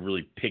get to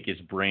really pick his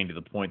brain to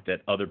the point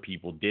that other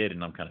people did,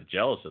 and I'm kind of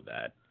jealous of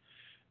that,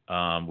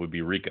 would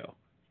be Rico.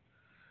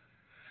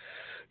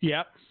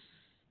 Yep.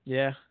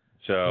 Yeah.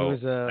 So,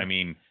 I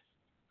mean,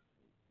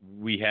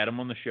 we had him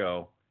on the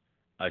show.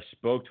 I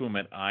spoke to him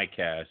at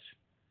ICAST,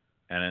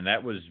 and then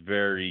that was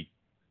very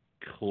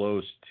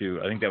close to.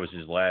 I think that was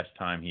his last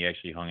time he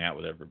actually hung out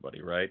with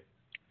everybody, right?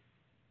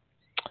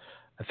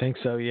 I think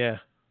so. Yeah.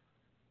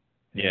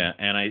 Yeah,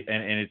 and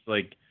it's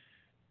like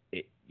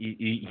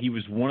he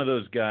was one of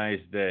those guys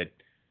that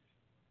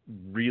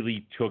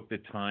really took the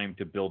time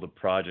to build a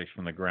project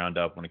from the ground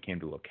up when it came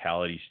to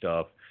locality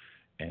stuff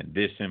and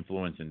this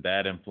influence and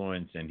that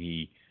influence, and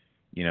he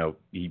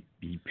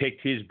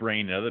picked his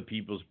brain and other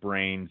people's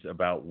brains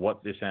about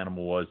what this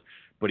animal was,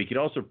 but he could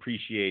also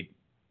appreciate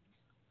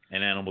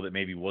an animal that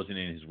maybe wasn't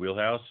in his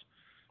wheelhouse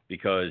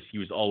because he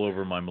was all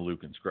over my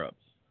Moluccan scrubs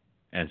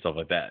and stuff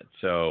like that.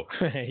 So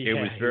it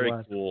was very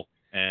cool,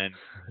 and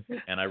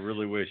I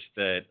really wish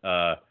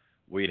that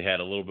we'd had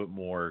a little bit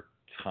more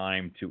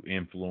time to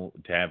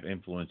have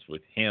influence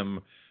with him,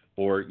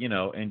 or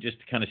and just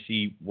to kind of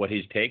see what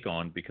his take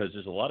on, because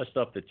there's a lot of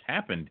stuff that's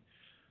happened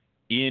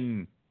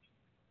in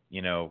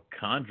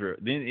chondro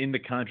in the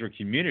chondro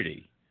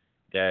community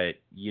that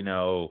you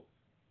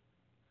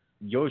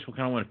always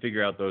kind of want to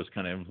figure out those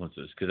kind of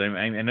influences, because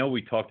I know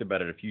we talked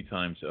about it a few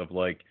times of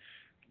like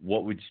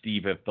what would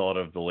Steve have thought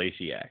of the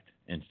Lacey Act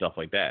and stuff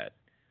like that,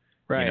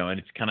 right? And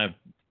it's kind of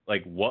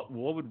like what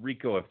would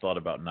Rico have thought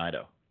about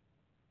Nido?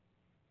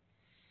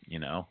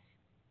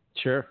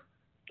 Sure.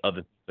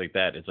 Other things like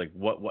that. It's like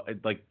what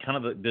like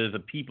kind of there's the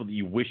people that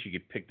you wish you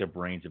could pick their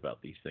brains about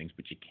these things,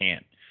 but you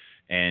can't,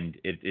 and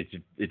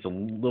it's a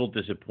little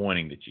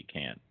disappointing that you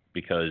can't,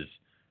 because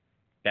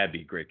that'd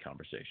be a great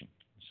conversation.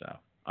 So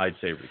I'd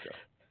say Rico.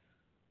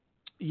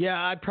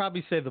 Yeah, I'd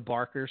probably say the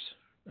Barkers.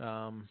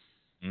 I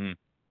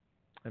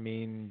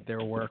mean,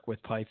 their work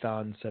with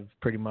pythons have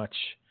pretty much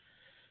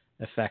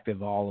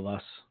affected all of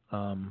us.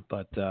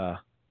 But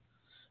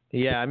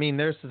yeah, I mean,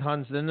 there's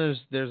tons. Then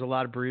there's a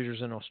lot of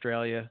breeders in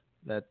Australia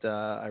that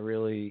I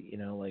really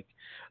like,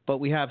 but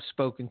we have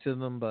spoken to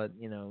them, but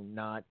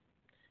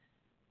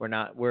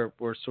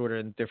we're sort of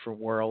in different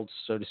worlds,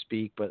 so to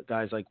speak. But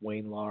guys like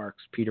Wayne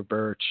Larks, Peter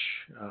Birch,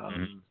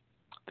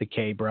 the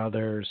K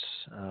brothers,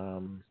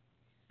 sure,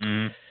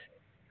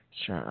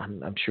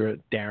 I'm sure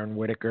Darren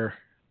Whitaker,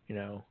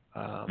 trying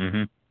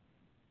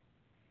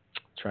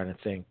to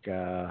think.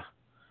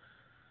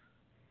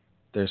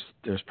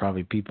 There's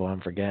probably people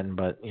I'm forgetting,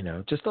 but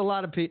just a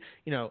lot of people.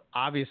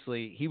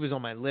 Obviously he was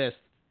on my list,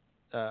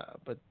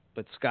 but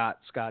Scott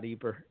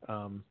Eber,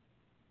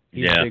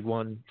 he's a big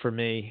one for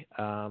me.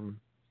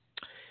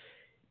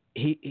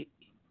 He's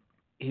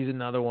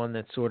another one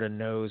that sort of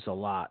knows a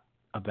lot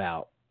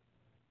about,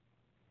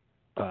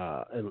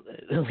 at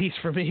least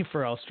for me,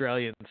 for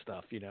Australian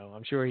stuff.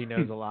 I'm sure he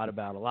knows a lot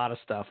about a lot of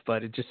stuff,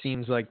 but it just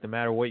seems like no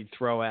matter what you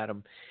throw at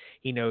him,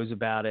 he knows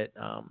about it.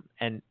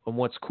 And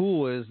what's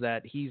cool is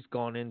that he's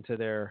gone into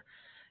their,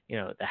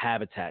 the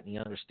habitat, and he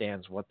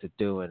understands what they're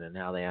doing and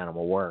how the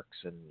animal works,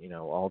 and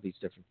all these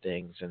different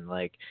things. And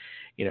like,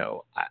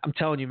 I'm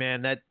telling you,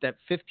 man, that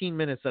 15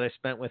 minutes that I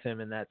spent with him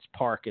in that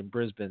park in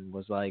Brisbane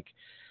was like,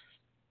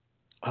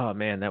 oh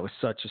man, that was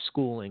such a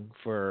schooling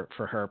for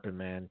herping,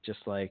 man.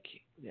 Just like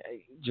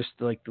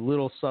the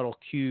little subtle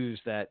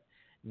cues that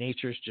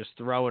nature's just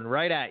throwing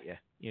right at you,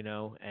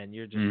 and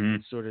you're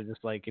just sort of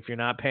just like, if you're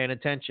not paying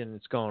attention,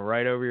 it's going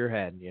right over your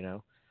head,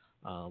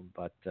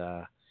 but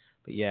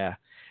yeah,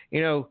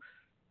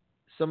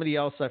 somebody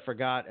else I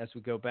forgot as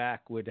we go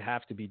back would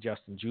have to be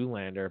Justin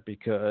Julander,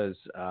 because,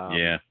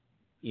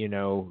 he's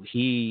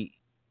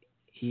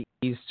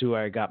who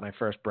I got my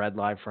first bred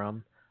live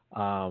from,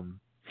 and,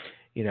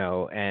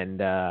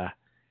 I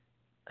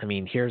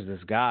mean, here's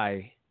this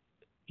guy.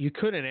 You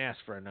couldn't ask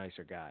for a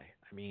nicer guy.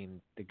 I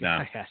mean, the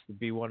guy has to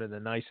be one of the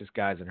nicest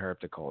guys in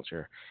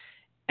herpetoculture,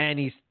 and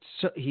he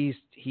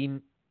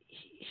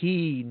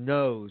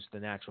knows the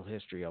natural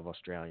history of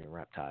Australian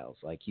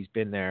reptiles. Like, he's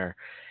been there,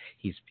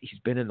 he's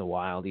been in the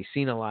wild, he's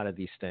seen a lot of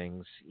these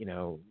things.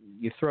 You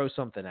throw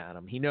something at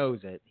him, he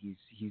knows it.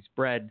 He's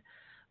bred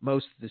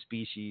most of the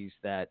species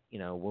that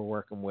we're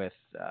working with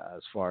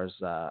as far as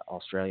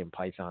Australian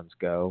pythons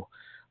go.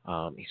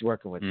 He's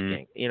working with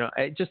skink.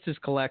 Just his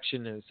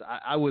collection is.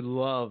 I would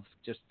love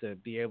just to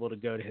be able to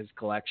go to his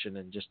collection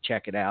and just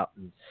check it out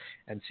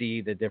and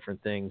see the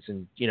different things,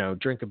 and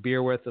drink a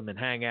beer with him and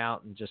hang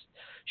out and just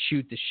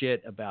shoot the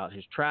shit about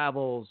his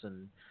travels,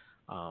 and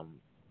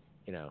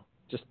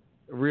just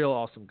a real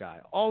awesome guy.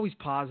 Always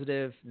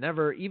positive.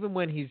 Never, even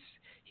when he's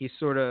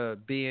sort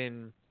of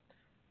being,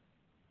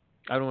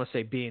 I don't want to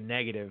say being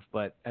negative,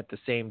 but at the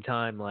same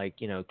time, like,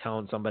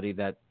 telling somebody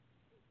that,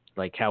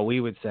 like how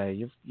we would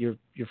say, you're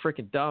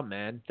freaking dumb,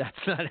 man. That's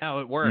not how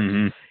it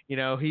works.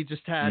 He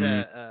just had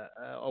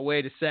a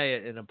way to say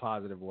it in a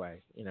positive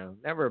way.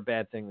 Never a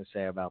bad thing to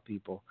say about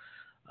people.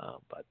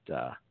 But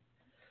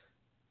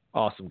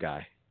awesome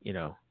guy.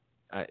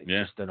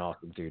 Just an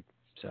awesome dude.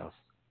 So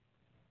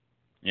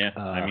yeah,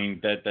 I mean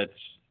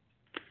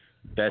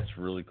that's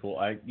really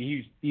cool.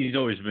 He's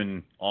always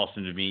been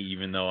awesome to me,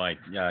 even though I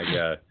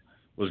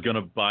was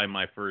gonna buy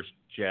my first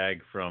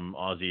Jag from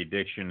Aussie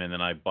Addiction, and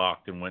then I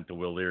balked and went to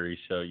Will Leary.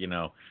 So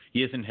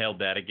he hasn't held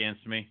that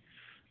against me,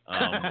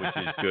 which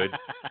is good.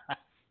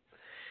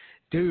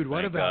 Dude,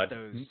 what Thank about God.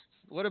 those?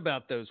 What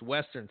about those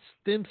Western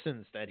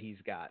Stimsons that he's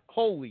got?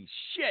 Holy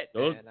shit,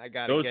 man! I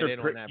gotta get in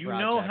on that project. You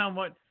know how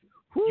much.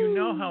 Woo! You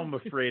know how I'm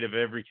afraid of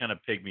every kind of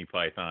pygmy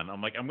python.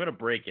 I'm like, I'm gonna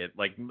break it.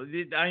 Like,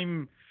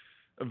 I'm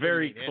a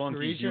very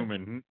clumsy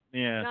human.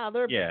 Yeah. No,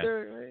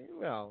 they're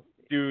well.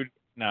 Dude,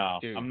 no,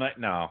 I'm not.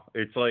 No,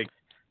 it's like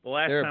the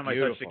last time I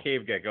touched a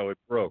cave gecko, it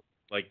broke.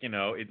 Like,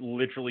 it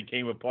literally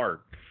came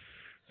apart.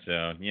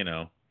 So,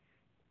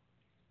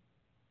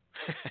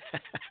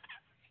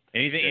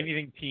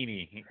 anything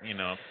teeny,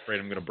 afraid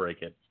I'm gonna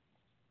break it.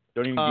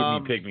 Don't even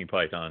give me pygmy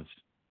pythons.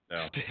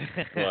 No,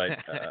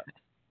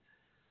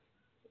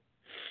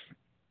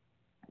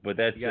 but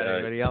that's. You got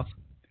anybody else?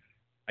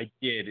 I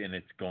did, and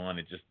it's gone.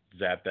 It just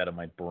zapped out of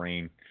my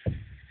brain.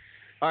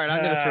 All right,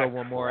 I'm gonna throw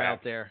one more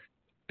out there.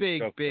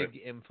 Big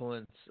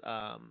influence.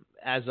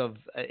 As of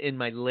in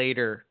my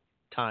later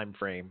time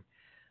frame,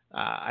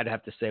 I'd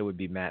have to say would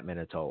be Matt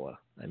Minatola.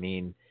 I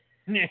mean,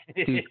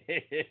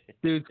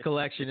 dude's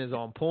collection is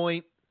on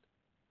point.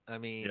 I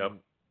mean,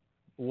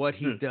 what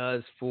he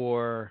does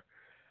for,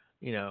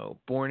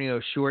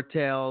 Borneo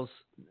shorttails.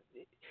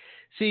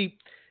 See,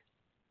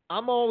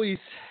 I'm always,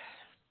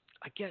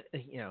 I get,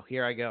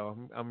 here I go.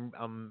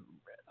 I'm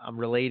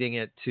relating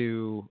it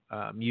to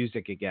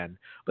music again.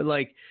 But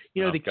like,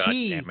 the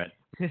key,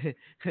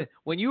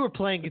 when you were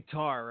playing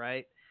guitar,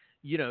 right?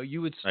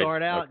 You would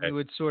start out and you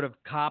would sort of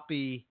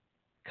copy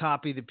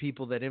the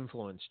people that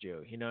influenced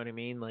you. You know what I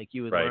mean? Like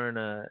you would learn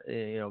a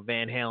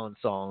Van Halen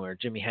song or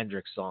Jimi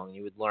Hendrix song.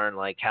 You would learn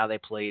like how they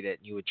played it,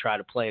 and you would try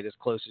to play it as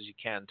close as you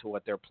can to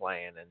what they're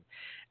playing.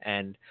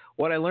 And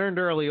what I learned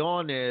early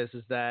on is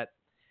that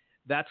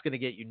that's going to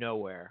get you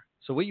nowhere.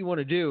 So what you want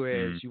to do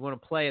is you want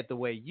to play it the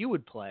way you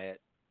would play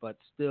it, but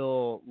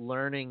still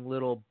learning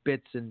little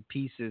bits and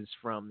pieces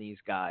from these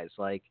guys,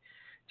 like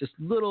just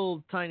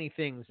little tiny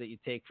things that you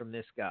take from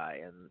this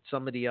guy, and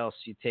somebody else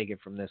you take it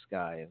from this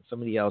guy, and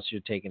somebody else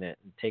you're taking it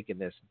and taking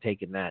this and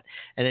taking that,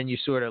 and then you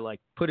sort of like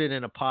put it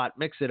in a pot,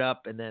 mix it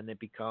up, and then it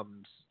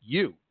becomes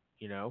you,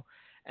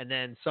 and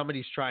then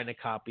somebody's trying to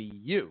copy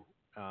you.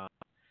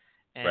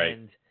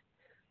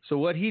 So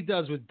what he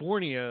does with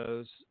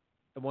Borneos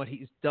and what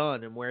he's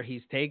done and where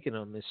he's taken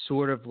them is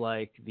sort of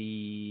like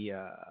the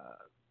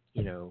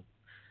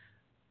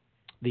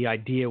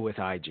idea with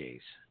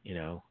IJs,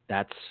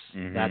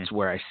 that's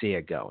where I see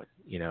it going,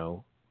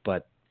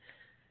 but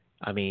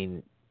I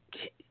mean,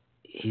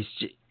 he's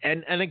just,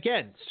 and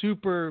again,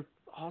 super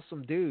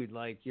awesome dude.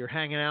 Like you're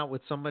hanging out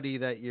with somebody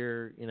that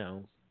you're,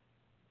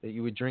 that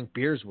you would drink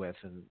beers with,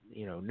 and,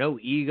 no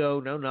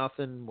ego, no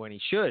nothing, when he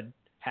should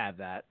have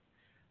that.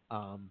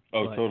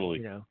 But,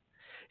 totally.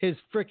 His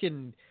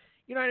freaking,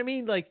 you know what I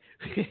mean? Like,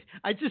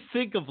 I just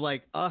think of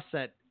like us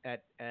at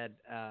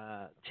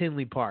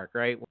Tinley Park,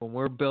 right? When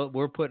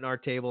we're putting our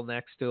table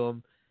next to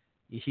him,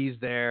 he's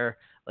there.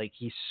 Like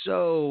he's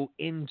so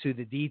into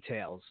the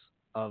details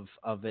of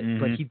it,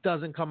 but he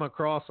doesn't come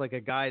across like a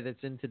guy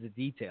that's into the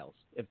details.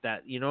 If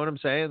that, you know what I'm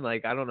saying?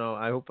 Like, I don't know.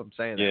 I hope I'm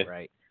saying that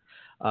right.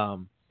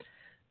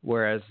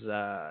 Whereas,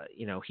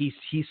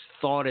 he's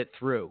thought it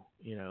through,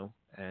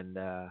 and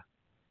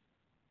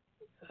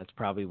that's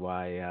probably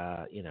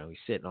why, he's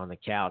sitting on the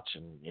couch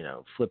and,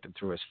 flipping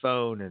through his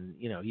phone, and,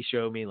 he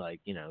showed me like,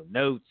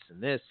 notes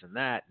and this and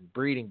that and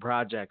breeding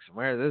projects and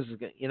where this is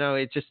going,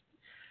 it just,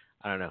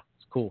 I don't know.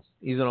 It's cool.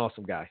 He's an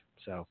awesome guy.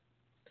 So.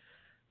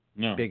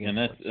 No, and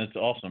that's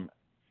awesome.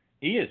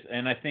 He is.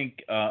 And I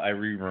think, I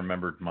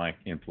remembered my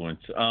influence.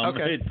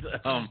 Okay.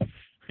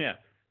 Yeah.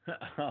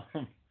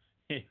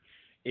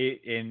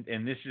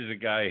 And this is a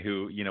guy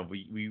who,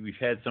 we've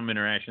had some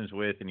interactions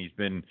with, and he's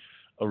been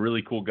a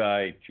really cool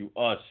guy to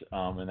us,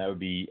 and that would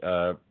be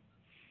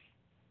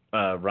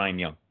Ryan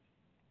Young,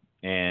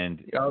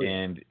 and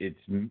it's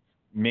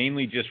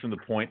mainly just from the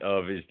point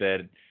of is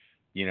that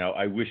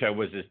I wish I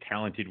was as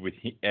talented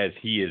as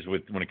he is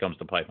when it comes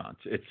to pythons.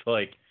 It's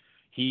like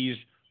he's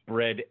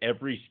bred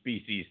every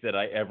species that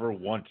I ever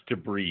want to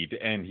breed,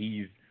 and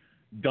he's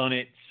done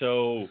it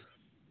so.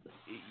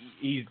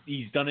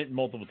 He's done it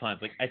multiple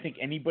times. Like I think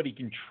anybody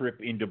can trip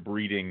into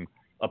breeding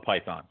a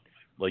python.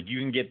 Like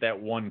you can get that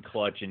one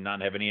clutch and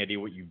not have any idea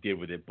what you did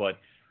with it, but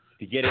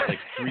to get it like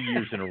 3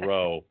 years in a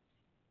row,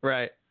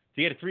 right?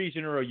 To get it 3 years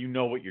in a row, you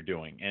know what you're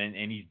doing,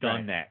 and he's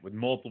done that with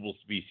multiple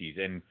species,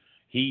 and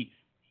he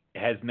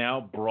has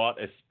now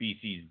brought a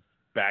species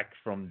back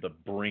from the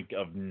brink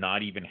of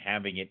not even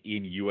having it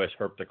in U.S.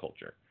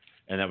 herpetoculture,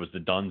 and that was the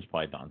Dunn's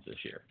pythons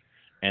this year,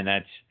 and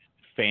that's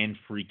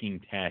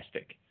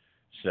fan-freaking-tastic.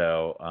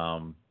 So,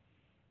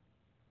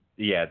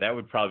 that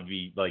would probably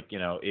be like,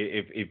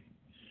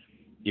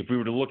 if we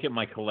were to look at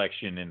my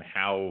collection and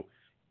how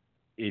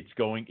it's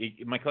going,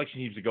 my collection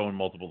seems to go in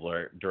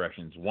multiple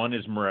directions. One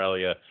is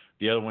Morelia.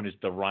 The other one is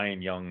the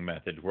Ryan Young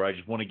method, where I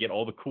just want to get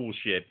all the cool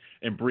shit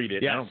and breed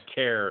it. Yes. I don't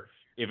care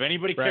if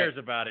anybody cares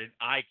about it.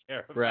 I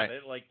care about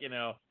it. Like,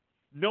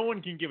 no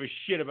one can give a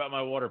shit about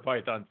my water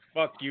pythons.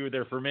 Fuck you.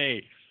 They're for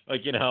me.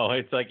 Like,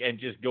 it's like, and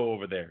just go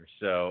over there.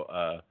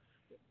 So,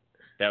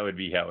 that would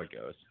be how it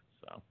goes.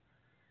 So.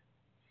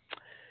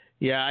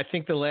 Yeah, I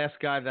think the last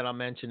guy that I'll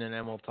mention, and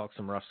then we'll talk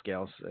some rough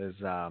scales, is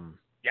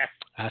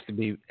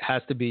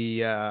Has to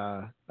be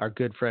our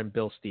good friend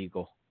Bill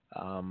Stiegel.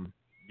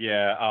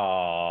 Yeah.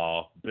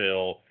 Oh,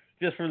 Bill.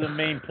 Just for the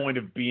main point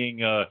of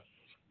being a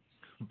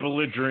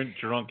belligerent,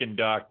 drunken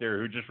doctor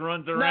who just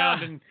runs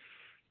around and.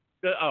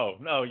 Oh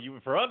no! You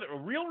for other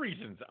real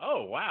reasons.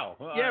 Oh wow!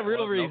 Yeah,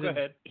 real reasons. No, go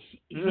ahead.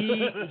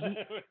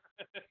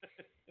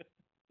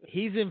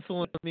 He's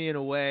influenced me in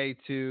a way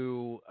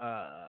to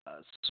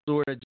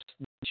sort of just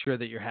make sure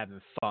that you're having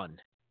fun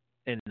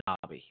in the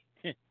hobby.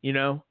 You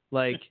know,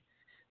 like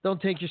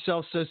don't take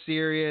yourself so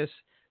serious.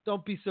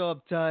 Don't be so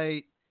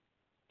uptight.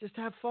 Just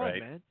have fun, right.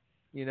 man.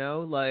 You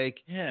know, like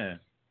yeah.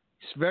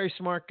 He's a very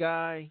smart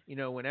guy. You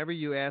know, whenever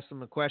you ask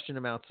him a question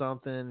about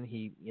something,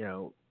 he, you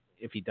know,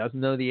 if he doesn't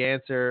know the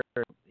answer,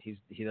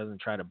 he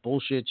doesn't try to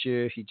bullshit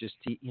you. He's just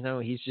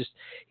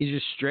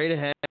straight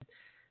ahead,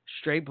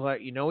 straight play.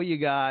 You know what you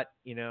got,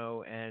 you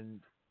know, and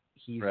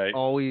he's right.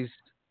 always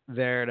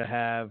there to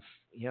have,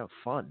 you know,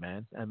 fun,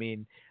 man. I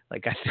mean,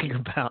 like I think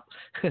about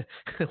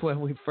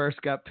when we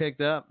first got picked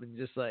up and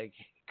just like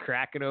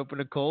cracking open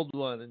a cold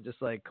one and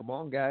just like, come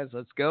on guys,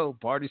 let's go.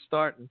 Party's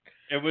starting.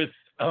 It was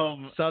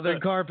Southern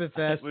Carpet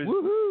Fest.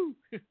 Woohoo!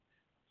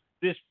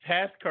 This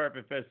past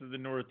Carpet Fest of the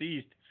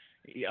Northeast,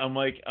 I'm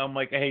like,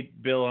 hey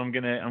Bill, I'm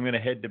gonna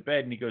head to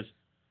bed, and he goes,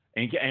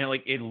 and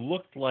like it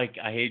looked like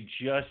I had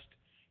just.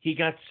 He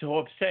got so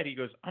upset. He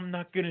goes, I'm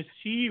not gonna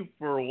see you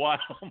for a while.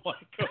 I'm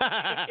like, okay.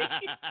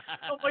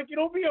 I'm like,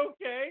 it'll be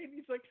okay. And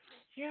he's like,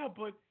 yeah,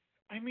 but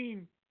I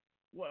mean,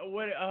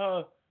 what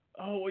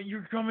oh,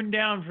 you're coming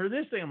down for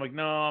this thing. I'm like,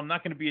 no, I'm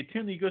not going to be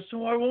attending. He goes,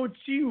 so I won't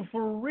see you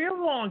for a real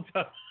long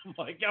time. I'm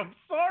like, I'm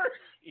sorry.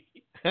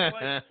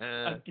 I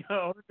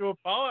want to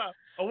apologize.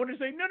 I want to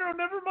say, no,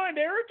 never mind.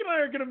 Eric and I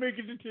are going to make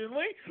it to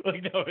Tinley.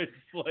 Like, no, it's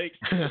like,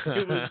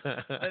 it was,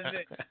 and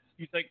then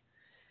he's like,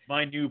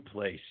 my new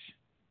place,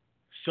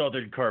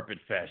 Southern Carpet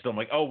Fest. I'm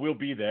like, oh, we'll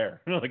be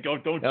there. Like, oh,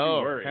 don't you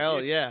worry. Oh,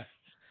 hell yeah.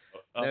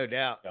 Oh, no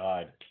doubt.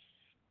 God.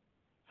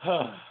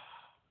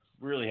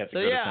 Really have to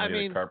go to some of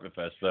the Carpet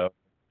Fest, though.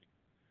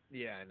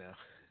 Yeah, I know.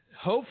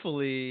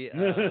 Hopefully,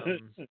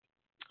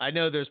 I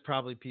know there's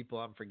probably people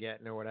I'm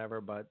forgetting or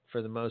whatever, but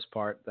for the most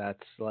part,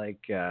 that's like,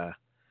 that's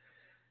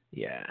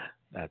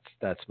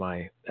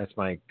my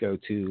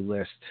go-to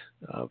list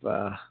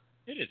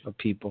of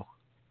people.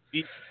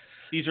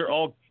 These are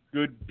all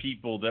good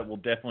people that will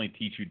definitely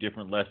teach you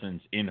different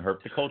lessons in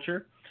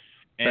herpetoculture,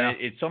 and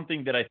it's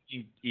something that I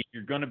think if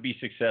you're going to be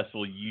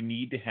successful, you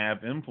need to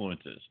have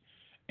influences,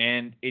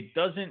 and it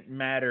doesn't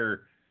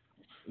matter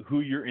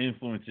who your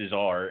influences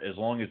are, as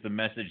long as the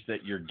message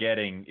that you're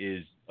getting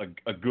is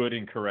a good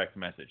and correct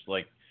message.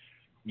 Like,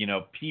 you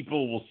know,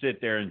 people will sit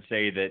there and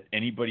say that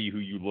anybody who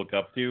you look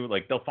up to,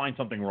 like, they'll find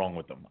something wrong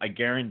with them. I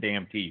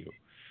guarantee you.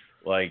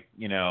 Like,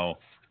 you know,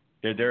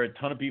 there are a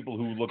ton of people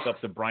who look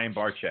up to Brian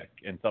Barczyk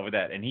and stuff like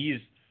that, and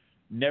he's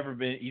not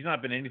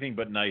been anything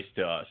but nice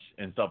to us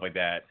and stuff like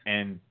that.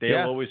 And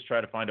they'll always try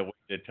to find a way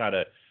to try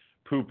to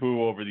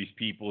poo-poo over these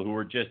people who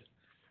are just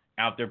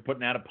out there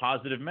putting out a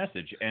positive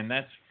message, and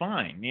that's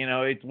fine. You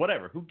know, it's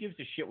whatever. Who gives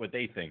a shit what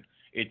they think?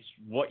 It's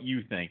what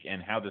you think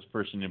and how this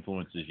person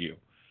influences you.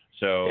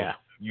 So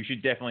you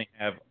should definitely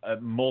have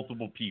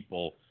multiple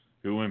people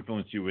who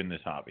influence you in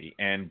this hobby,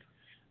 and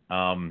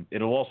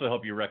it'll also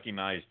help you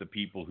recognize the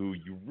people who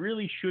you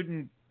really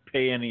shouldn't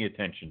pay any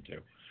attention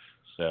to.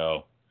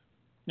 So,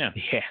 yeah,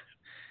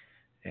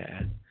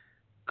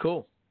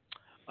 cool.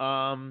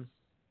 All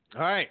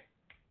right,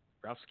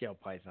 rough scale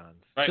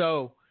pythons. Right.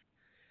 So,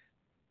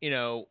 you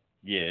know,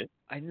 we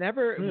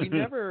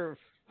never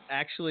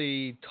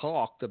actually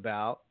talked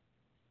about,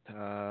 you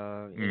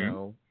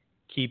know,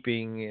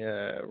 keeping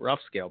rough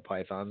scale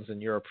pythons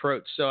and your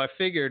approach. So I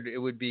figured it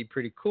would be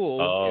pretty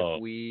cool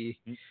if we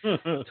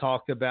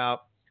talked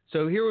about.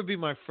 So here would be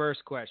my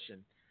first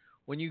question: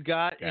 when you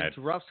got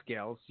into rough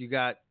scales, you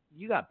got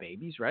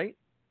babies, right?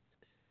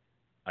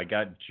 I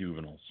got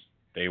juveniles.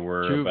 They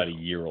were about a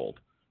year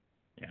old.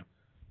 Yeah.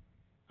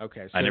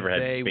 Okay. So I never had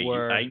babies.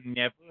 Were... I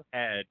never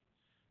had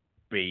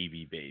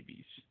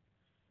babies.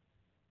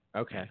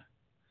 Okay.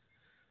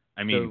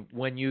 I mean, so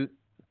when you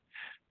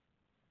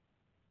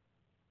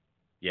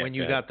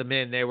got them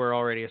in, they were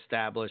already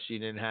established. You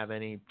didn't have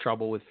any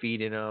trouble with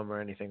feeding them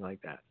or anything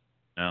like that.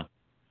 No,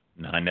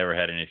 I never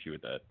had an issue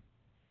with that.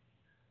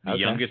 The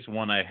youngest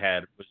one I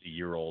had was a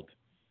year old.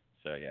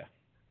 So yeah.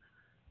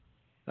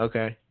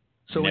 Okay.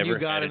 So never when you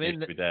got had them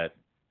with that.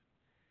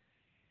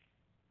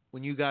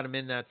 When you got them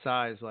in that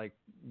size, like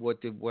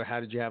how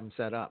did you have them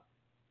set up?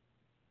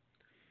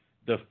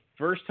 The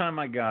first time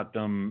I got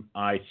them,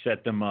 I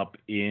set them up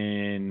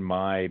in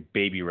my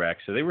baby rack.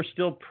 So they were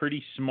still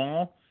pretty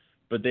small,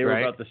 but they were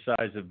about the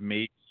size of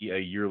maybe a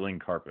yearling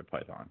carpet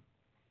python.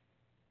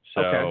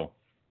 So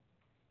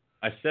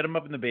I set them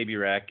up in the baby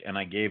rack, and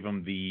I gave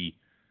them the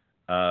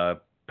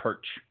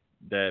perch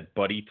that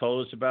Buddy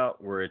told us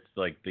about, where it's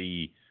like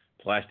the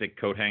plastic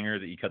coat hanger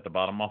that you cut the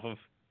bottom off of.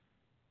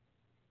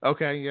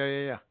 Okay,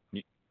 yeah.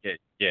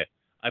 Yeah.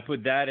 I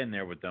put that in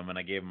there with them, and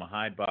I gave them a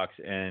hide box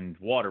and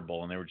water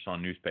bowl, and they were just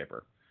on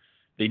newspaper.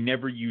 They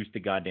never used the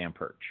goddamn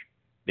perch.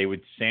 They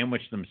would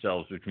sandwich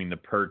themselves between the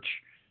perch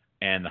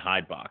and the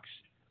hide box,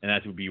 and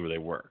that would be where they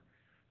were.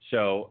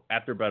 So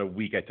after about a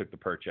week, I took the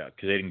perch out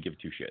because they didn't give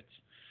two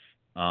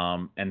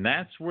shits. And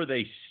that's where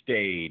they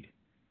stayed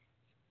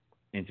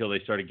until they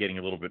started getting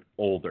a little bit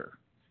older.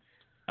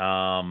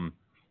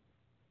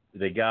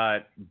 They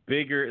got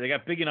bigger. They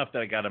got big enough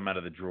that I got them out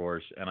of the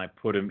drawers, and I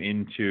put them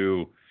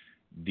into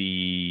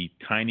the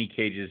tiny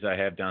cages I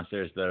have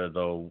downstairs that are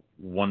the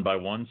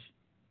 1x1s,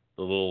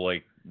 the little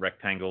like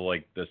rectangle,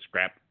 like the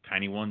scrap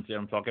tiny ones that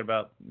I'm talking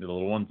about, the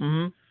little ones.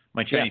 Mm-hmm.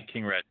 My Chinese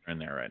king rats are in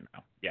there right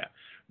now. Yeah,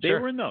 they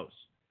were in those,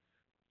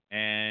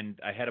 and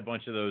I had a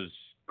bunch of those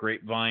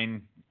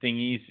grapevine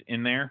thingies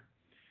in there.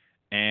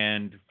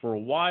 And for a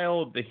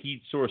while, the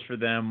heat source for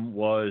them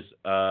was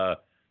a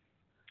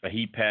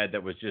heat pad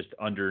that was just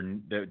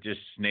that just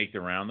snaked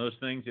around those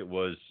things. It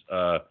was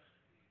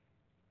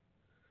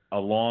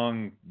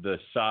along the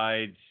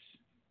sides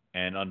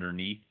and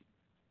underneath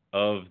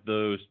of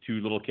those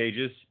two little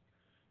cages,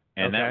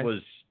 and that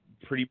was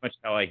pretty much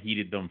how I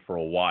heated them for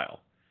a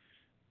while.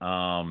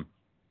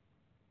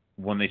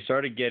 When they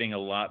started getting a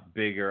lot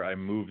bigger, I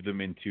moved them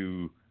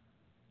into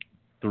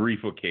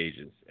 3-foot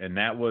cages, and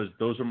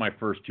those were my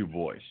first two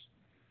boys.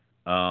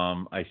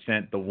 I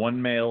sent the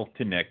one male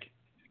to Nick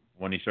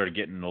when he started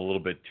getting a little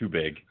bit too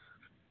big,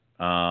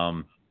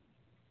 and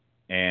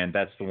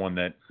that's the one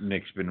that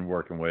Nick's been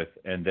working with.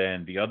 And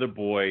then the other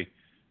boy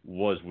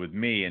was with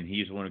me, and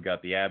he's the one who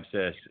got the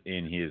abscess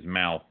in his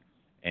mouth,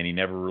 and he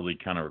never really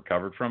kind of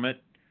recovered from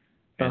it,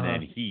 and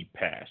then he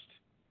passed.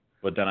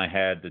 But then I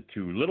had the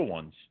two little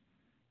ones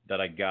that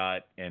I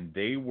got, and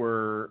they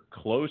were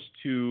close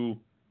to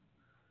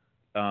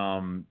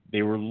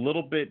they were a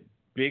little bit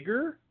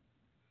bigger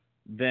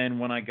than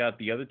when I got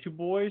the other two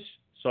boys.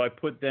 So I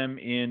put them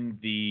in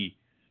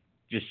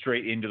just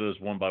straight into those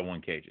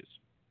 1x1 cages.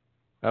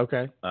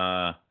 Okay.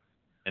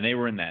 And they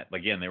were in that.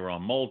 Again, they were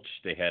on mulch.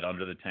 They had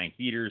under the tank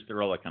heaters.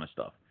 They're all that kind of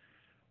stuff.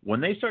 When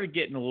they started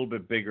getting a little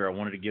bit bigger, I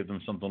wanted to give them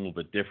something a little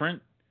bit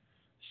different.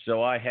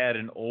 So I had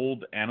an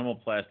old Animal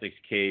Plastics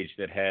cage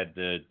that had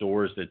the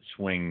doors that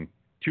swing,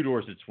 two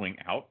doors that swing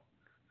out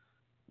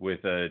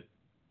with a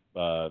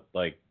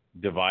like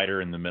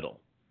divider in the middle.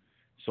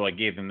 So I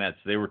gave them that.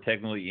 So they were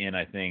technically in,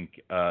 I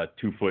think,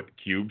 2-foot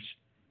cubes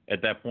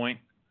at that point.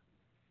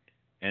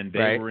 And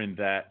they were in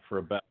that for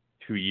about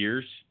 2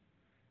 years.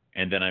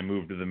 And then I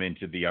moved them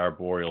into the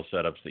arboreal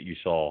setups that you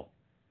saw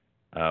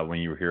when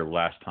you were here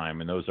last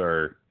time. And those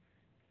are,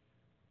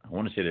 I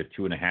want to say they're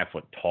 2.5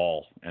 foot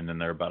tall, and then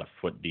they're about 1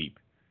 foot deep.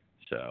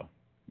 So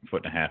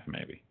 1.5 foot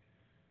maybe.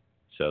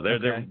 So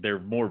they're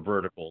more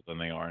vertical than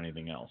they are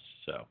anything else.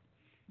 So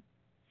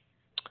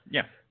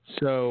yeah.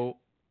 So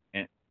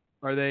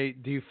are they?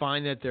 Do you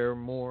find that they're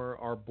more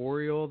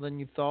arboreal than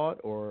you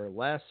thought, or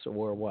less,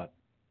 or what?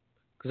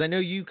 Because I know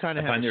you kind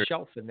of have a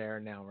shelf in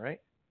there now, right?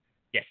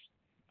 Yes.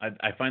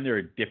 I find they're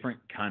a different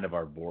kind of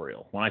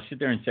arboreal. When I sit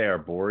there and say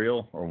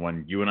arboreal, or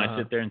when you and I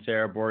sit there and say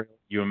arboreal,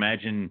 you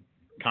imagine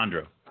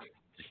chondro,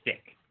 the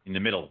stick in the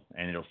middle,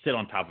 and it'll sit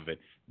on top of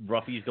it.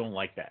 Roughies don't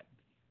like that.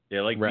 They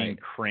like being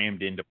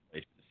crammed into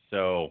places.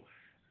 So,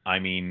 I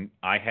mean,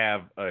 I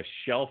have a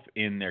shelf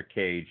in their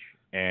cage,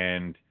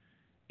 and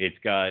it's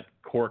got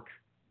cork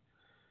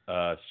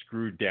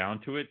screwed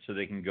down to it so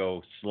they can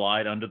go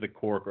slide under the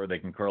cork or they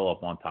can curl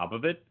up on top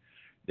of it.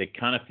 It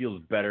kind of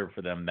feels better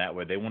for them that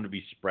way. They want to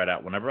be spread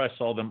out. Whenever I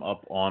saw them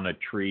up on a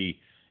tree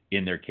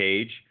in their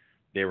cage,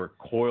 they were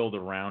coiled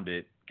around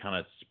it, kind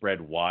of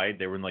spread wide.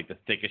 They were in like the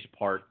thickest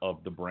part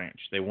of the branch.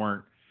 They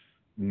weren't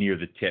near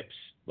the tips.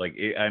 Like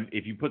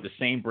if you put the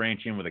same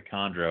branch in with a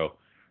chondro,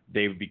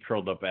 they would be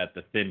curled up at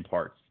the thin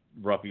parts.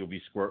 Ruffy will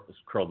be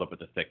curled up at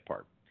the thick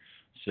part.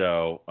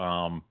 So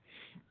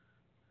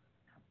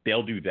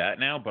they'll do that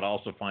now, but I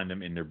also find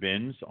them in their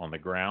bins on the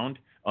ground,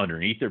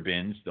 underneath their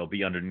bins. They'll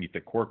be underneath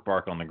the cork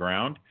bark on the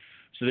ground.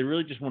 So they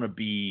really just want to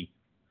be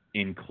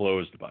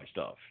enclosed by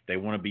stuff. They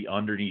want to be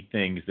underneath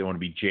things. They want to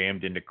be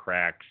jammed into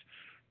cracks.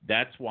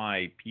 That's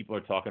why people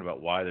are talking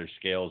about why their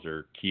scales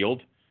are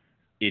keeled.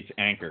 It's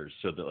anchors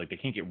so that like they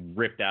can't get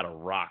ripped out of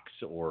rocks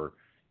or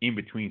in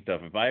between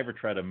stuff. If I ever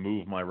try to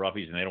move my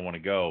roughies and they don't want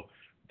to go,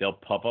 they'll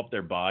puff up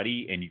their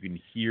body and you can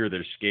hear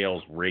their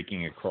scales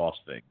raking across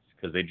things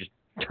because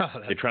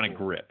they're trying to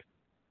grip.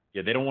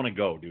 Yeah, they don't want to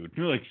go, dude.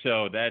 Like,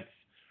 so that's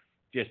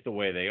just the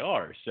way they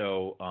are.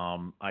 So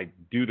I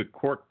do the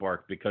cork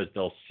bark because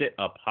they'll sit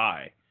up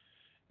high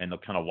and they'll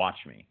kind of watch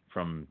me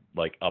from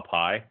like up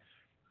high.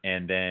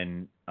 And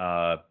then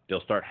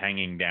they'll start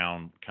hanging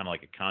down kind of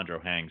like a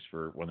chondro hangs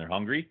for when they're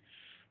hungry.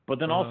 But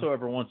then also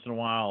every once in a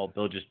while,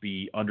 they'll just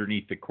be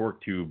underneath the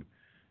cork tube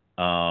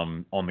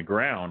on the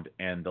ground,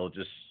 and they'll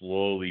just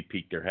slowly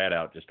peek their head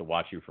out just to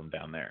watch you from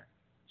down there.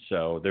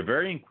 So they're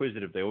very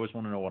inquisitive. They always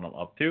want to know what I'm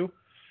up to.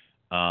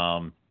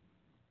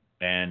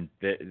 And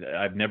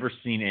I've never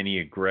seen any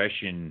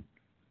aggression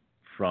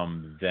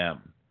from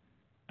them.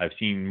 I've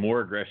seen more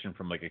aggression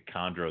from like a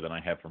chondro than I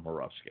have from a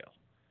rough scale.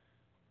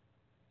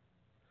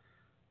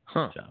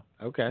 Huh. So,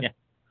 okay. Yeah.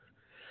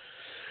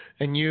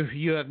 And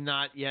you have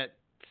not yet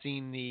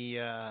seen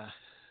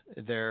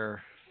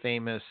their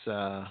famous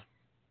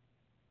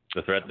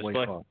The threat What do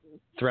display? you call it?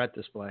 Threat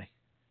display.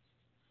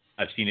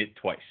 I've seen it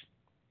twice.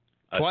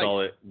 I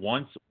saw it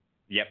once.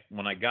 Yep.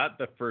 When I got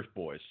the first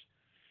boys,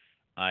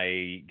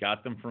 I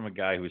got them from a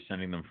guy who was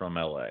sending them from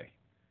LA.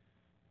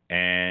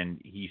 And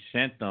he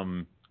sent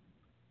them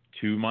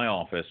to my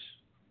office.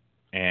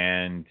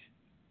 And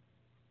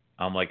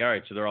I'm like, all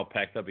right, so they're all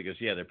packed up. He goes,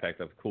 yeah, they're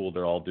packed up. Cool.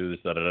 They're all do this,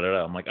 da da da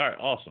da. I'm like, all right,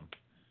 awesome.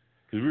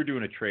 Because we were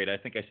doing a trade. I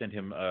think I sent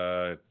him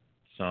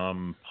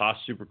some Pos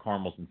Super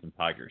Caramels and some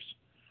Tigers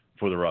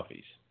for the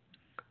Roughies.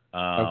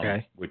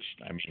 Okay. Which,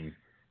 I mean,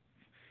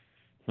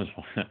 was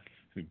a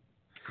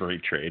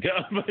great trade.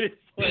 But it's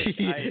like,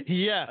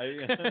 yeah.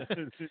 yeah,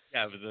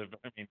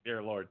 I mean,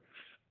 dear Lord.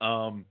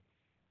 And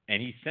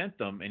he sent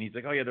them, and he's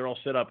like, oh, yeah, they're all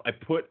set up. I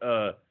put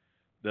the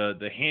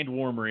hand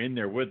warmer in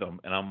there with them,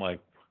 and I'm like,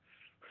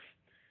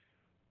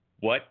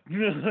 what?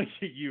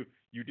 you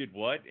did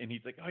what? And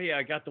he's like, oh, yeah,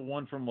 I got the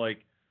one from,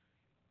 like,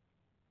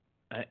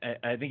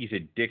 I think he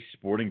said Dick's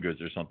Sporting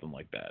Goods or something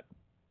like that.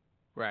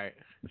 Right.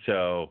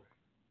 So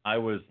I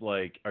was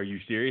like, are you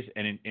serious?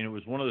 And it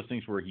was one of those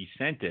things where he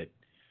sent it,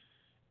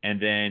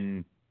 and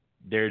then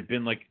there had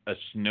been like a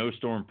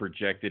snowstorm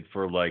projected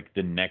for like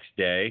the next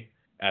day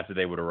after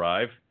they would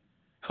arrive.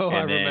 Oh, and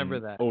I remember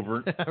that.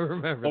 I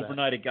remember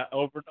overnight that.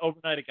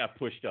 Overnight it got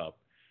pushed up.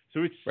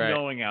 So it's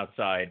snowing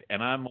outside,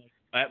 and I'm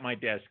at my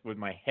desk with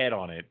my head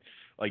on it,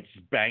 like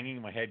just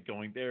banging my head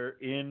going there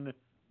in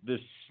the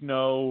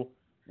snow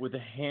with a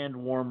hand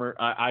warmer.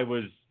 I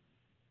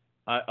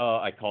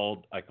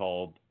called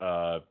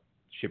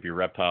Ship Your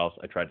Reptiles.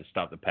 I tried to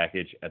stop the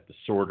package at the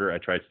sorter. I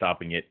tried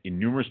stopping it in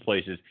numerous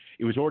places.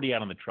 It was already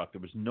out on the truck.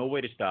 There was no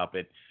way to stop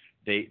it.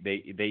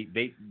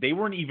 They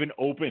weren't even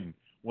open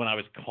when I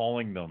was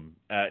calling them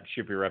at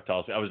Ship Your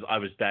Reptiles. I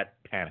was that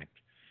panicked.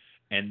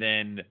 And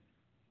then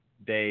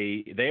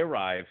they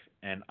arrive,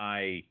 and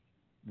I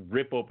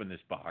rip open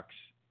this box,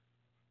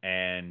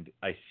 and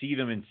I see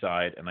them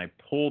inside, and I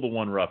pull the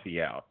one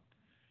roughie out,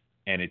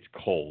 and it's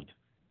cold,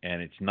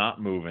 and it's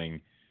not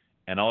moving,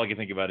 and all I can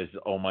think about is,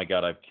 oh my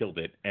God, I've killed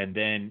it. And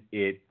then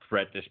it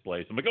threat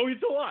displays. I'm like, oh,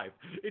 it's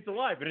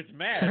alive, and it's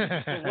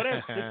mad. So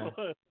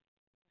whatever.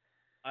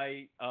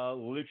 I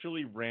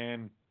literally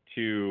ran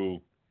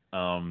to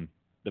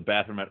the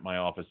bathroom at my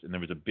office, and there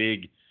was a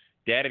big.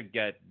 Dad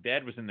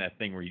was in that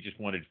thing where he just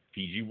wanted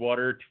Fiji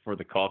water for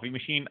the coffee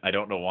machine. I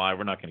don't know why.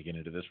 We're not going to get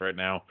into this right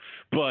now,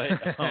 but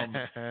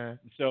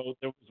so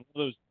there was one of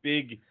those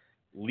big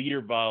liter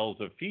bottles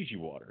of Fiji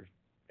water,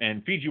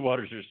 and Fiji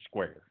waters are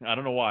square. I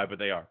don't know why, but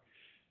they are.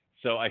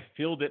 So I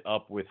filled it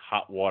up with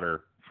hot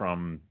water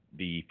from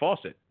the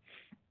faucet,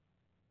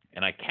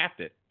 and I capped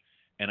it,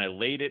 and I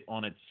laid it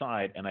on its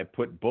side, and I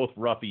put both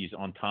roughies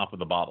on top of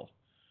the bottle.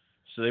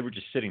 So they were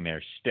just sitting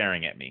there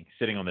staring at me,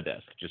 sitting on the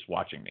desk, just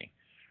watching me.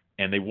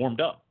 And they warmed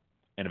up,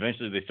 and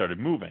eventually they started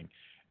moving.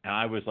 And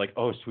I was like,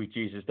 "Oh, sweet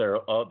Jesus, they're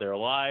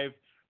alive,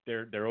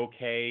 they're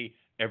okay,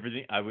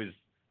 everything." I was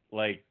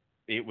like,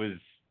 I was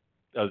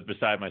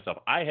beside myself.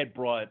 I had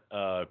brought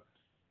a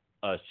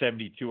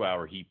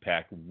 72-hour heat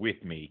pack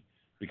with me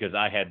because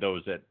I had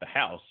those at the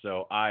house.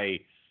 So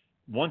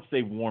once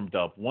they warmed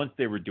up, once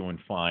they were doing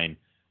fine,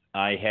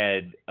 I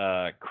had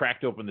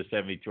cracked open the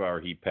 72-hour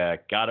heat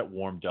pack, got it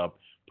warmed up,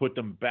 put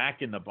them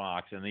back in the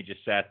box, and they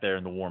just sat there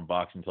in the warm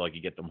box until I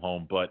could get them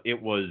home. But it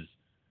was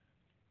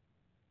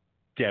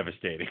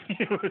devastating.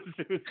 It was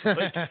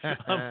like,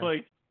 I'm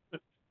like,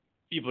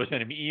 people are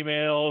sending me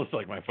emails,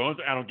 like my phone's,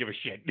 I don't give a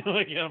shit.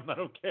 Like, I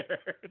don't care.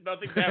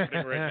 Nothing's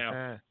happening right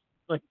now.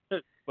 Like,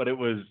 but it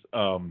was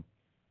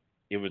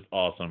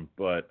awesome.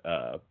 But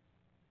I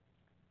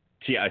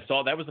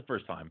saw that was the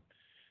first time.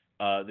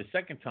 The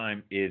second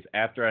time is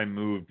after I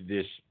moved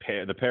the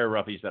pair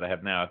of roughies that I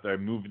have now, after I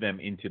moved them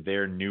into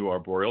their new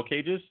arboreal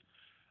cages,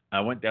 I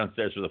went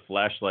downstairs with a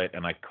flashlight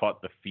and I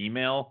caught the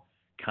female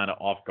kind of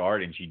off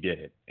guard, and she did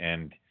it.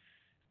 And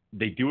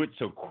they do it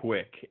so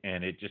quick,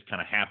 and it just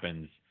kind of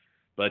happens.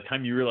 By the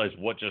time you realize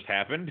what just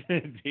happened,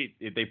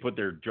 they put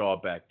their jaw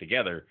back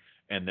together,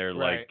 and they're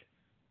like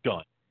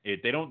done.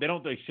 They don't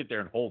like sit there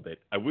and hold it.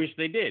 I wish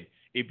they did.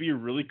 It'd be a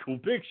really cool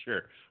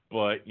picture,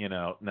 but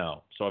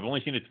no. So I've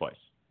only seen it twice.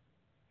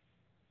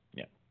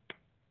 Yeah.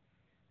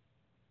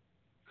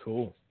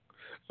 Cool.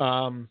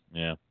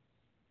 Yeah.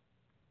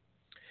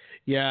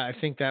 Yeah, I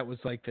think that was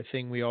like the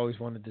thing we always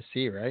wanted to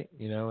see, right?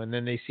 And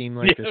then they seem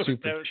like they're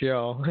super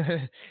chill.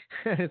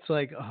 It's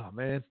like, oh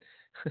man.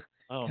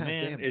 Oh God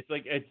man, damn. it's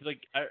like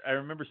I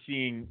remember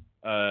seeing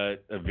a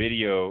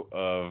video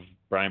of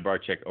Brian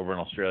Barczyk over in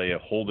Australia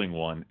holding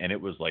one, and it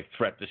was like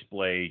threat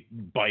display,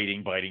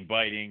 biting,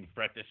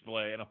 threat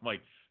display, and I'm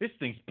like, this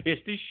thing's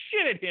pissed as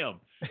shit at him.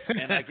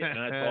 And that's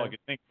all I could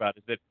think about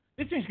is that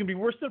this thing's gonna be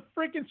worse than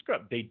freaking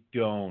scrub. They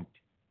don't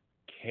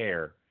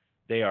care.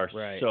 They are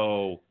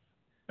so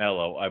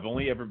mellow. I've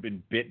only ever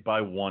been bit by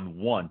one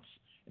once,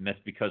 and that's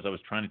because I was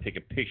trying to take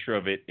a picture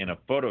of it in a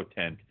photo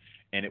tent,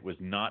 and it was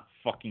not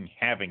fucking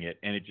having it,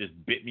 and it just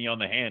bit me on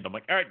the hand. I'm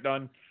like, all right,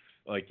 done.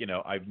 Like,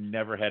 I've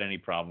never had any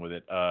problem with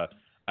it.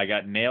 I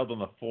got nailed on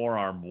the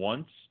forearm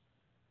once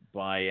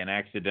by an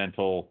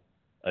accidental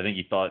I think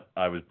he thought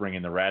I was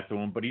bringing the rat to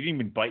him, but he didn't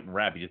even bite and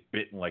wrap. He just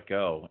bit and let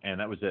go, and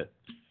that was it.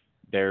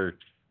 They're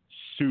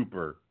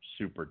super,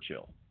 super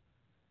chill.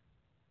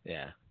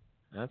 Yeah,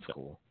 that's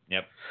cool.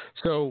 Yep.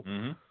 So,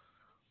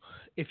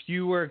 if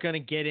you were going to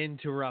get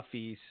into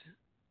roughies,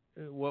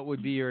 what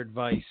would be your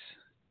advice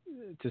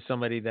to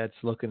somebody that's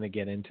looking to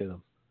get into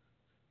them?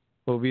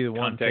 What would be the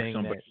one Contact thing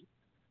somebody.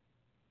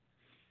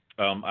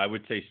 I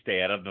would say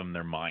stay out of them.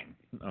 They're mine.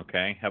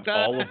 Okay?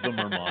 All of them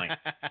are mine.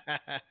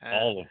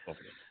 All of them.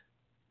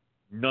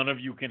 None of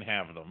you can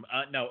have them.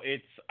 No,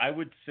 I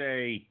would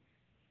say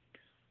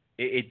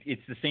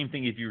it's the same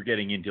thing if you were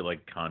getting into like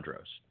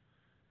chondros.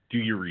 Do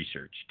your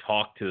research.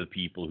 Talk to the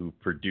people who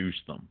produce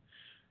them.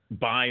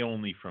 Buy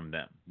only from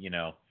them. You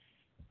know,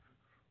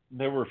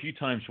 there were a few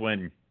times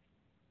when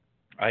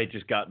I had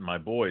just gotten my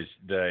boys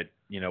that,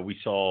 you know, we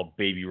saw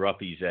baby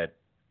roughies at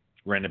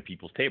random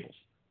people's tables.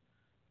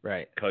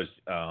 Right. Because,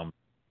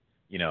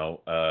 you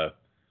know,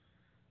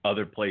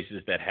 other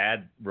places that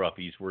had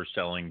roughies were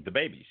selling the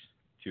babies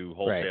to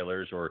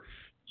wholesalers or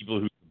people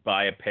who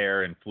buy a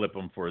pair and flip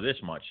them for this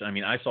much. I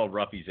mean, I saw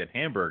roughies at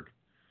Hamburg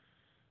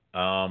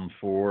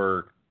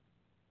for,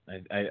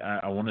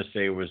 I want to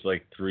say it was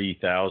like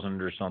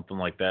 $3,000 or something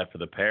like that for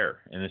the pair.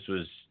 And this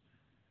was,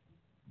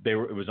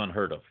 it was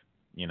unheard of,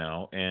 you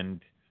know, and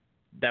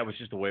that was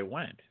just the way it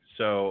went.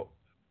 So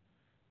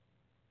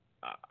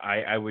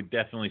I would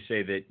definitely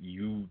say that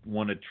you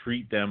want to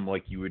treat them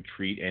like you would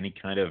treat any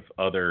kind of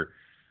other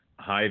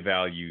high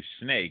value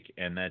snake,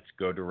 and that's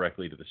go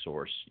directly to the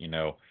source. You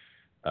know,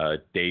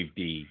 Dave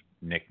D,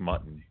 Nick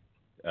Mutton,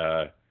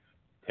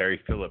 Terry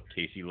Phillip,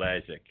 Casey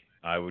Lazick.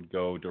 I would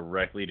go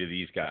directly to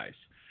these guys.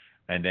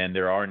 And then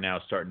there are now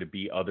starting to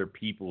be other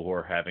people who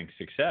are having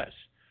success,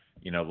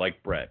 you know,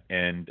 like Brett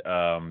and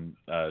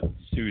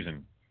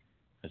Susan.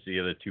 That's the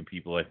other two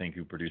people I think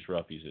who produced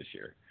roughies this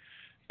year.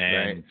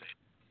 And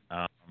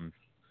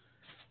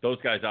those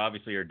guys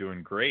obviously are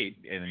doing great.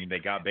 And I mean, they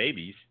got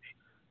babies,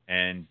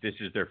 and this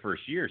is their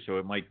first year. So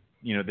it might,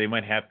 you know, they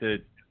might have to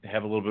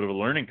have a little bit of a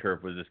learning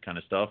curve with this kind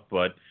of stuff.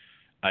 But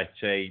I'd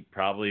say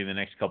probably in the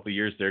next couple of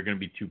years, there are going to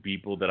be two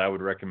people that I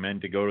would recommend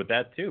to go with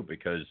that too,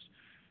 because,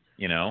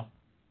 you know,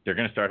 they're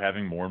going to start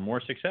having more and more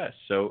success.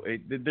 So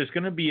there's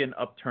going to be an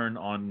upturn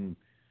on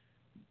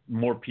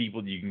more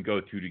people you can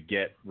go to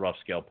get rough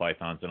scale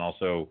pythons, and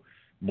also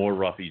more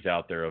roughies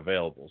out there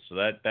available. So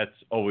that's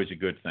always a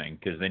good thing,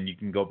 because then you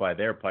can go buy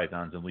their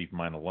pythons and leave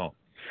mine alone.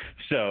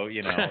 So,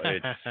 you know,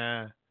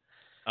 it's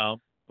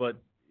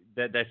but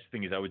that's the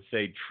thing is I would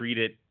say treat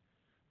it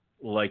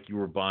like you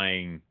were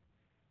buying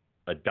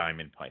a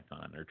diamond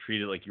python, or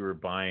treat it like you were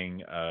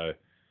buying a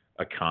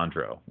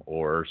chondro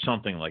or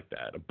something like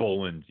that, a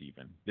Bolin's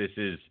even. This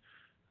is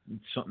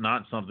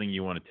not something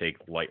you want to take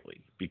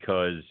lightly,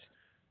 because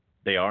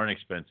they are an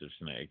expensive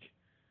snake.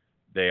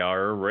 They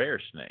are a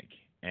rare snake.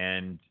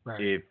 And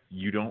if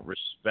you don't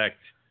respect,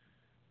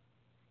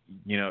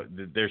 you know,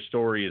 their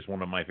story is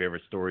one of my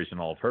favorite stories in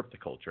all of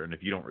herpetoculture. And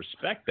if you don't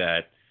respect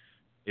that,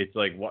 it's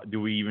like, what do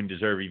we even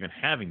deserve even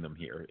having them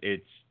here?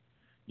 It's,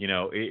 you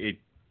know, it's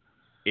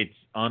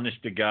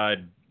honest to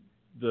God,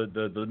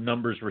 the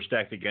numbers were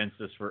stacked against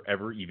us for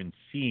ever even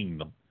seeing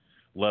them,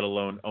 let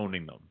alone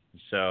owning them.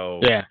 So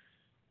yeah,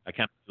 I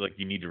kind of feel like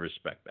you need to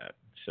respect that.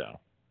 So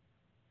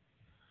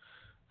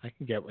I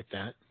can get with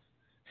that.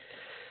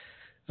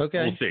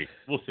 Okay.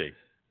 We'll see.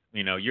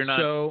 You know, you're not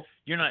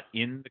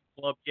in the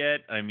club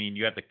yet. I mean,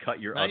 you have to cut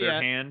your other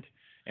hand,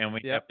 and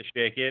we have to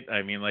shake it.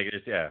 I mean, like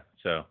it's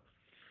So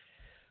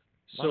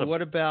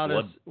what about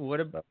as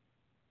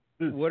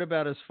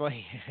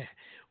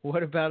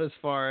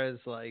far as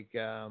like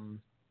you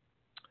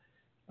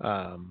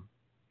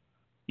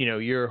know,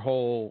 your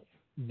whole,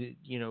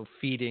 you know,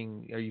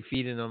 feeding? Are you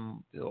feeding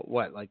them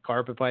what, like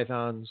carpet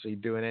pythons? Are you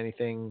doing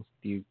anything?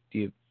 Do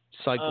you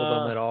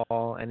cycle them at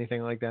all?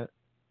 Anything like that?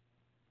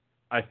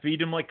 I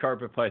feed them like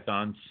carpet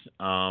pythons.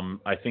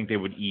 I think they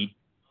would eat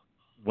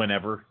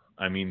whenever.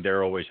 I mean,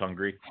 they're always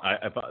hungry.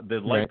 If the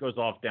light goes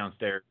off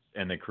downstairs,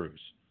 and they cruise.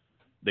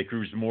 They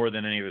cruise more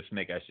than any other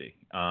snake I see.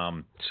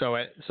 So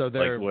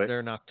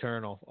they're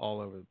nocturnal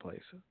all over the place.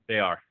 They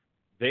are,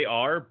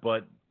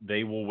 but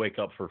they will wake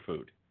up for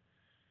food.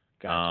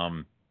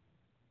 Gotcha.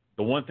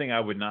 The one thing I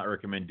would not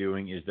recommend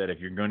doing is that if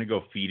you're going to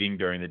go feeding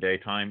during the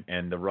daytime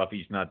and the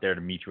roughie's not there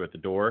to meet you at the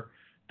door,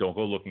 don't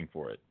go looking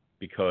for it,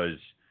 because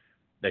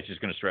that's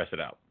just going to stress it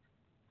out.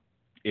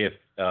 If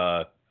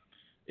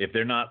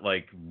they're not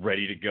like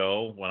ready to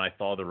go when I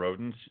thaw the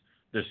rodents,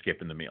 they're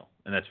skipping the meal,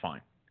 and that's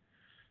fine.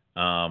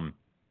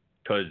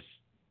 Because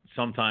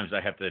sometimes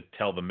I have to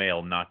tell the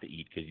male not to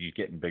eat because he's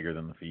getting bigger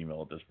than the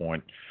female at this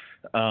point.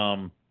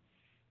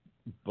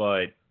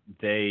 But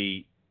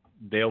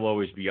they'll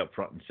always be up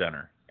front and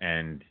center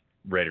and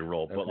ready to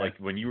roll. Okay. But like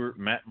when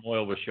Matt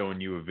Moyle was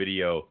showing you a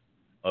video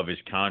of his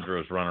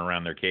chondros running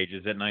around their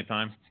cages at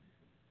nighttime.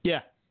 Yeah.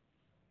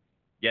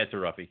 Yeah, it's a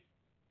roughie.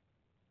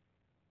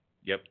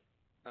 Yep.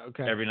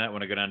 Okay. Every night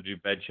when I go down to do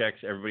bed checks,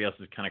 everybody else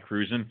is kind of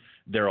cruising.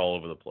 They're all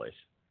over the place.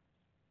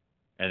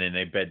 And then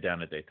they bed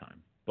down at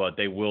daytime. But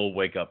they will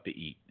wake up to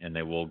eat, and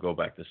they will go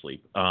back to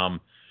sleep.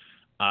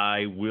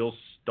 I will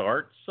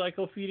start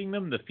cycle feeding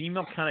them. The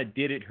female kind of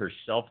did it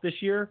herself this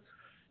year,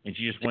 and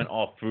she just went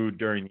off food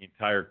during the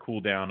entire cool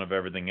down of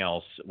everything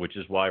else, which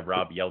is why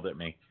Rob yelled at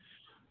me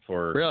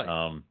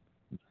for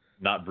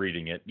not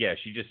breeding it. Yeah,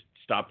 she just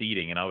stopped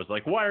eating, and I was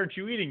like, "Why aren't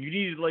you eating? You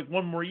needed like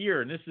one more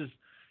year, and this is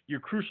your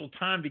crucial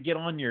time to get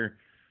on your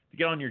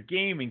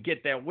game and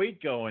get that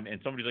weight going." And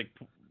somebody's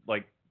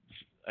like,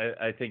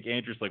 I think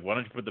Andrew's like, "Why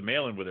don't you put the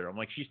male in with her?" I'm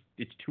like,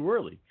 "It's too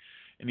early."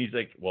 And he's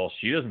like, "Well,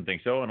 she doesn't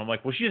think so." And I'm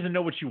like, "Well, she doesn't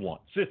know what she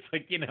wants." It's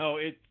like,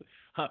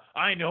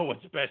 I know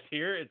what's best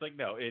here. It's like,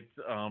 no, it's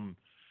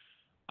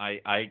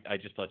I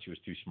just thought she was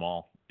too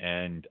small,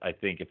 and I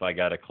think if I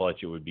got a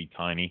clutch, it would be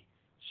tiny.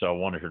 So I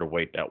wanted her to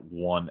wait that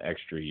one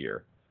extra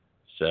year.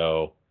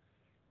 So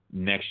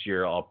next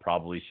year I'll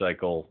probably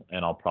cycle,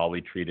 and I'll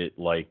probably treat it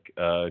like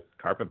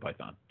carpet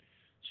python,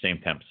 same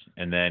temps.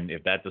 And then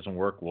if that doesn't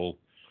work, we'll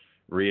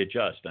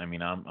readjust. I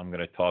mean, I'm going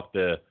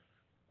to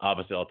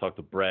obviously I'll talk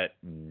to Brett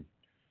and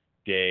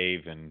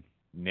Dave and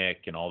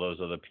Nick and all those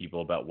other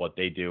people about what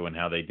they do and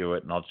how they do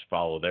it, and I'll just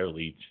follow their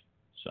leads.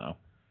 So,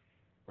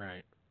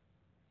 right.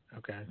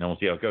 Okay. And then we'll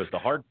see how it goes. The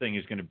hard thing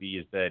is going to be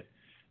is that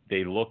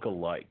they look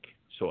alike,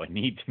 so I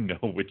need to know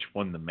which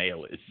one the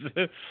male is.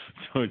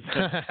 So it's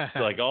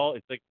like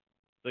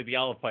the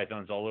olive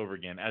pythons all over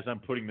again. As I'm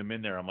putting them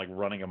in there, I'm like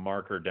running a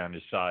marker down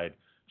his side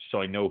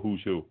so I know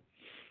who's who.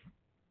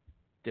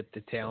 Dip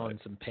the tail in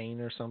some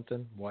paint or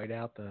something. White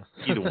out the.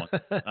 Either one.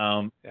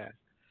 Yeah.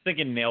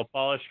 Thinking nail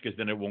polish because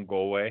then it won't go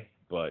away.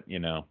 But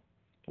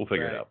we'll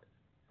figure it out.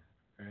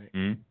 Right.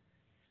 Mm-hmm.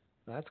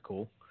 That's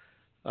cool.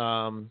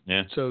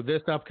 Yeah. So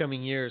this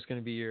upcoming year is going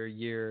to be your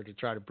year to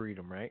try to breed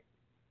them, right?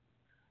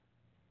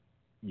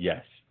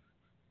 Yes.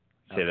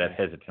 Say that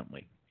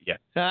hesitantly. Yes.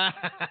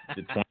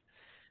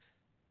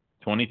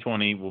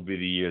 2020 will be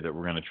the year that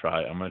we're going to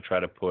try. I'm going to try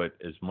to put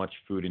as much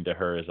food into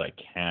her as I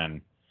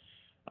can.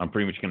 I'm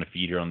pretty much going to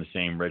feed her on the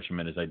same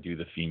regimen as I do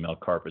the female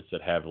carpets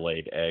that have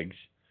laid eggs,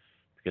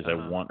 because I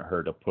want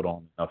her to put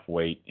on enough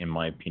weight, in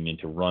my opinion,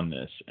 to run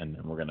this, and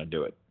then we're going to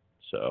do it.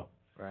 So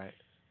right.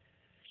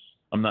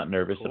 I'm not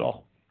nervous at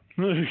all.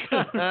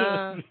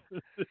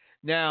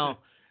 Now,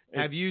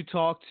 have you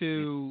talked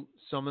to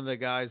some of the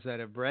guys that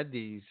have bred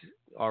these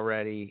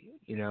already?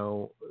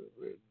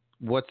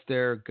 What's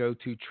their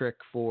go-to trick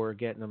for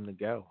getting them to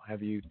go?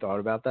 Have you thought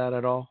about that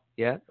at all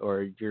yet,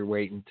 or you're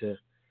waiting to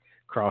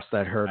cross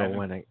that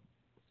hurdle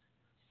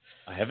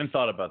I haven't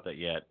thought about that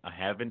yet. I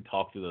haven't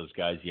talked to those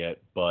guys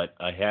yet, but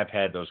I have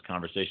had those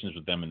conversations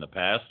with them in the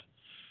past.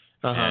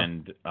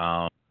 And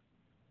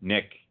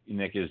Nick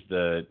is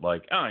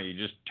you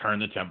just turn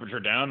the temperature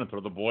down and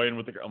throw the boy in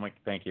with the girl. I'm like,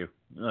 thank you.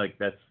 Like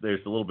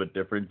there's a little bit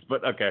difference,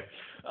 but okay.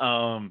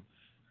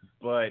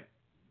 But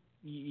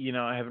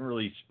I haven't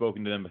really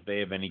spoken to them if they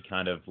have any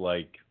kind of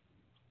like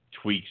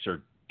tweaks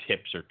or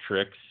tips or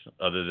tricks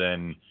other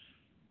than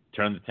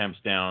turn the temps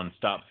down,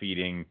 stop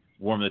feeding,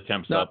 warm the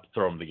temps up,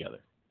 throw them together.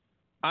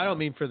 I don't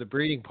mean for the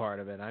breeding part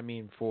of it. I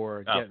mean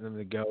for getting them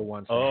to go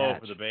once they hatch. Oh,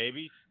 for the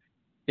babies?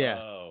 Yeah.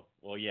 Oh,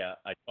 well, yeah.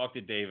 I talked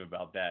to Dave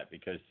about that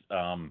because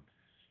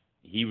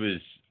he was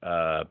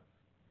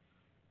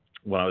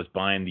when I was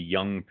buying the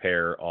young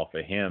pair off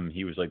of him,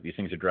 he was like, "These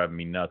things are driving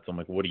me nuts." I'm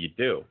like, "What do you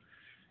do?"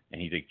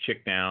 And he's like,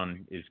 "Chick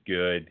down is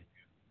good."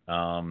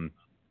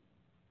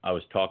 I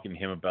was talking to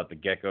him about the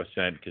gecko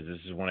scent because this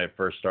is when it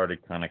first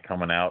started kind of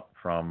coming out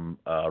from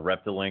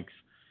Reptilinks.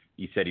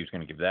 He said he was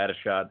going to give that a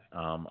shot.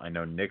 I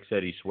know Nick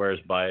said he swears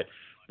by it.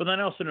 But then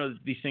I also know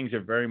that these things are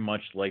very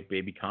much like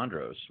baby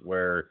chondros,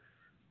 where,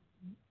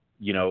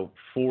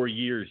 4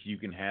 years you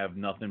can have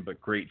nothing but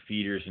great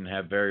feeders and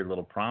have very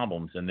little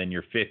problems. And then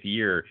your 5th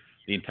year,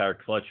 the entire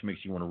clutch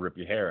makes you want to rip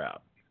your hair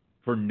out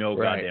for no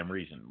goddamn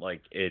reason.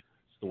 Like, it's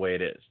the way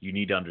it is. You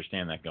need to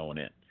understand that going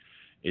in,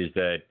 is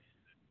that,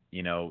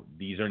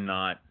 these are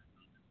not,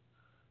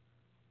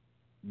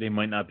 they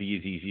might not be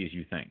as easy as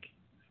you think.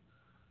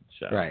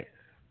 So. Right.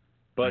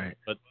 But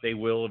they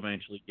will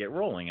eventually get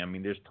rolling. I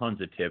mean, there's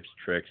tons of tips,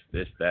 tricks,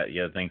 this, that,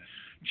 the other thing.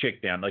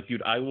 Chick down. Like,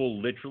 dude, I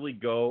will literally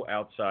go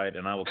outside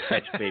and I will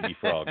catch baby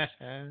frogs.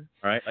 All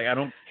right? Like, I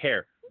don't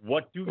care.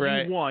 What do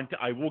you want?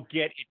 I will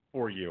get it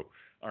for you.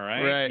 All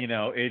right?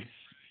 Right.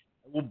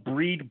 We'll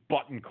breed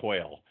button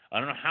quail. I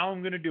don't know how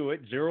I'm going to do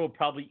it. Zero will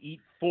probably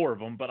eat 4 of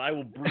them, but I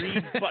will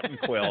breed button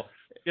quail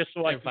just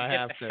so I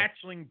can get the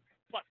hatchling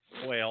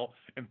button quail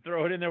and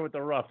throw it in there with the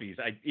roughies.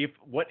 If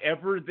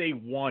whatever they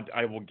want,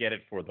 I will get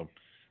it for them.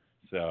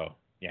 So,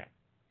 yeah.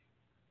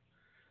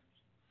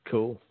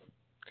 Cool.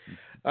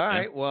 All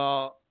right.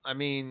 Well, I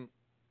mean,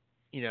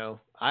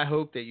 I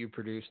hope that you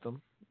produce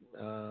them,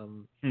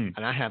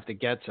 and I have to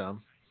get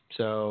some.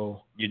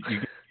 So you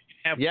can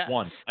have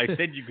one. I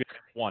said you could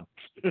have one.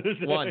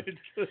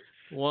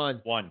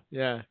 One.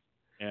 Yeah.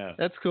 Yeah.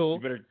 That's cool.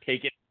 You better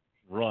take it,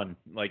 run.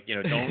 Like,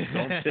 don't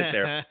sit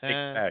there. Take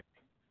it back.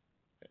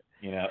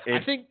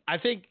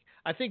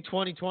 I think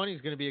 2020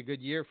 is going to be a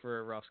good year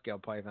for rough scale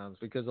pythons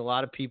because a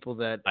lot of people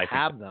that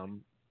have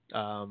them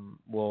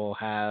will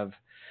have,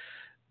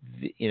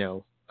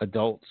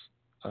 adults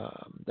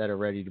that are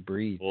ready to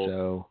breed. Well,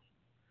 so,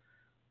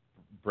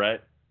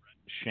 Brett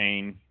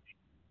Shane,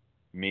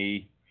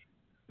 me,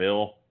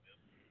 Bill,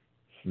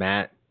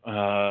 Matt.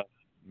 Matt.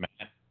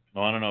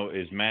 No, I don't know.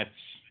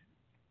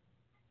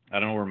 I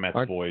don't know where Matt's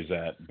Aren't- boy's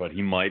at, but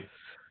he might.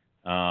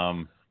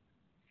 Yeah,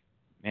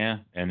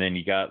 and then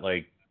you got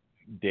like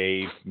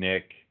Dave,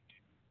 Nick.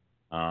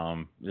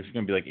 There's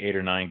going to be like 8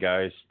 or 9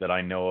 guys that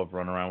I know of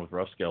running around with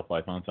rough scale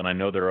pythons, and I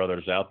know there are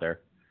others out there.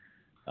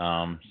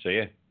 So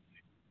yeah.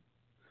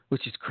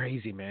 Which is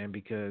crazy, man,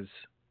 because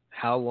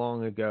how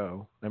long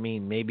ago? I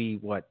mean, maybe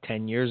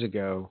 10 years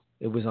ago,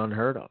 it was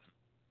unheard of,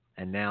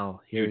 and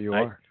now here you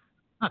are.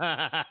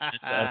 I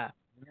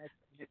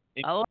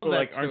love that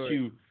like, story. aren't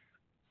you?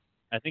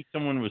 I think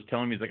someone was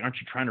telling me, like, aren't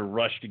you trying to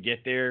rush to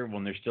get there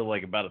when there's still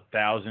like about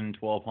 1,000,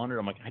 1,200?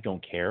 I'm like, I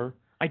don't care.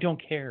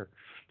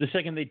 The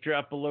second they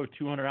drop below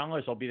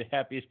 $200, I'll be the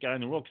happiest guy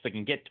in the world because I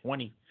can get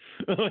 20.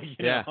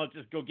 I'll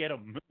just go get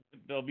them.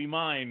 They'll be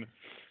mine.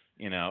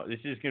 This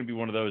is going to be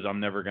one of those I'm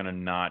never going to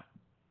not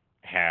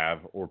have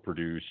or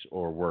produce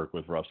or work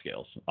with rough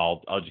scales.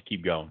 I'll just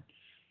keep going.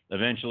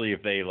 Eventually,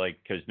 if they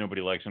because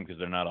nobody likes them because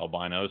they're not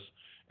albinos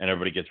and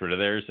everybody gets rid of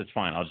theirs, that's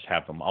fine. I'll just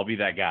have them. I'll be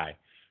that guy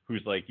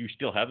who's like, you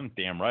still have them?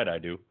 Damn right I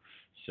do.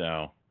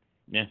 So,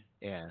 yeah.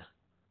 Yeah.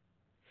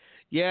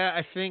 Yeah,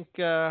 I think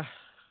that's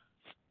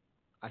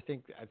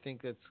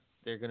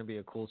they're going to be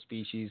a cool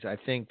species. I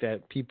think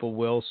that people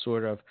will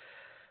sort of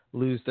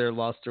lose their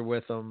luster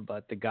with them,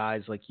 but the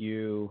guys like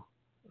you,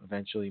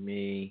 eventually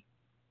me,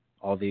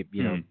 all the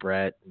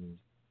Brett and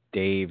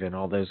Dave and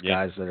all those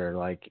guys that are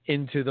like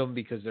into them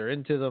because they're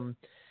into them,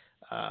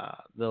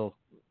 they'll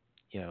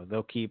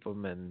keep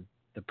them, and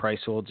the price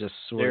will just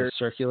sort of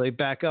circulate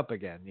back up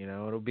again.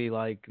 It'll be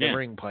like the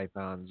ring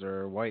pythons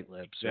or white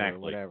lips or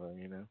whatever.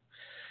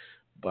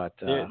 But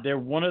they're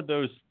one of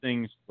those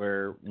things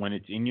where when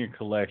it's in your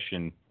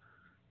collection,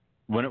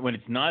 when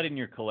it's not in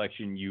your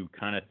collection, you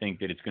kind of think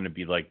that it's going to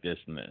be like this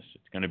and this.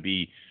 It's going to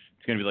be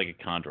like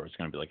a condor. It's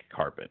going to be like a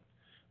carpet.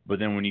 But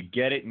then when you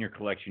get it in your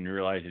collection, you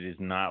realize it is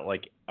not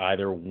like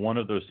either one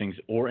of those things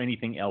or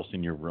anything else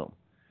in your room.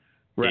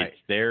 Right.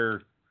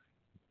 They're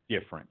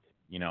different.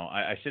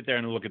 I sit there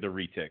and look at the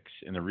retics,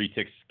 and the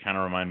retics kind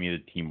of remind me of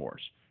the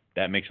Timors.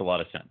 That makes a lot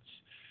of sense.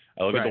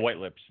 I look at the white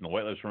lips, and the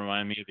white lips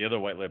remind me of the other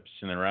white lips,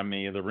 and they remind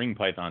me of the ring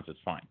pythons. It's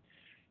fine.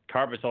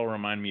 Carpets all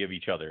remind me of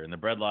each other, and the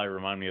breadlie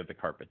remind me of the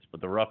carpets,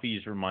 but the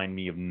roughies remind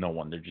me of no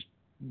one.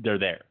 They're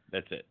there.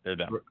 That's it. They're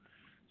them.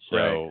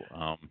 So,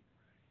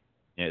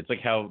 it's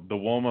like how the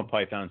Woma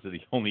pythons are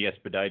the only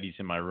Aspidites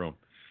in my room.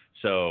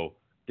 So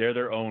they're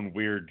their own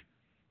weird.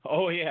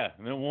 Oh yeah,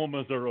 and the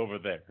Womas are over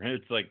there.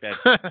 It's like that,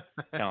 kind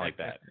of like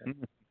that.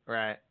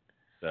 Right.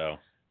 So,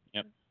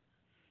 yep.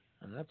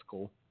 That's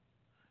cool.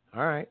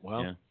 All right.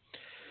 Well. Yeah.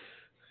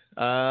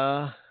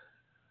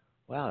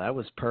 Wow, that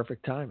was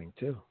perfect timing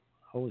too.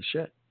 Holy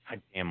shit.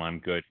 God damn, I'm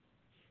good.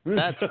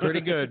 That's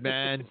pretty good,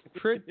 man.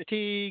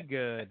 Pretty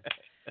good.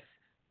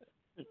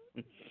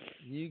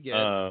 You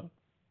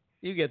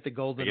get the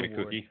golden I get a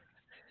award. cookie.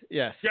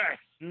 Yes. Yes.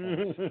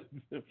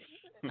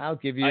 I'll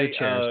give you your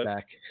chairs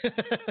back.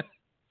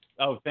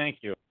 Oh, thank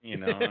you.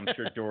 I'm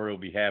sure Dory will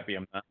be happy.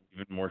 I'm not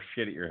leaving more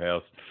shit at your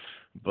house,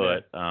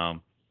 but I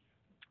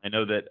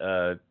know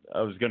that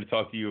I was going to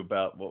talk to you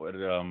about what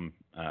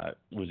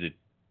was it?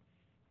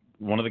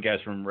 One of the guys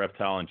from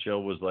Reptile and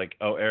Chill was like,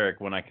 "Oh, Eric,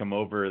 when I come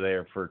over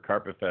there for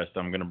Carpet Fest,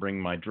 I'm going to bring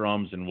my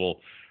drums and we'll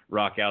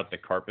rock out the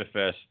Carpet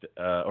Fest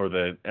or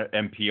the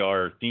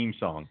NPR theme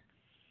song."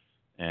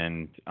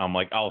 And I'm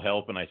like, "I'll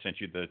help." And I sent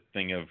you the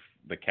thing of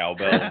the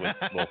cowbell with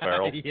Will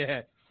Ferrell.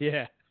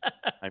 Yeah.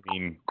 I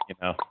mean,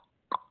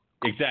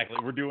 exactly.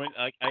 We're doing.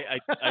 I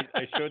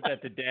showed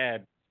that to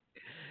Dad.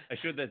 He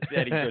goes,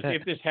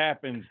 "If this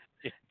happens,"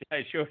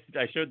 I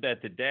showed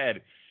that to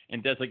Dad.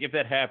 And Dad's like, if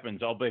that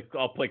happens,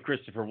 I'll play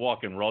Christopher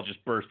Walken, where I'll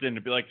just burst in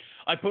and be like,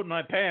 I put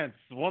my pants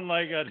one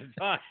leg at a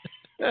time.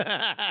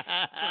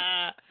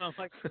 I'm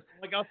like,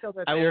 I'll tell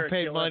that to I will Eric.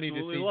 pay He'll money to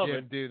absolutely see love Jim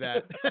it. do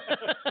that.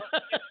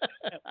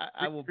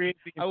 I will pay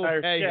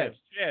him.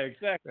 Yeah,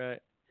 exactly.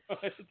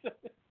 Right.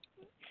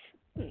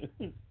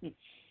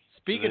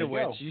 Speaking of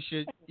which,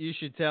 you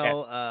should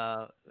tell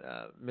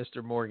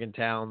Mr.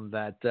 Morgantown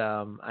that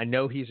I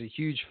know he's a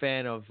huge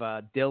fan of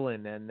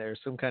Dylan, and there's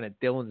some kind of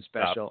Dylan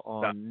special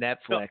on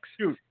Netflix.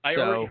 Dude, I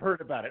already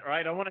heard about it. All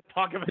right, I want to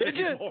talk about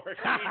it more.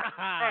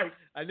 Right.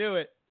 I knew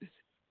it.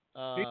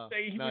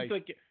 He nice. was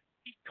like,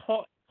 he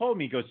called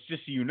me. He goes,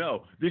 just so you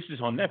know, this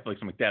is on Netflix.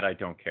 I'm like, Dad, I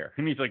don't care.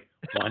 And he's like,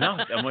 why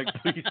not? I'm like,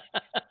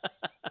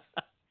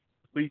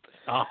 please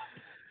stop.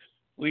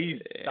 Please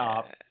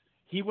stop.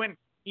 He went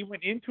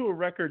into a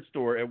record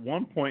store at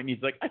one point and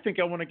he's like, I think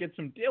I want to get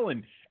some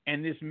Dylan.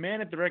 And this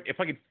man at the record, if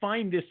I could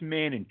find this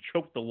man and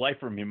choke the life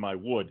from him, I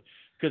would.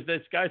 Because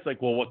this guy's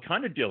like, well, what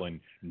kind of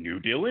Dylan? New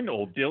Dylan,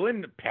 old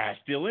Dylan,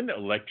 past Dylan,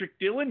 electric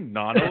Dylan,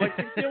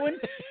 non-electric Dylan?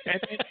 And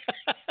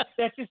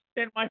that just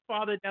sent my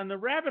father down the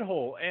rabbit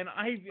hole. And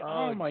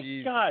oh my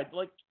God,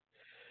 like,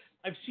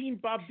 I've seen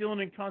Bob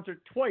Dylan in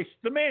concert twice.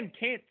 The man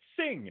can't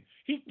sing.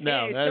 He can't.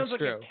 No, it that's sounds like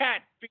true. a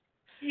cat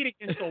beat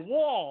against a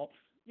wall.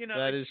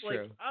 That is like,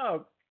 true.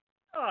 Oh,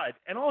 God.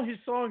 And all his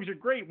songs are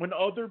great when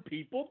other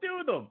people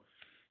do them.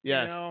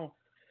 Yes. You know?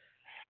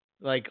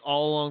 Like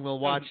All Along the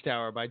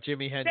Watchtower by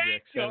Jimi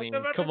Hendrix. I mean,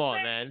 come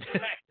on, man.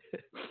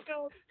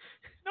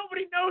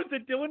 Nobody knows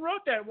that Dylan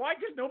wrote that. Why?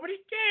 Because nobody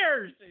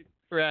cares.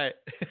 Right.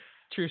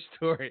 True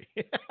story.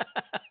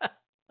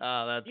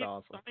 Oh, that's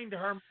awesome. Signed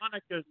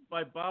harmonicas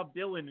by Bob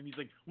Dylan, and he's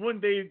like, one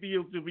day these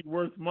will be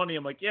worth money.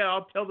 I'm like, yeah,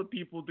 I'll tell the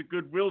people at the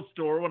Goodwill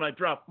store when I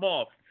drop them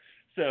off.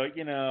 So,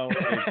 you know.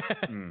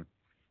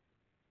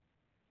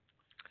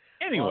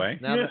 Anyway,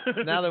 well,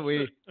 now that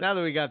we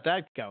got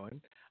that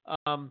going,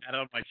 out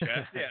of my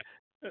chest, yeah.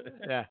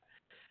 Yeah.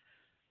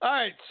 All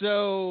right,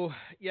 so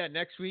yeah,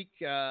 next week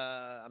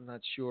I'm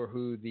not sure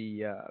who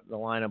the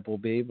lineup will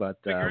be, but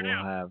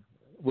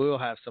we'll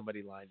have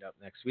somebody lined up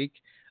next week.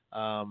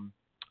 I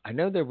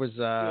know there was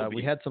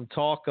we had some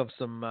talk of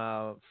some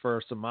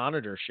for some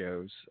monitor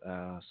shows,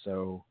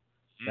 so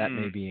that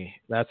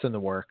that's in the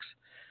works.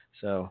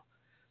 So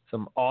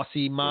some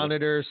Aussie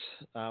monitors,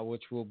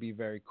 which will be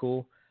very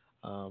cool,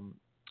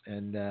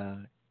 and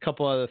a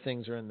couple other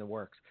things are in the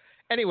works.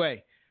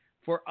 Anyway,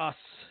 for us,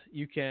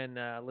 you can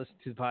listen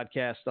to the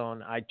podcast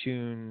on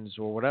iTunes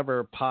or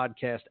whatever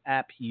podcast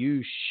app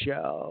you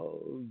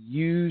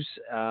use,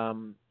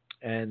 and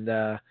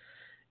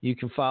you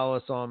can follow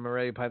us on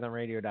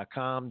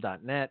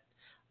MoreliaPythonRadio.com.net.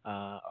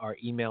 Our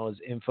email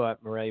is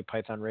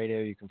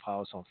info@MoreliaPythonRadio. You can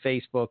follow us on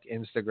Facebook,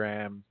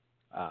 Instagram.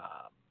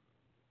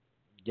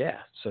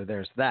 So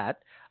there's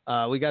that.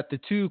 We got the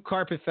 2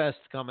 Carpet Fest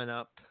coming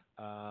up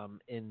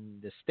in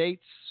the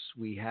States.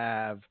 We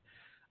have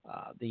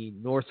the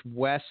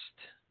Northwest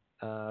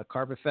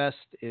Carpet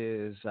Fest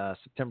is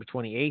September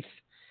 28th,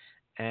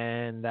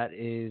 and that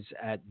is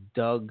at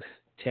Doug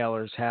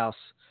Taylor's house.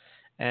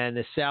 And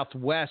the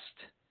Southwest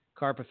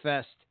Carpet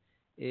Fest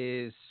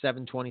is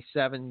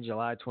 7/27,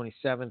 July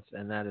 27th,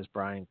 and that is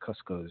Brian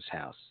Cusco's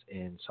house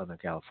in Southern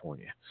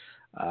California.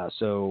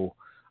 So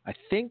I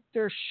think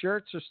their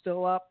shirts are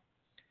still up,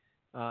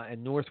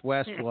 and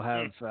Northwest will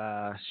have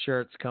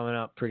shirts coming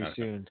up pretty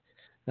soon.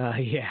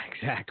 Yeah,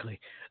 exactly.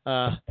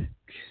 I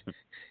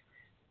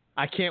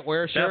can't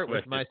wear a shirt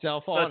with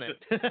myself on it.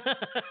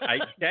 I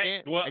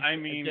can't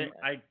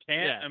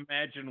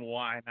imagine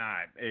why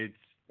not. It's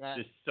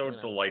just so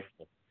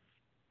delightful.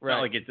 Right.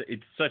 Not like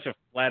it's such a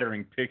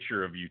flattering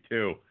picture of you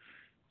too.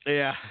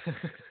 Yeah.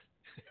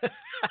 So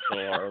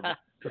horrible.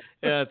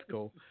 Yeah, that's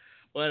cool.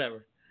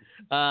 Whatever.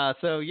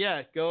 So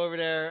yeah, go over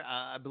there.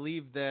 I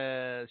believe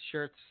the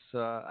shirts.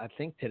 I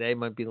think today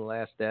might be the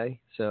last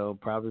day. So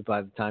probably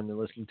by the time you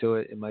listen to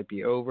it, it might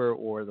be over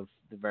or the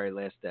very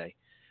last day.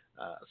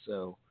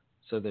 So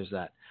there's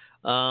that.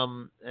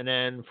 And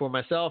then for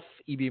myself,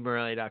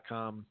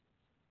 ebmorelia.com.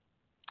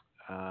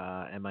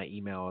 And my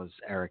email is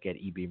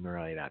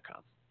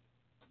eric@ebmorelia.com.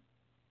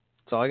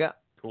 That's all I got.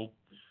 Cool.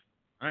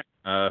 All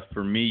right.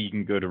 For me, you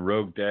can go to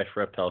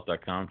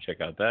rogue-reptiles.com. Check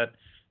out that.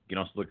 You can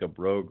also look up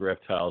Rogue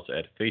Reptiles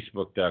at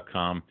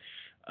facebook.com.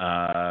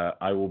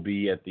 I will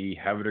be at the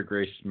Havre de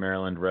Grace,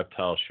 Maryland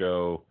Reptile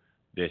Show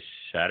this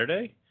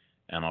Saturday,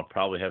 and I'll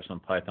probably have some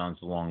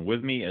pythons along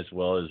with me as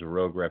well as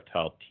Rogue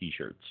Reptile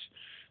t-shirts.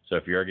 So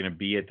if you're going to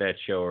be at that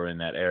show or in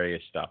that area,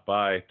 stop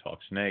by, talk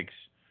snakes,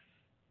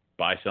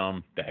 buy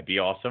some. That'd be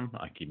awesome.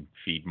 I can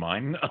feed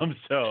mine.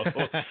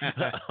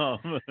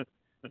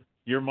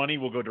 Your money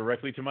will go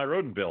directly to my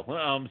rodent bill.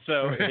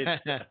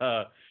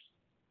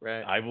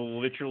 Right. I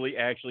will literally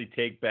actually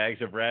take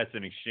bags of rats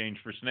in exchange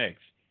for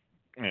snakes.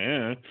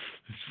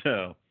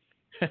 So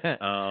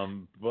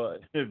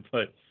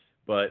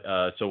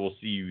we'll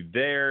see you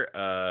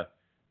there.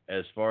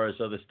 As far as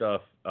other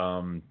stuff,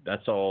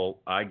 that's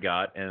all I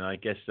got, and I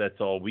guess that's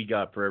all we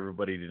got for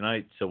everybody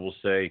tonight. So we'll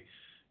say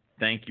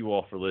thank you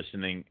all for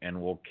listening,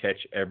 and we'll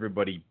catch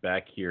everybody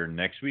back here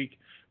next week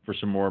for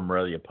some more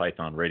Morelia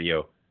Python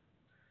Radio.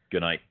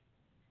 Good night.